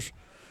Tigers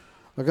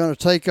are going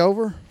to take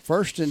over.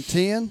 1st and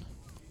 10.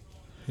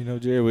 You know,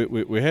 Jerry,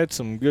 we had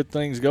some good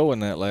things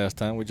going that last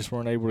time. We just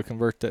weren't able to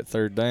convert that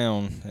 3rd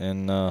down,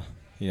 and,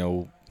 you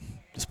know,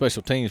 the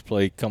special teams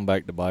play come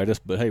back to bite us.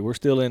 But, hey, we're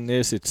still in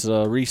this. It's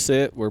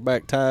reset. We're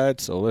back tied,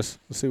 so let's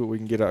see what we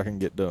can get out here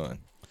and get done.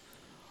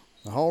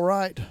 All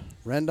right.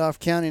 Randolph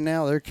County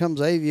now. There comes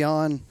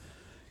Avion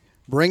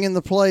bringing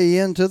the play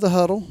into the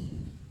huddle.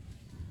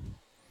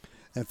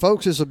 And,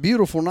 folks, it's a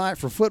beautiful night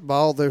for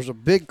football. There's a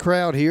big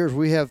crowd here.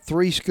 We have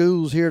 3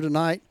 schools here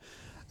tonight.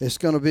 It's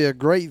going to be a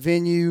great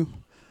venue.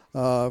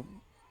 Come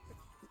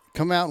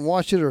out and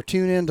watch it or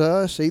tune in to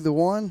us, either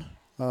one.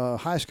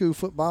 High school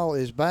football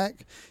is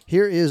back.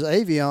 Here is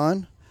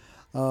Avion.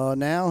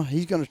 Now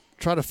he's going to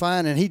try to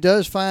find, and he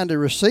does find a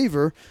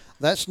receiver.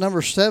 That's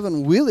number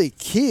 7, Willie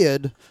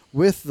Kidd,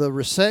 with the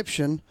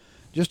reception.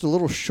 Just a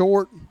little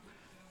short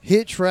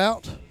hitch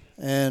route,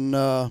 and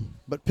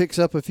but picks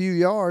up a few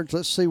yards.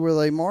 Let's see where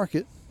they mark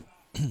it.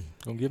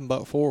 Gonna give him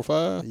about 4 or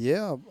 5.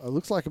 Yeah, it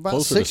looks like about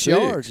Closer 6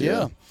 yards.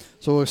 Yeah.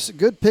 So it's a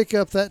good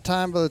pickup that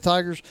time by the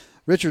Tigers.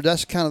 Richard,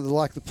 that's kind of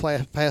like the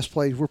pass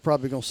plays we're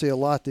probably going to see a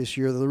lot this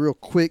year. The real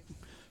quick,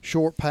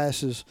 short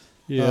passes.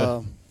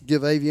 Yeah.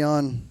 Give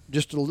Avion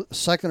just a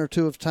second or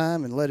two of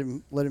time and let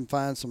him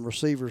find some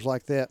receivers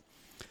like that.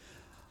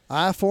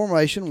 I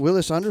formation,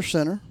 Willis under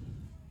center.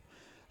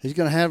 He's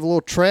going to have a little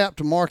trap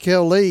to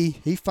Markel Lee.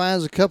 He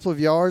finds a couple of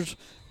yards,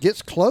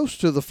 gets close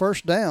to the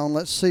 1st down.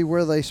 Let's see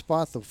where they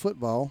spot the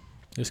football.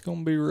 It's going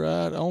to be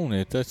right on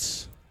it.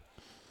 That's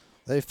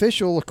the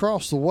official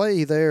across the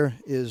way there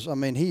is,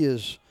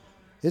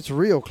 it's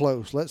real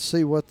close. Let's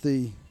see what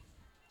they're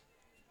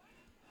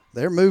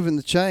moving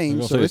the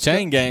chain. So the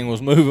chain gang was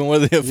moving where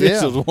the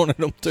officials wanted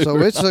them to. So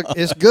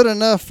it's good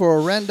enough for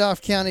a Randolph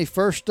County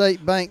First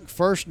State Bank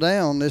 1st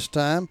down this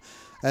time,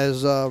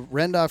 as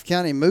Randolph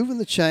County moving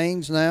the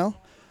chains now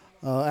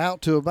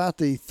out to about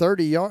the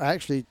 30-yard,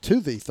 actually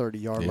to the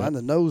 30-yard line.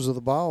 The nose of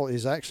the ball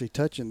is actually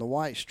touching the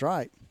white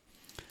stripe.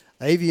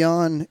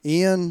 Avion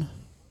in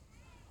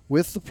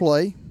with the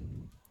play.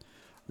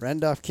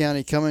 Randolph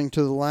County coming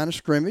to the line of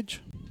scrimmage.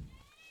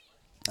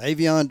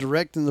 Avion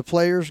directing the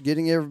players,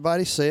 getting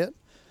everybody set.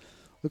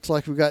 Looks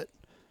like we've got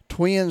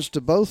twins to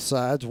both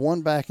sides,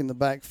 one back in the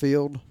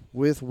backfield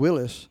with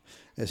Willis.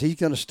 As he's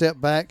going to step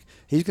back,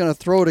 he's going to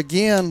throw it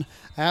again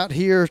out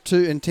here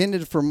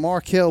intended for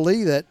Markel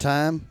Lee that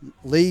time.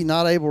 Lee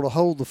not able to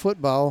hold the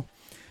football.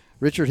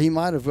 Richard, he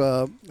might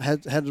have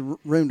had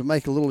room to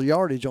make a little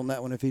yardage on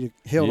that one if he'd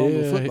held on to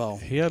the football.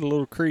 He had a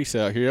little crease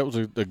out here. That was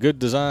a good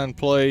design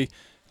play.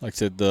 Like I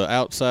said, the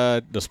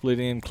outside, the split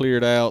end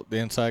cleared out. The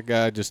inside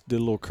guy just did a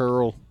little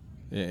curl.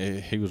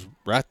 He was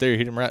right there,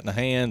 hit him right in the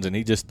hands, and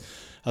I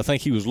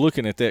think he was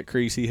looking at that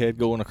crease he had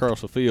going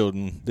across the field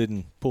and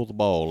didn't pull the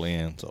ball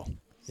in. So.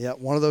 Yeah,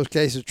 one of those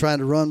cases trying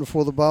to run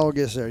before the ball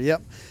gets there.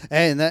 Yep,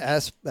 and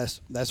that's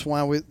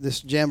why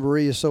this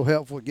jamboree is so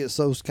helpful. It gets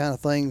those kind of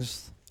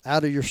things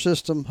out of your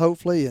system,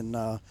 hopefully, and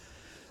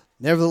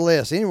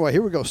nevertheless. Anyway,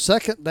 here we go.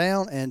 2nd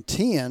down and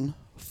 10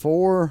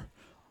 for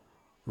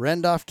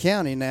Randolph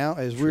County now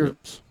as we're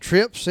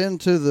trips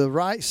into the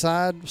right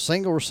side,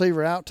 single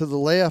receiver out to the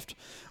left.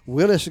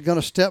 Willis is going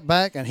to step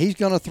back, and he's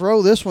going to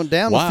throw this one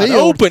down the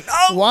field. Wide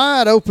open.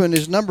 Wide open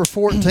is number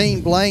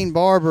 14, Blaine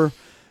Barber.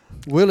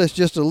 Willis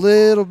just a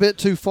little bit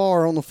too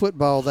far on the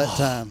football that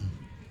time.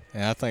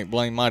 And I think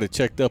Blaine might have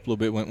checked up a little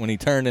bit when he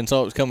turned and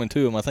saw it was coming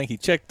to him. I think he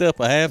checked up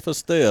a half a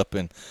step,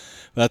 but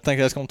I think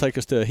that's going to take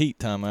us to a heat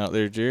timeout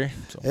there, Jerry.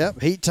 So.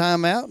 Yep, heat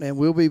timeout, and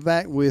we'll be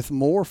back with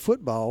more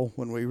football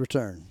when we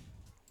return.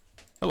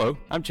 Hello,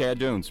 I'm Chad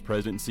Jones,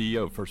 President and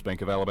CEO of First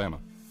Bank of Alabama.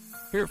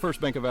 Here at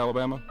First Bank of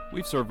Alabama,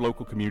 we've served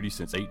local communities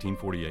since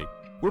 1848.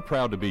 We're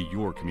proud to be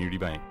your community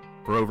bank.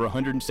 For over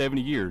 170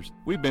 years,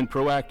 we've been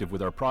proactive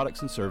with our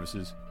products and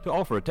services to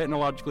offer a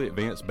technologically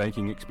advanced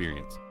banking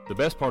experience. The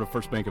best part of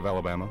First Bank of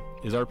Alabama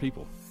is our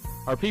people.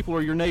 Our people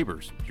are your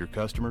neighbors, your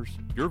customers,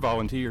 your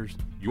volunteers,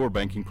 your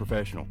banking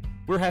professional.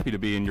 We're happy to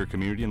be in your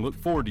community and look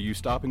forward to you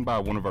stopping by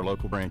one of our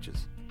local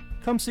branches.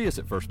 Come see us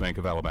at First Bank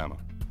of Alabama.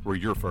 We're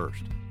your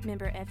first.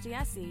 Member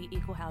FDIC,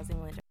 Equal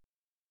Housing Lender.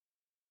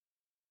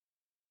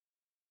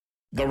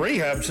 The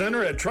Rehab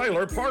Center at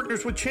Traylor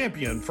partners with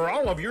Champion for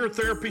all of your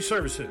therapy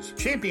services.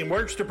 Champion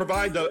works to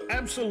provide the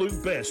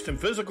absolute best in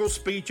physical,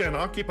 speech, and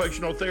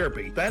occupational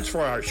therapy. That's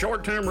for our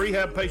short-term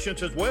rehab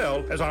patients as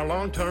well as our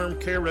long-term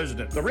care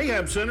residents. The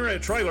Rehab Center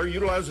at Traylor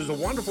utilizes a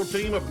wonderful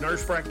team of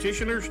nurse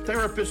practitioners,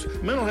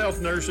 therapists, mental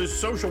health nurses,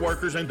 social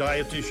workers, and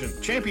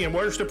dietitians. Champion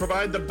works to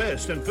provide the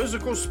best in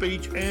physical,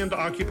 speech, and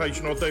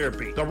occupational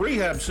therapy. The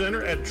Rehab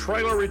Center at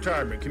Traylor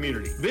Retirement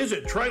Community.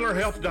 Visit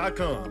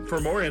trailerhealth.com for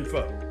more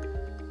info.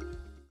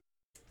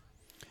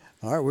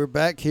 All right, we're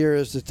back here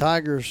as the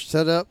Tigers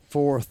set up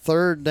for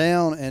 3rd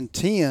down and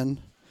 10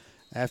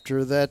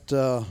 after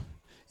that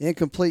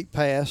incomplete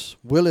pass.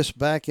 Willis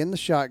back in the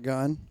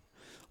shotgun.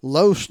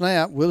 Low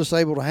snap. Willis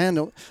able to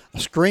handle a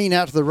screen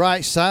out to the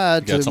right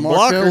side to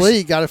Markel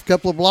Lee. Got a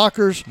couple of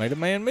blockers. Made a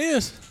man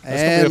miss.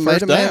 And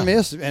made a man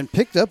miss and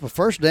picked up a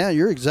first down.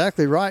 You're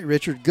exactly right,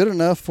 Richard. Good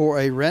enough for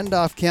a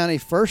Randolph County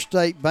First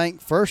State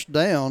Bank first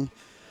down.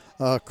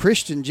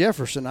 Christian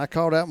Jefferson. I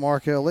called out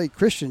Markel Lee.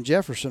 Christian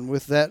Jefferson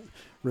with that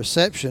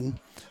reception.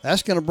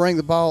 That's going to bring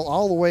the ball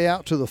all the way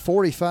out to the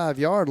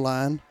 45-yard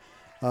line.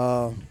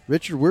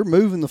 Richard, we're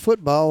moving the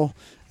football,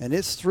 and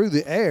it's through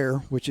the air,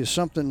 which is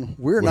something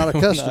we're not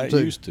accustomed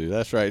to. Used to.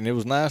 That's right. And it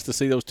was nice to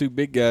see those two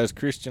big guys,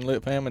 Christian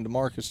Lipham and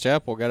DeMarcus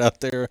Chappell, got out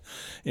there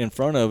in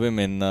front of him,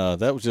 and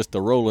that was just a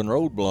rolling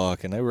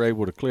roadblock, and they were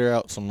able to clear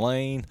out some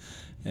lane.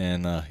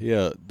 And,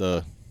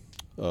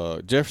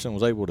 Jefferson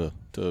was able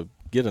to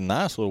get a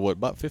nice little,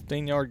 about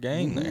 15-yard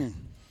gain there.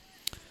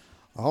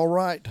 All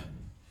right.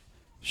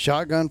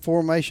 Shotgun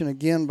formation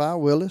again by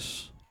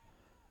Willis.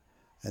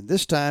 And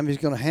this time he's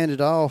going to hand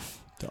it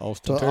off to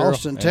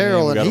Austin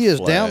Terrell. And he is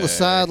down the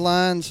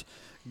sidelines.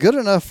 Good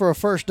enough for a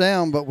first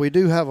down, but we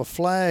do have a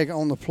flag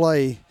on the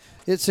play.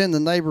 It's in the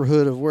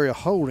neighborhood of where a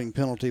holding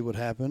penalty would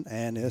happen,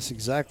 and that's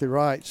exactly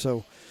right.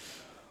 So,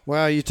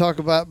 wow, you talk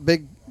about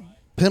big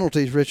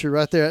penalties, Richard,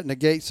 right there. It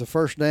negates a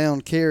first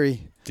down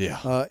carry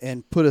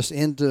and put us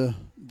into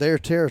their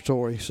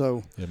territory.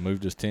 So it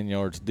moved us 10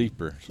 yards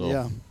deeper. So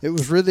yeah, it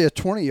was really a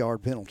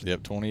 20-yard penalty.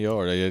 Yep, 20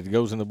 yard. It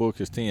goes in the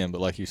book as 10,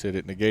 but like you said,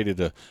 it negated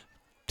a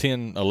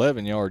 10,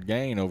 11-yard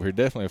gain over here.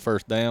 Definitely a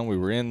first down. We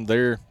were in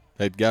there.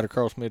 They'd got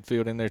across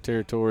midfield in their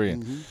territory,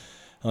 and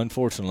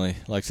unfortunately,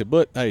 like I said,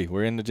 but hey,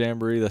 we're in the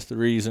Jamboree. That's the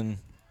reason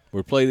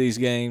we play these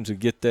games to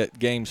get that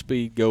game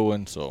speed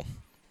going. So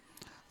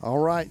all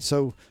right,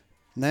 so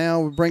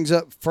now it brings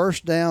up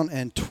 1st down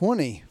and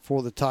 20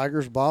 for the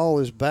Tigers. Ball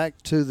is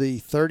back to the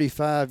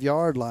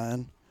 35-yard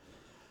line.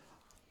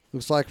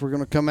 Looks like we're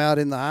going to come out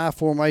in the I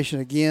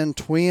formation again.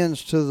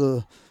 Twins to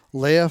the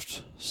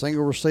left,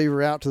 single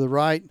receiver out to the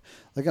right.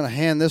 They're going to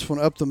hand this one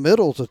up the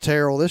middle to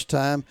Terrell this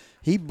time.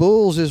 He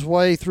bulls his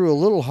way through a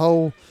little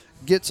hole,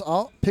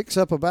 picks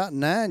up about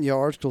 9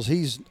 yards because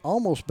he's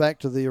almost back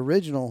to the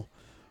original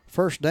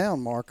first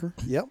down marker.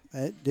 Yep,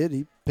 it did.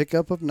 He pick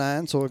up of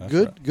 9, so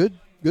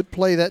good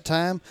play that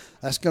time.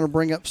 That's going to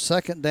bring up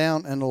 2nd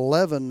down and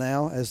 11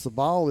 now as the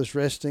ball is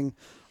resting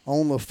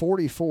on the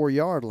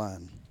 44-yard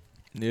line.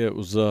 Yeah, it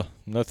was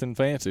nothing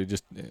fancy.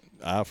 Just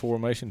I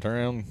formation, turn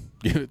around,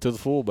 give it to the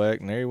fullback,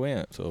 and there he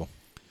went. So,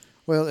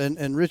 well,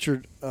 and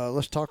Richard,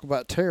 let's talk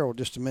about Terrell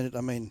just a minute.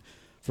 I mean,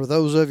 for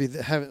those of you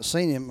that haven't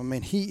seen him, I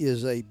mean, he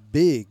is a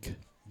big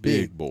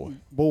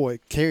boy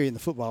carrying the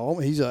football.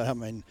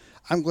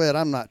 I'm glad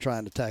I'm not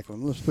trying to tackle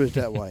him. Let's put it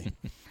that way.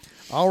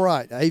 All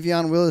right,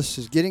 Avion Willis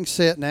is getting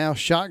set now.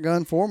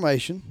 Shotgun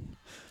formation.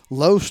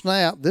 Low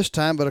snap this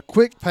time, but a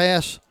quick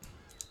pass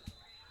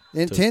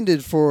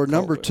intended for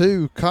number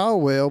 2,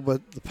 Caldwell,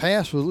 but the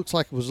pass looks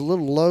like it was a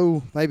little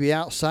low, maybe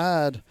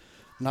outside.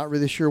 Not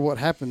really sure what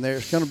happened there.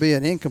 It's going to be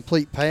an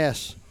incomplete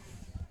pass.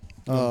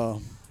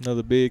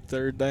 Another big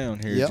 3rd down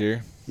here,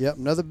 Jerry. Yep,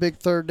 another big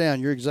 3rd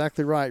down. You're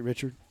exactly right,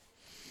 Richard.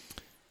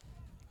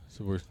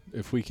 So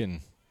if we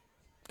can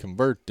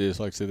convert this,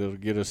 like I said, it'll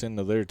get us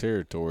into their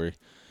territory.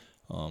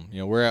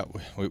 We're out.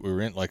 We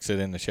were in, like I said,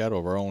 in the shadow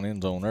of our own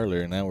end zone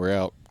earlier, and now we're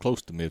out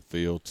close to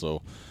midfield.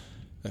 So,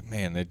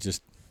 man, it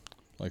just,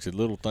 like I said,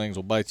 little things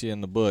will bite you in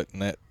the butt,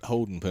 and that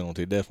holding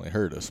penalty definitely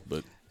hurt us.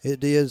 But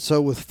it did.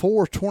 So with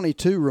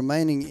 4:22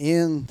 remaining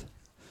in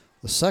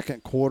the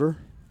second quarter,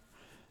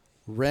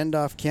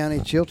 Randolph County,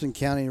 Chilton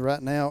County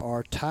right now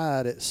are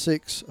tied at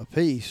 6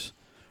 apiece.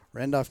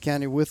 Randolph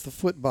County with the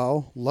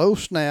football. Low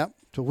snap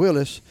to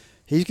Willis.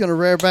 He's going to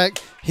rear back.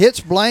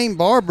 Hits Blaine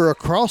Barber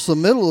across the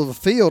middle of the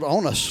field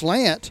on a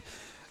slant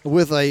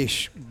with a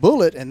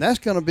bullet, and that's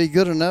going to be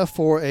good enough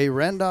for a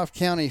Randolph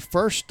County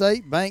First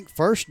State Bank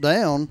first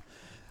down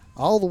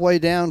all the way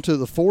down to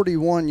the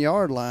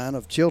 41-yard line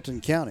of Chilton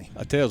County.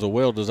 I tell you, it was a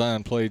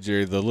well-designed play,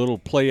 Jerry. The little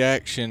play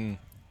action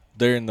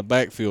there in the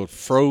backfield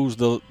froze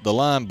the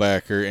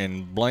linebacker,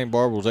 and Blaine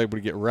Barber was able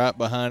to get right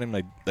behind him.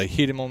 They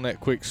hit him on that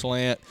quick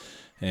slant.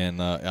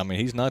 And, I mean,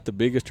 he's not the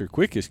biggest or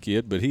quickest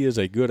kid, but he is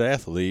a good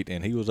athlete,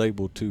 and he was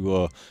able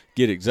to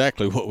get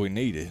exactly what we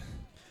needed.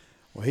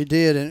 Well, he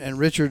did. And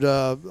Richard,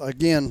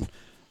 again,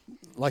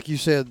 like you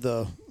said,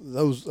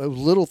 those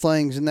little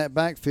things in that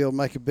backfield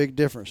make a big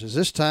difference. As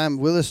this time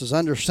Willis is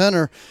under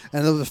center,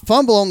 and the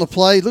fumble on the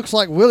play, looks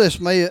like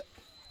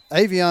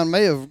Avion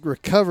may have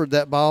recovered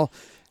that ball,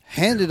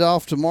 handed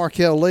off to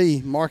Markel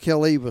Lee. Markel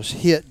Lee was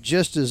hit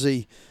just as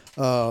he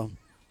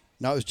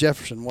no, it was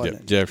Jefferson,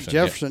 wasn't it?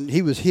 Jefferson. Yeah.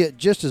 He was hit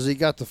just as he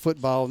got the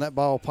football, and that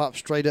ball popped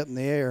straight up in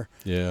the air.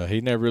 Yeah,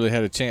 he never really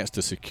had a chance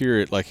to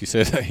secure it. Like you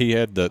said, he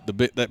had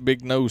that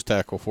big nose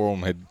tackle for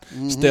him, had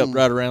stepped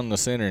right around the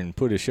center and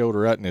put his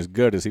shoulder right in his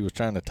gut as he was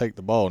trying to take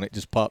the ball, and it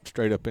just popped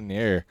straight up in the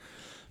air.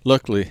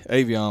 Luckily,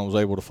 Avion was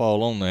able to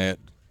fall on that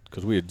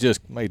because we had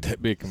just made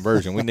that big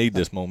conversion. We need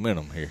this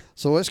momentum here.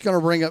 So it's going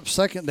to bring up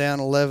 2nd down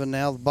 11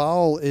 now. The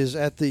ball is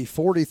at the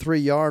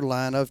 43-yard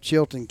line of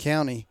Chilton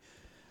County.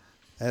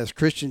 As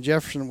Christian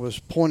Jefferson was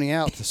pointing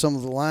out to some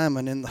of the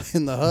linemen in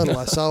the huddle,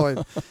 I saw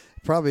him.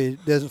 Probably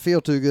doesn't feel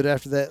too good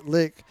after that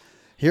lick.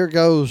 Here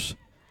goes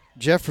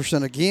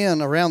Jefferson again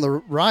around the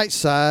right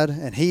side,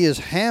 and he is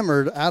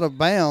hammered out of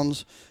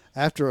bounds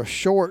after a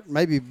short,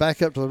 maybe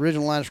back up to the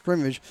original line of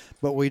scrimmage.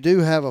 But we do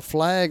have a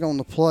flag on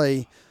the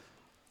play.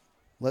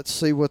 Let's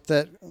see what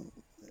the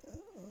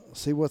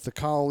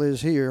call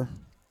is here.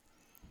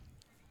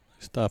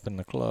 Stopping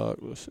the clock.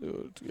 Let's see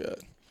what it's got.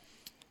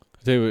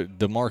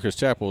 DeMarcus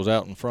Chappell was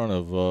out in front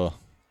of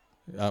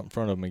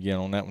him again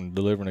on that one,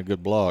 delivering a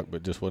good block,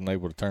 but just wasn't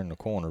able to turn the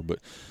corner. But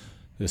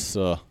it's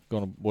holding.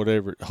 Doggone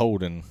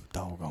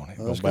it!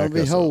 Well, it's going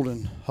to be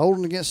holding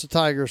against the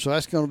Tigers. So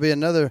that's going to be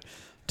another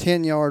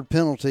 10-yard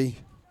penalty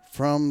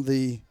from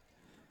the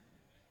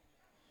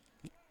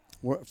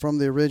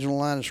original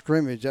line of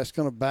scrimmage. That's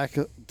going to back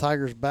up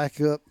Tigers back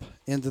up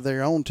into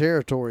their own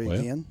territory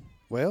again.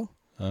 Well.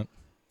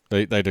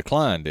 They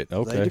declined it.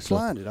 Okay. They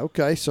declined it.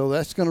 Okay, so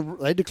they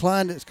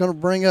declined it. It's going to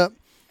bring up.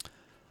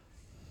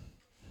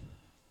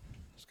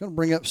 It's going to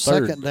bring up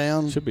second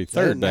down. Should be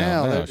third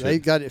down now.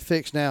 They've got it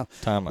fixed now.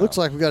 Timeout. Looks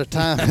like we've got a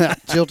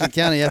timeout. Chilton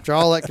County after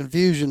all that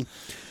confusion.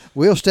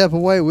 We'll step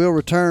away. We'll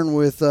return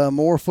with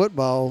more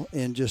football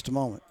in just a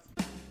moment.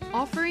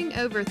 Offering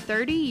over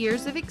 30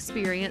 years of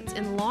experience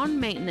in lawn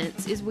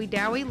maintenance is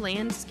Wedowee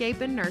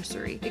Landscape and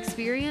Nursery.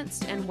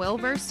 Experienced and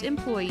well-versed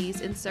employees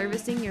in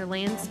servicing your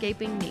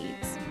landscaping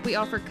needs. We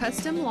offer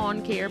custom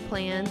lawn care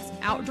plans,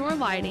 outdoor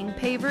lighting,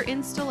 paver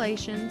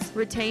installations,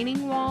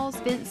 retaining walls,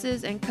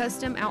 fences, and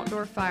custom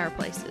outdoor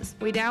fireplaces.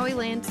 Wedowee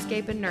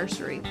Landscape and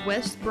Nursery,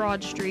 West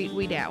Broad Street,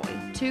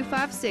 Wedowee.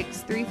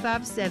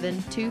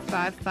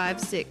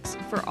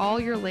 256-357-2556 for all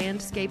your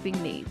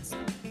landscaping needs.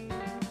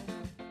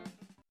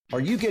 Are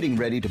you getting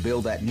ready to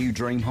build that new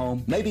dream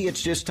home? Maybe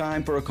it's just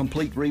time for a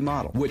complete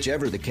remodel.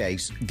 Whichever the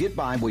case, get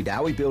by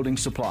Wedowee Building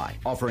Supply,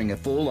 offering a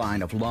full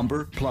line of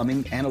lumber,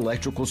 plumbing, and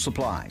electrical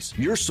supplies.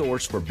 Your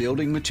source for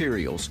building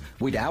materials.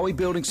 Wedowee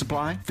Building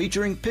Supply,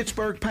 featuring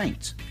Pittsburgh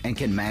paints, and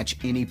can match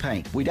any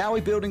paint.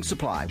 Wedowee Building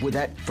Supply, with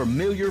that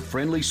familiar,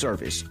 friendly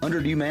service. Under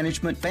new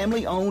management,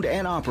 family owned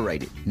and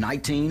operated.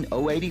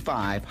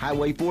 19085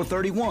 Highway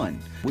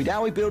 431.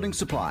 Wedowee Building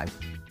Supply.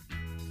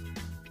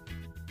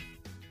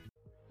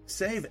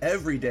 Save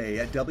every day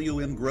at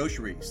WM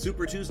Grocery.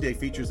 Super Tuesday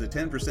features a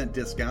 10%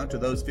 discount to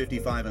those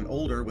 55 and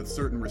older with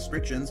certain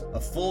restrictions, a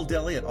full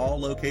deli at all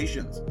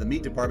locations, the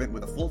meat department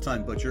with a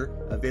full-time butcher,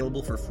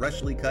 available for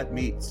freshly cut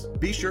meats.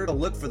 Be sure to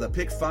look for the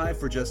Pick 5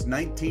 for just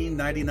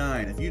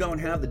 $19.99. If you don't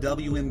have the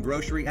WM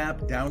Grocery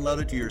app,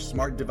 download it to your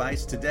smart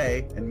device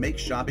today and make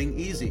shopping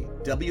easy.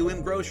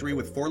 WM Grocery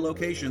with 4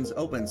 locations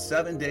open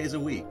 7 days a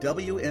week.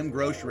 WM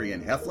Grocery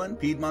in Heflin,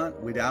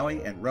 Piedmont,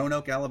 Wedowee, and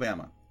Roanoke,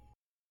 Alabama.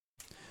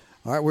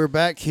 All right, we're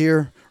back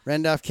here.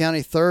 Randolph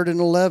County 3rd and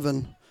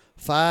 11,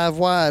 5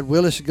 wide.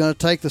 Willis is going to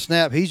take the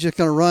snap. He's just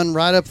going to run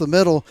right up the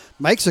middle,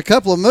 makes a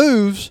couple of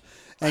moves,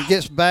 and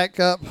gets back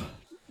up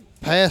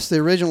past the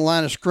original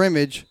line of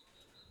scrimmage.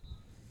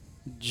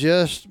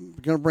 Just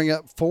going to bring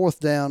up 4th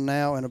down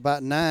now and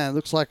about 9.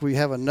 Looks like we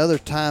have another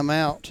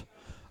timeout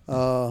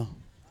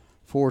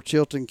for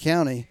Chilton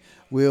County.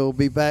 We'll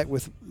be back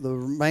with the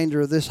remainder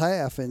of this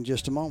half in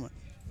just a moment.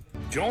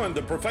 Join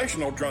the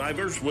professional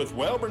drivers with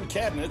Welborn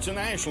Cabinets in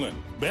Ashland.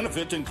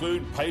 Benefits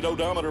include paid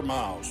odometer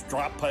miles,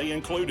 drop pay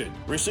included,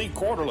 receive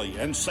quarterly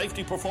and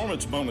safety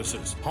performance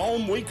bonuses,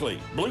 home weekly,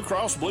 Blue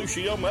Cross Blue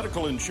Shield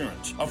medical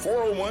insurance, a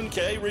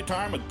 401k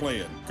retirement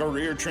plan,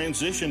 career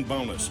transition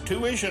bonus,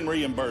 tuition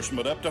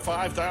reimbursement up to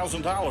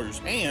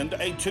 $5,000, and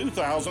a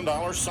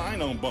 $2,000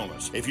 sign-on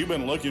bonus. If you've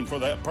been looking for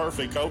that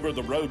perfect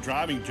over-the-road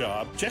driving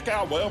job, check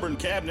out Welborn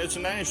Cabinets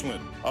in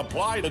Ashland.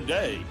 Apply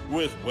today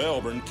with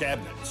Welborn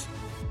Cabinets.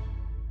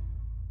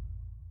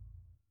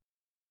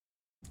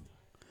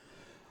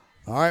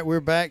 All right, we're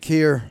back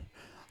here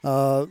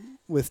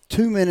with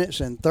 2 minutes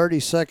and 30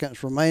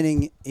 seconds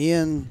remaining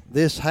in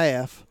this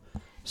half,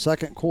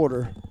 second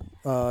quarter.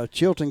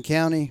 Chilton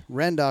County,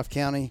 Randolph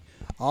County,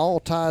 all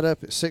tied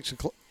up at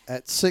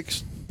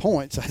 6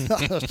 points. I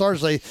started to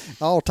say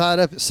all tied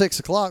up at 6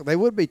 o'clock. They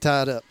would be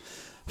tied up.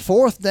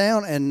 4th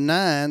down and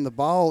 9. The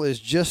ball is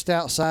just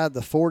outside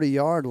the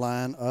 40-yard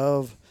line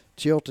of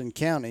Chilton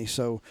County.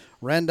 So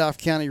Randolph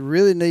County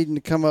really needing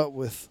to come up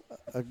with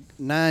a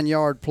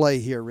 9-yard play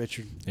here,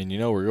 Richard. And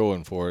we're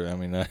going for it. I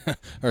mean,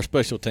 our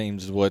special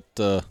teams is what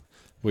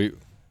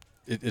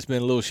it's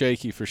been a little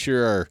shaky for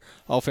sure. Our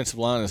offensive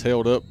line has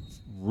held up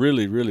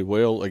really, really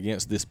well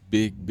against this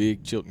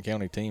big Chilton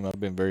County team.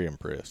 I've been very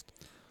impressed.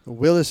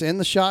 Willis in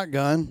the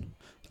shotgun,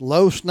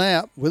 low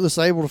snap. Willis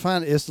able to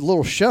find it. It's a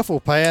little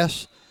shuffle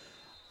pass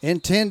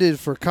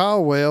intended for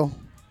Caldwell,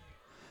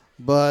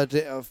 but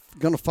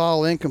going to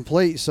fall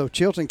incomplete. So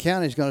Chilton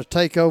County is going to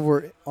take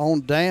over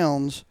on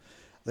downs.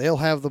 They'll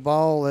have the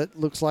ball, it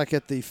looks like,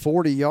 at the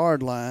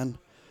 40-yard line.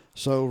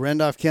 So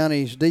Randolph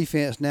County's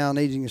defense now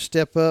needing to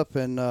step up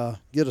and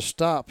get a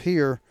stop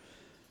here,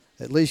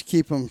 at least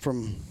keep them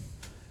from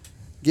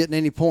getting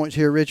any points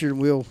here, Richard.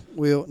 We'll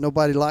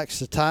nobody likes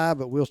to tie,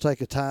 but we'll take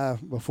a tie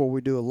before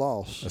we do a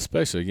loss.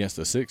 Especially against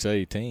a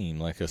 6A team.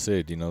 Like I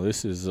said,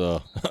 this is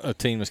a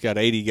team that's got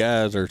 80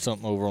 guys or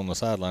something over on the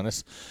sideline.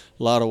 It's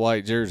a lot of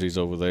white jerseys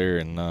over there,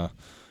 and,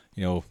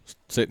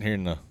 sitting here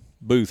in the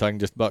booth, I can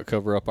just about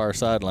cover up our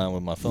sideline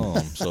with my thumb.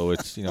 So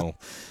it's,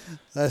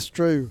 That's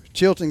true.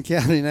 Chilton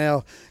County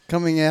now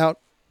coming out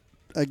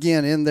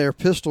again in their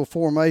pistol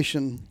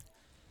formation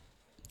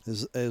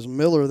as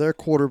Miller, their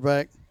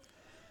quarterback,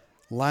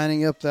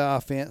 lining up the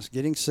offense,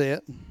 getting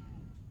set.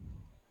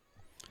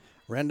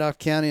 Randolph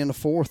County in the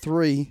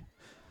 4-3.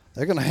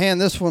 They're going to hand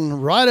this one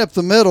right up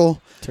the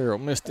middle. Terrell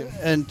missed him.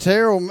 And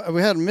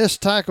we had a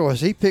missed tackle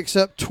as he picks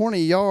up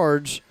 20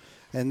 yards,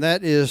 and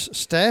that is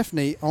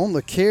Staffney on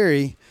the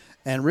carry.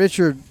 And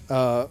Richard,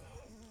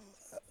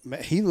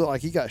 he looked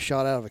like he got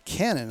shot out of a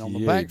cannon on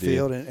the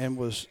backfield and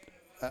was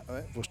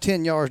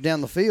 10 yards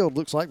down the field,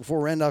 looks like, before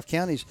Randolph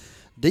County's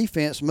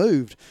defense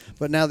moved.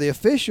 But now the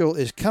official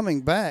is coming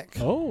back.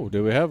 Oh,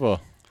 do we have I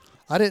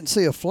didn't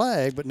see a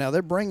flag, but now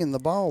they're bringing the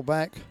ball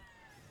back.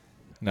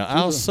 Now,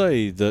 I'll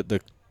say that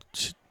the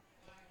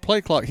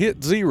play clock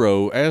hit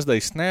 0 as they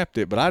snapped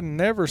it, but I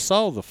never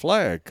saw the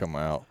flag come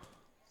out.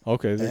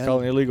 Okay, they're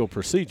calling illegal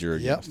procedure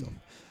against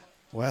them.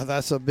 Well,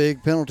 that's a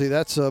big penalty.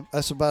 That's about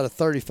a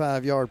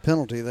 35-yard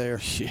penalty there.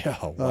 Yeah,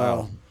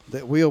 wow.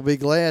 That we'll be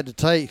glad to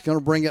take. It's going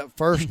to bring up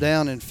 1st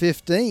down and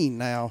 15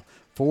 now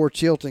for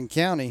Chilton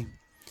County,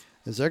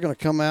 as they're going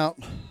to come out.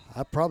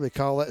 I'd probably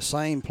call that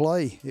same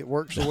play. It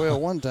worked so well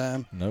one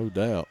time. No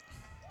doubt.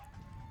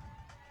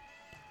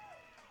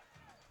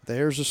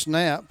 There's a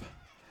snap,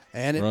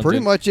 and it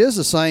pretty much is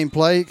the same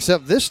play,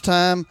 except this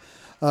time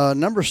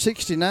number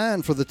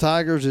 69 for the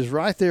Tigers is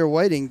right there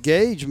waiting,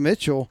 Gage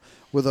Mitchell,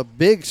 with a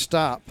big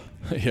stop.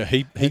 Yeah,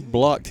 he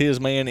blocked his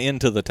man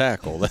into the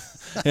tackle.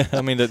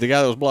 I mean, the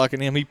guy that was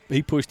blocking him,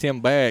 he pushed him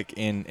back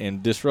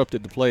and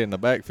disrupted the play in the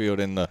backfield,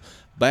 and the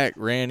back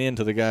ran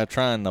into the guy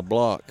trying to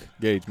block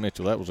Gage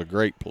Mitchell. That was a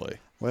great play.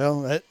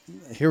 Well,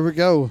 here we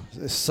go.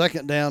 It's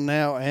 2nd down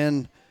now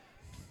and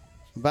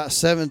about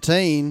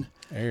 17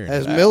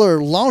 as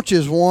Miller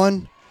launches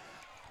one,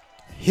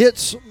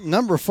 hits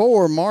number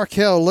 4,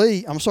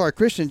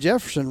 Christian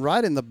Jefferson,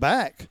 right in the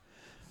back.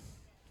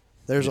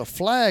 There's a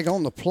flag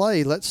on the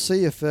play. Let's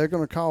see if they're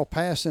going to call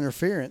pass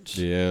interference.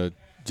 Yeah,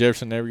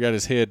 Jefferson never got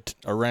his head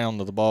around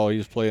the ball. He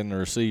was playing the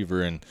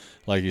receiver, and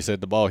like you said,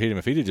 the ball hit him.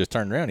 If he'd have just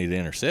turned around, he'd have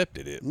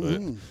intercepted it.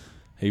 But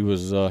he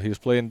was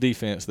playing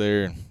defense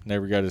there and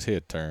never got his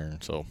head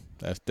turned. So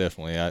that's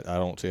definitely I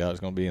don't see how it's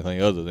going to be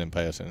anything other than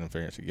pass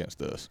interference against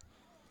us.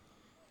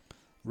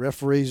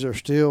 Referees are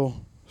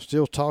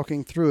still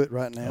talking through it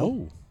right now.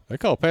 Oh, they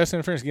call pass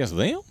interference against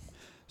them?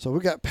 So we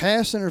got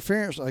pass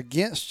interference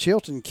against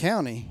Chilton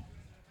County.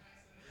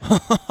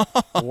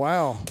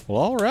 Wow.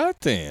 Well, all right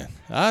then.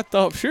 I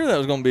thought sure that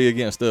was going to be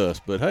against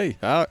us, but hey,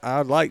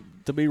 I'd like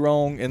to be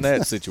wrong in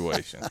that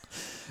situation.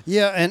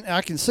 Yeah, and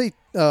I can see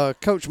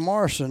Coach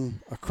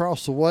Morrison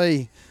across the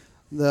way.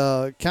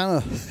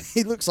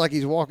 He looks like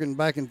he's walking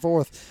back and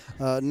forth,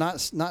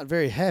 not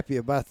very happy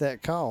about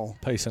that call.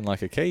 Pacing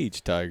like a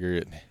cage tiger,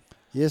 isn't he?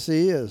 Yes,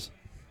 he is.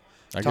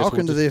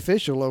 Talking to the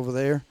official over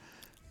there.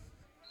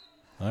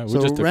 All right,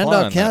 so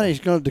Randolph County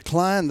is going to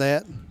decline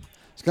that.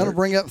 It's going to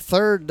bring up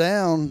 3rd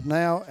down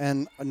now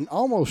and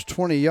almost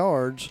 20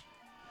 yards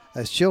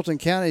as Chilton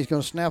County is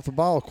going to snap the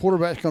ball.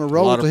 Quarterback's going to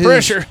roll to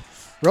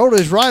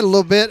his right a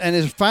little bit and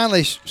is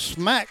finally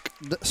smacked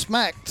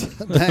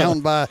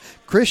down by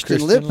Christian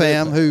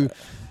Lipham, who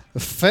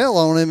fell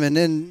on him and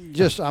then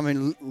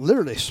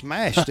literally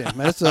smashed him.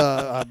 That's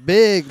a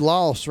big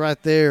loss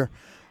right there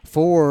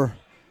for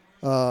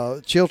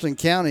Chilton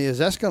County, as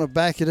that's going to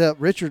back it up.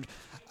 Richard,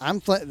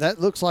 that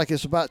looks like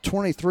it's about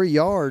 23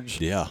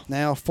 yards. Yeah.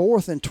 Now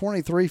 4th and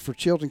 23 for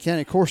Chilton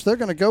County. Of course, they're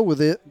going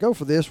to go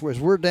for this, whereas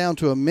we're down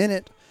to 1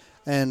 minute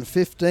and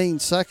 15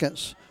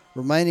 seconds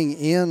remaining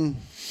in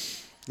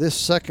this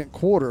second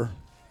quarter.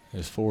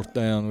 It's 4th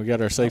down. We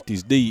got our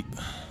safeties deep.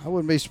 I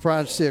wouldn't be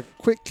surprised to see a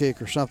quick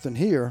kick or something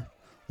here.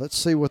 Let's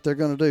see what they're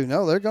going to do.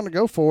 No, they're going to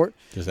go for it.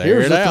 Just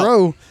Here's the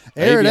throw.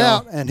 Air it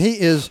out, and he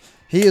is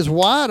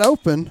wide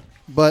open,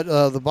 but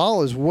the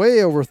ball is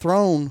way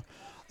overthrown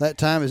that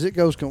time as it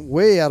goes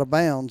way out of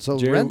bounds. So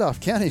Jerry, Randolph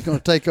County is going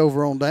to take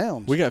over on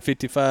downs. We got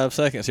 55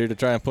 seconds here to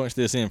try and punch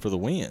this in for the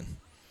win.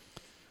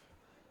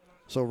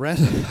 So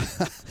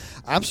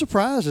I'm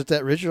surprised at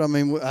that, Richard. I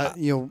mean,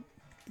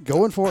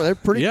 going for it, they're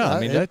pretty. Yeah,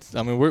 we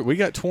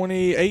got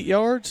 28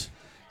 yards.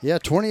 Yeah,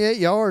 28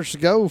 yards to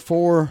go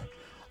for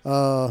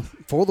the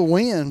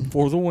win.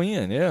 For the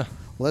win, yeah.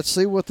 Let's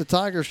see what the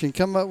Tigers can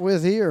come up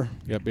with here.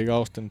 Got big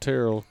Austin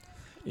Terrell.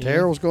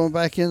 Terrell's going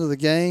back into the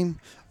game.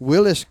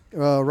 Willis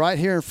right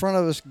here in front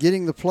of us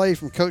getting the play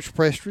from Coach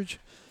Prestridge,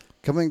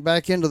 coming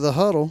back into the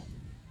huddle.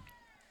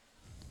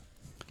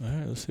 All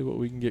right, let's see what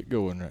we can get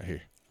going right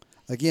here.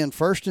 Again,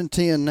 1st and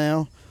 10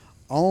 now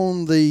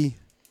on the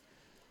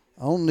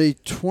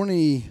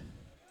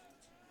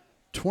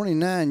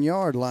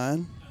 29-yard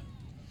line.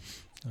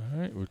 All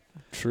right,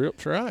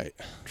 trips right.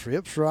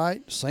 Trips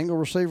right. Single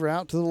receiver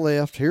out to the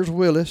left. Here's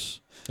Willis.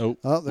 They're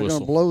going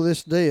to blow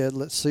this dead.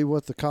 Let's see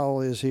what the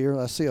call is here.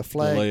 I see a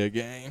flag.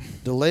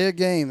 Delay a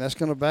game. That's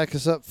going to back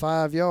us up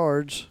 5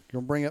 yards.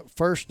 Going to bring up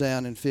 1st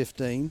down and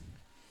 15.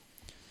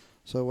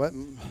 So what?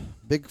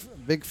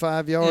 Big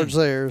 5 yards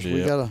there.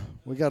 So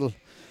we gotta.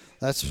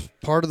 That's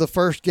part of the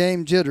first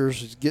game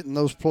jitters, is getting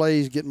those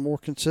plays, getting more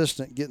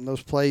consistent, getting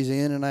those plays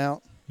in and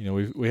out.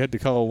 We had to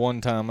call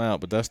one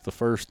timeout, but that's the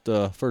first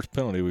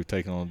penalty we've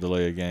taken on a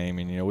delay of game,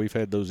 and we've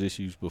had those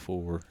issues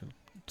before,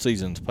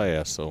 seasons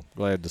past. So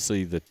glad to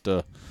see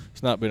that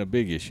it's not been a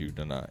big issue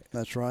tonight.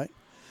 That's right.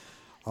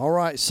 All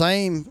right,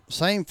 same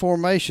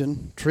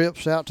formation.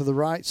 Trips out to the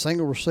right,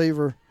 single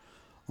receiver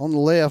on the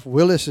left.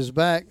 Willis is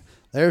back.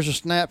 There's a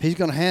snap. He's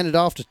going to hand it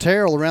off to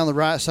Terrell around the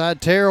right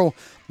side. Terrell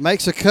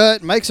makes a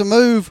cut, makes a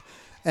move,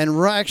 and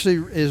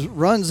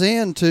runs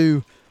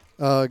into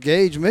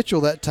Gage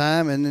Mitchell that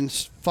time and then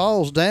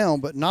falls down,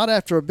 but not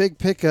after a big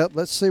pickup.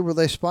 Let's see where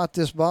they spot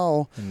this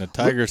ball. And the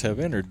Tigers have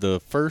entered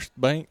the First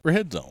Bank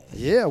red zone.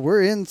 Yeah,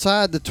 we're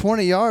inside the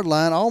 20-yard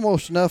line,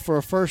 almost enough for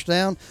a 1st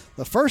down.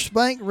 The First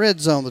Bank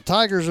red zone. The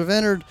Tigers have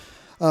entered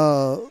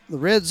the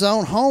red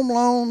zone. Home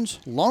loans,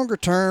 longer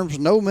terms,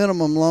 no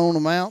minimum loan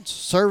amounts,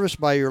 serviced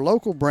by your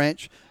local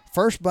branch,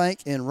 First Bank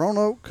in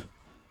Roanoke,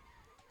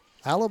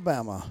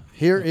 Alabama.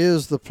 Here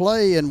is the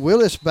play, and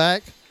Willis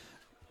back.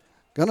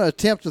 Going to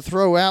attempt to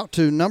throw out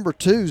to number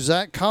 2,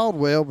 Zach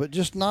Caldwell, but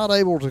just not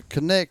able to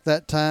connect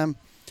that time,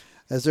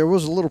 as there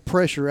was a little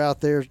pressure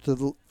out there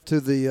to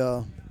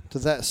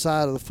that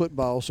side of the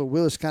football. So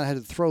Willis kind of had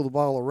to throw the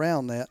ball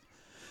around that.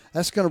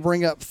 That's going to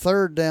bring up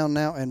 3rd down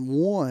now and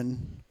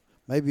 1,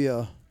 maybe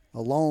a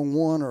long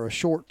 1 or a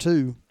short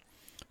 2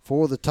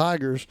 for the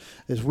Tigers,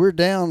 as we're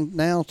down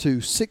now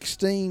to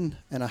 16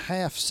 and a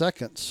half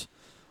seconds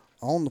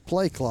on the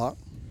play clock.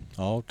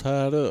 All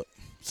tied up,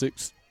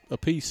 6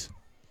 apiece.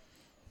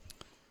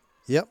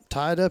 Yep,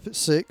 tied up at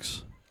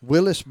 6.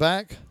 Willis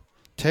back.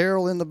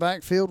 Terrell in the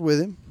backfield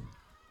with him.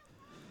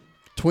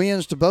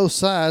 Twins to both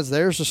sides.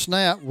 There's the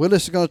snap.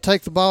 Willis is going to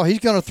take the ball. He's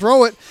going to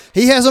throw it.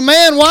 He has a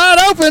man wide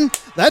open.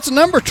 That's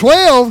number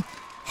 12,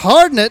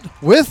 Hardnett,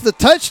 with the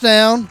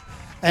touchdown.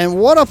 And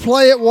what a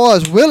play it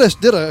was. Willis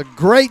did a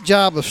great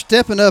job of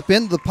stepping up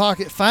into the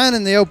pocket,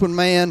 finding the open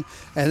man,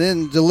 and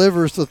then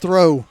delivers the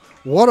throw.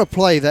 What a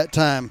play that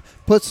time.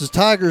 Puts the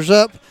Tigers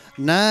up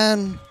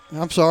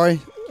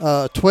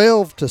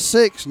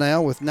 12-6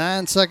 now with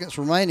 9 seconds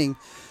remaining.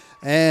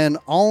 And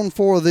on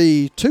for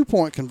the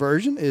 2-point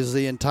conversion is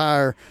the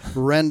entire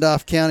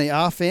Randolph County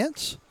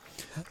offense.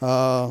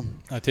 I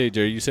tell you,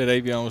 Jerry, you said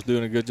Avion was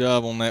doing a good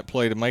job on that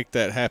play to make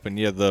that happen.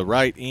 Yeah, the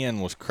right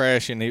end was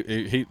crashing.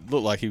 He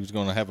looked like he was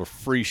going to have a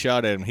free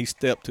shot at him. He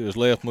stepped to his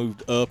left,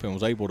 moved up, and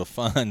was able to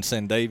find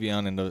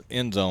Sandavion in the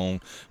end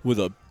zone with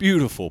a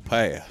beautiful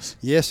pass.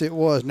 Yes, it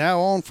was. Now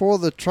on for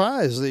the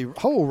tries. The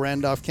whole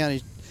Randolph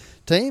County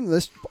team,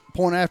 this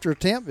point after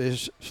attempt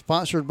is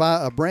sponsored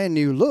by a brand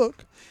new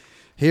look.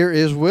 Here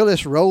is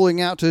Willis rolling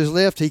out to his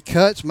left. He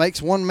cuts,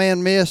 makes one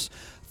man miss,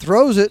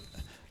 throws it,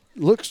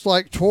 looks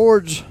like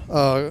towards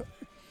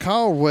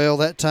Caldwell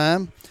that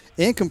time.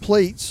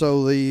 Incomplete,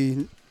 so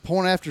the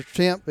point after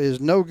attempt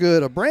is no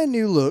good. A brand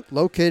new look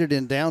located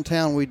in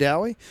downtown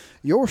Wedowee,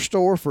 your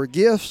store for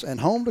gifts and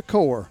home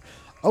decor.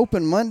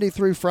 Open Monday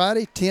through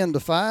Friday, 10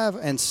 to 5,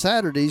 and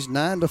Saturdays,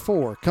 9 to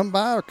 4. Come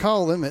by or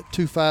call them at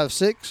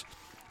 256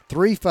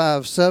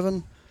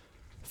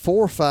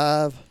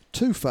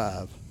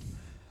 357-4525.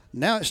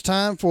 Now it's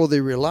time for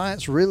the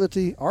Reliance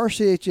Realty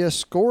RCHS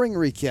scoring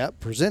recap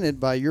presented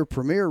by your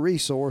premier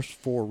resource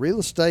for real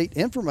estate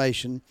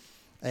information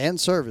and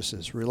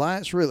services,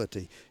 Reliance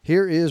Realty.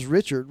 Here is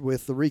Richard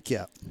with the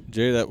recap.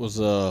 Jay, that was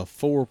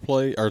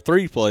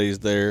 3 plays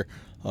there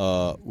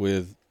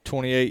with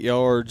 28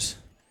 yards,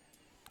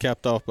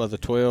 capped off by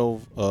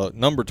the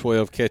number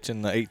 12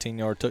 catching the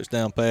 18-yard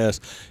touchdown pass.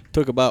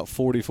 Took about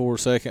 44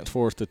 seconds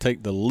for us to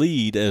take the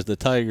lead as the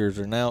Tigers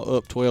are now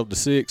up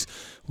 12-6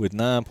 with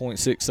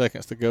 9.6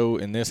 seconds to go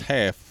in this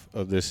half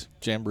of this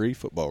Jamboree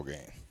football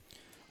game.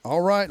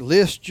 All right,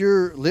 list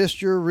your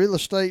real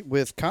estate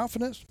with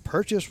confidence,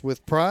 purchase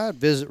with pride.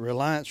 Visit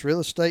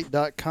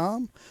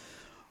RelianceRealEstate.com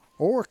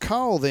or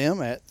call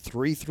them at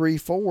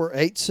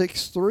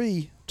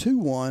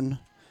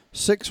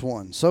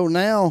 334-863-2161. So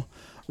now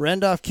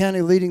Randolph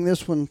County leading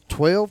this one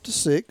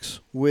 12-6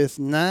 with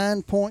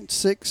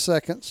 9.6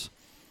 seconds,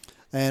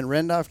 and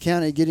Randolph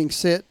County getting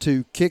set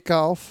to kick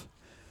off.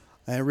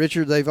 And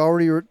Richard, they've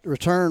already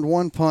returned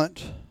one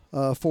punt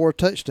for a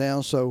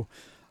touchdown. So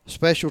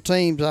special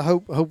teams, I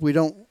hope we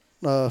don't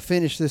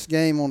finish this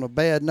game on a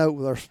bad note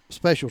with our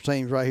special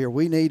teams right here.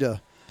 We need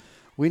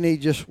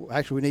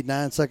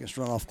 9 seconds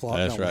to run off clock.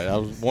 That's right. I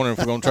was wondering if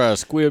we're going to try a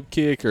squib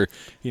kick or,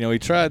 he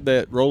tried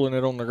that rolling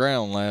it on the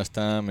ground last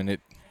time, and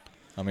it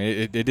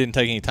didn't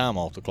take any time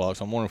off the clock.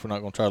 So I'm wondering if we're not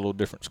going to try a little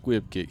different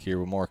squib kick here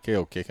with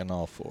Markel kicking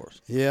off for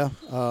us. Yeah.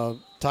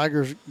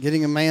 Tigers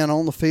getting a man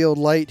on the field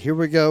late. Here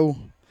we go.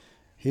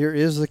 Here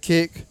is the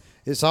kick.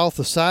 It's off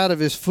the side of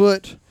his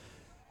foot,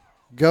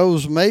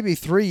 goes maybe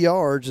 3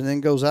 yards, and then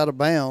goes out of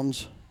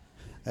bounds,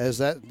 as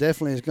that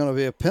definitely is going to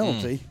be a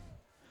penalty.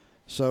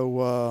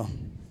 So,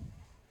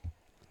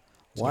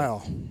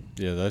 wow.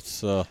 Yeah,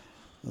 that's going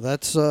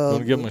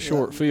to give him a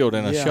short field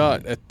and a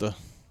shot at the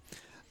 –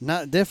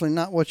 definitely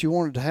not what you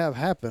wanted to have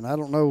happen. I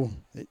don't know.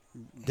 It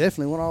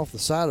definitely went off the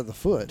side of the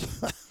foot.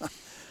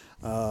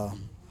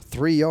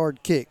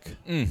 3-yard kick.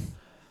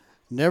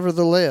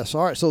 Nevertheless,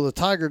 all right, so the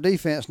Tiger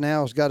defense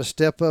now has got to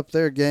step up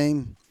their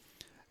game.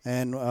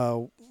 And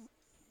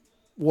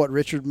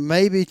Richard,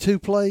 maybe 2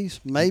 plays?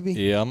 Maybe?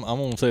 Yeah, I'm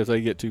going to say if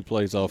they get 2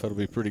 plays off, that'll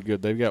be pretty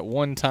good. They've got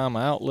 1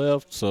 timeout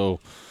left, so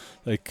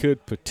they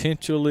could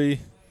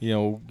potentially,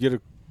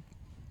 get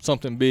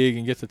something big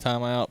and get the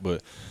timeout.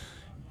 But,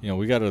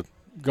 we got to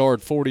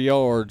guard 40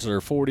 yards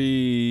or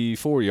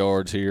 44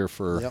 yards here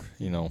for,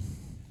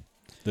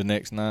 the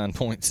next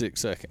 9.6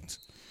 seconds.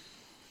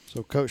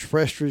 So Coach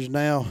Prestridge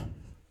now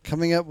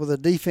coming up with a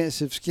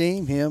defensive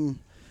scheme.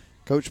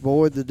 Coach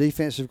Boyd, the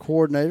defensive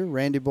coordinator,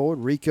 Randy Boyd,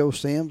 Rico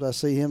Sims, I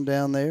see him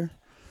down there.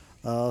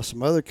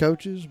 Some other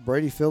coaches,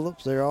 Brady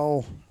Phillips, they're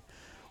all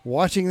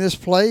watching this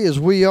play as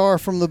we are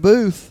from the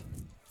booth.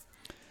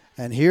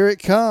 And here it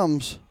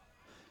comes.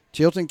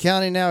 Chilton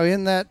County now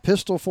in that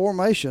pistol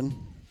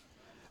formation.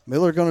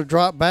 Miller going to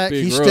drop back.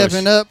 He's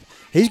stepping up.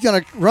 He's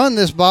going to run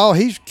this ball.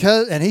 He's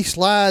cut, and he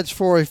slides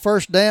for a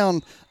first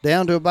down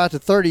to about the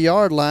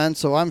 30-yard line.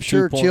 So I'm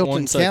sure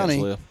Chilton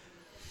County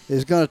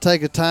is going to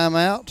take a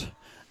timeout,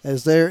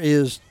 as there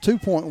is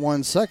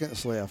 2.1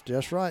 seconds left.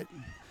 That's right.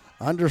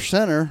 Under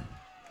center.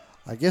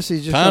 I guess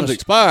he's just Time's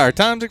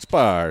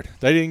expired.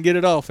 They didn't get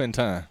it off in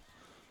time.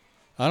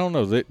 I don't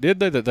know. Did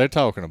they? They're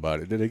talking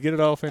about it. Did they get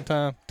it off in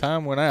time?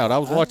 Time went out. I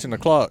was watching the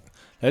clock.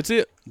 That's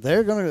it.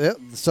 They're going to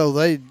 – so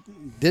they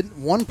didn't –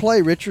 1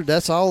 play, Richard.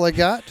 That's all they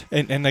got.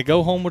 And they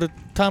go home with a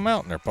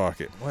timeout in their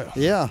pocket. Well.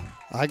 Yeah.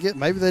 I get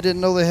maybe they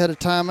didn't know they had a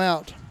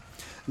timeout.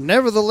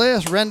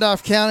 Nevertheless,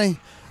 Randolph County,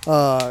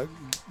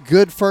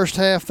 good first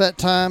half that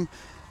time.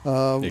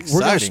 We're going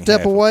to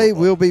step away.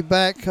 We'll be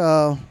back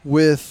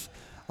with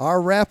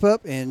our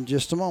wrap-up in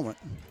just a moment.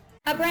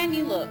 A brand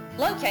new look,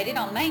 located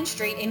on Main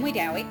Street in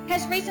Wedowee,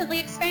 has recently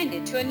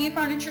expanded to a new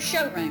furniture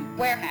showroom,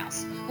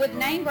 warehouse, with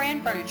name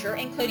brand furniture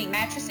including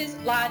mattresses,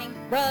 lighting,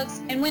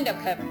 rugs, and window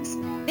coverings.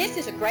 This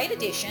is a great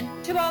addition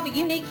to all the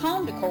unique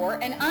home decor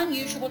and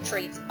unusual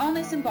treats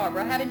Honest and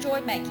Barbara have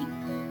enjoyed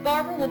making.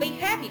 Barbara will be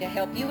happy to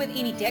help you with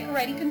any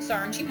decorating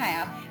concerns you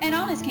have, and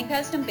Honest can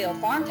custom build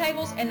farm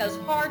tables in those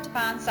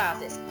hard-to-find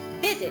sizes.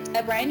 Visit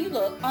A Brand New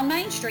Look on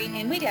Main Street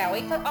in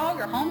Wedowee for all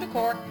your home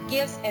decor,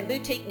 gifts, and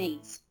boutique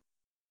needs.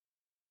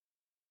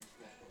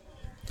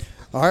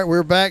 All right,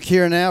 we're back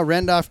here now.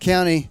 Randolph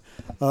County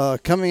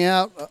coming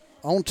out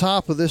on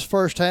top of this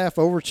first half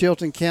over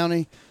Chilton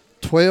County,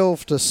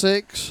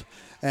 12-6.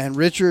 And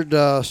Richard,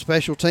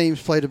 special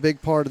teams played a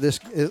big part of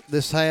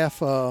this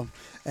half.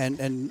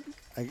 And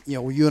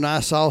you and I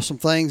saw some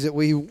things that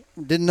we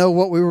didn't know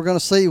what we were going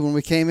to see when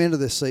we came into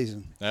this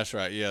season. That's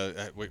right.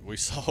 Yeah, we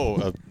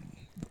saw a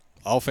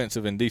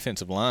offensive and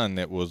defensive line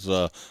that was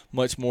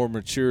much more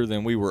mature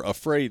than we were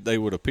afraid they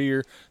would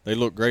appear. They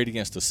looked great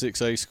against a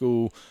 6A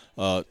school.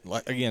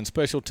 Again,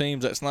 special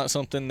teams, that's not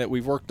something that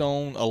we've worked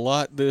on a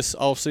lot this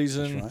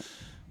offseason. That's right.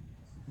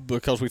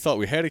 Because we thought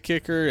we had a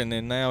kicker, and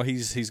then now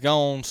he's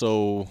gone.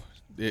 So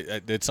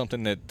it's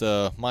something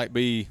that might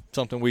be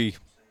something we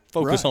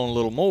focus on a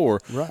little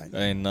more. Right.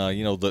 And,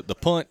 the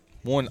punt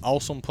one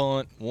awesome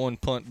punt, one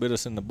punt bit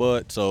us in the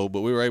butt. So,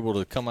 but we were able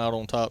to come out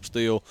on top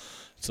still.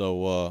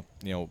 So,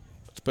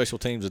 special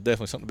teams is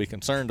definitely something to be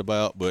concerned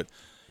about. But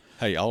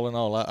hey, all in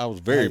all, I was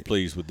very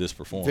pleased with this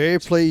performance. Very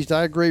pleased.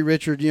 I agree,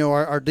 Richard.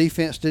 Our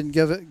defense didn't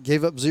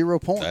give up 0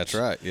 points. That's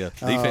right. Yeah,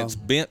 defense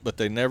bent, but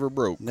they never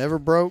broke. Never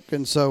broke,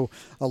 and so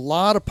a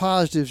lot of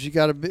positives. You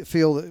got to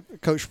feel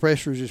that Coach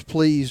Prestridge is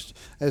pleased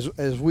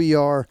as we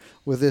are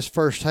with this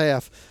first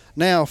half.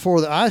 Now,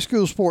 for the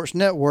iSchool Sports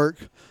Network,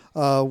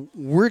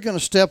 we're going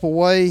to step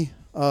away.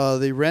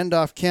 The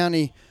Randolph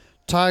County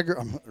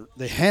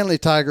the Handley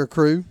Tiger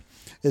crew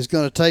is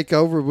going to take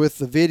over with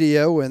the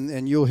video,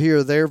 and you'll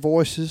hear their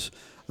voices.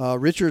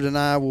 Richard and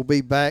I will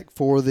be back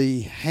for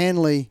the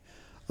Handley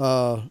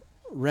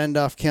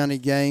Randolph County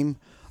game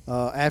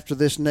after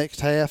this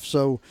next half.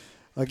 So,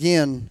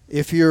 again,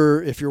 if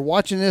you're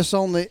watching this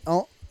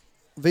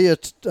via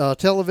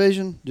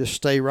television, just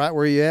stay right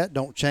where you're at.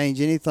 Don't change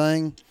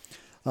anything.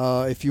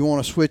 If you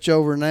want to switch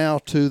over now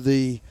to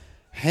the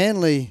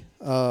Handley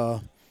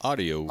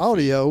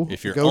audio.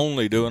 If you're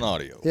only doing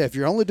audio. Yeah, if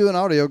you're only doing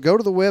audio, go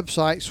to the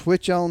website,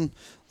 switch on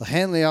the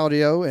Handley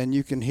audio, and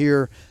you can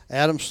hear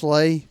Adam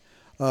Slay,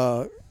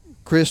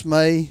 Chris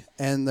May,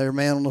 and their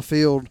man on the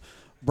field,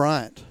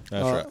 Bryant.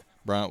 That's right.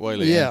 Bryant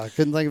Whaley. Yeah, I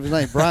couldn't think of his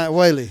name. Bryant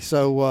Whaley.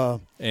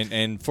 So,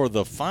 and for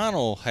the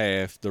final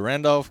half, the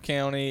Randolph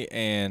County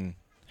and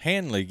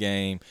Handley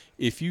game,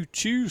 if you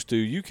choose to,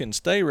 you can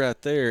stay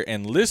right there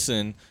and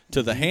listen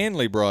to the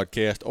Handley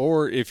broadcast,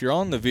 or if you're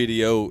on the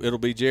video, it'll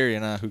be Jerry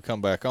and I who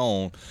come back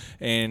on.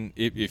 And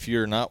if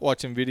you're not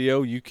watching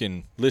video, you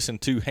can listen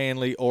to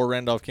Handley or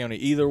Randolph County,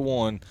 either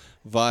one,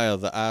 via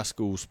the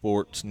iSchool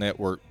Sports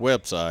Network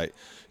website.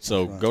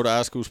 So go to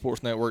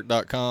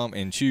iSchoolSportsNetwork.com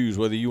and choose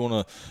whether you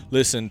want to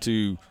listen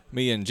to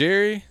me and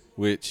Jerry,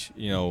 which,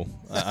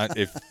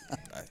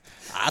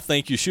 I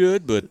think you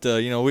should, but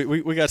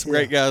we got some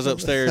great guys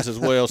upstairs as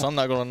well, so I'm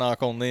not going to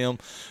knock on them.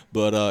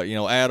 But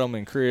Adam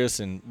and Chris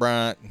and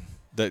Bryant,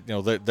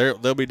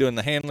 they'll be doing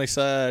the Handley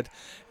side,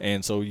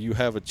 and so you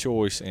have a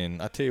choice.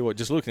 And I tell you what,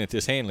 just looking at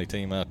this Handley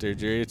team out there,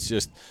 Jerry,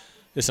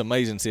 it's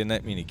amazing seeing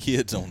that many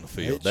kids on the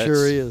field.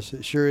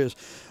 It sure is.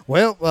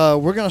 Well,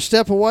 we're going to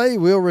step away.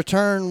 We'll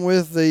return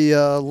with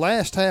the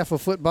last half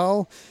of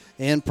football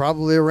in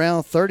probably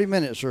around 30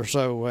 minutes or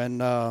so,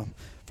 and.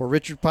 For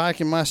Richard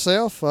Pike and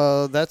myself,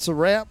 that's a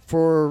wrap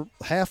for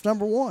half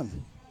number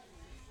 1.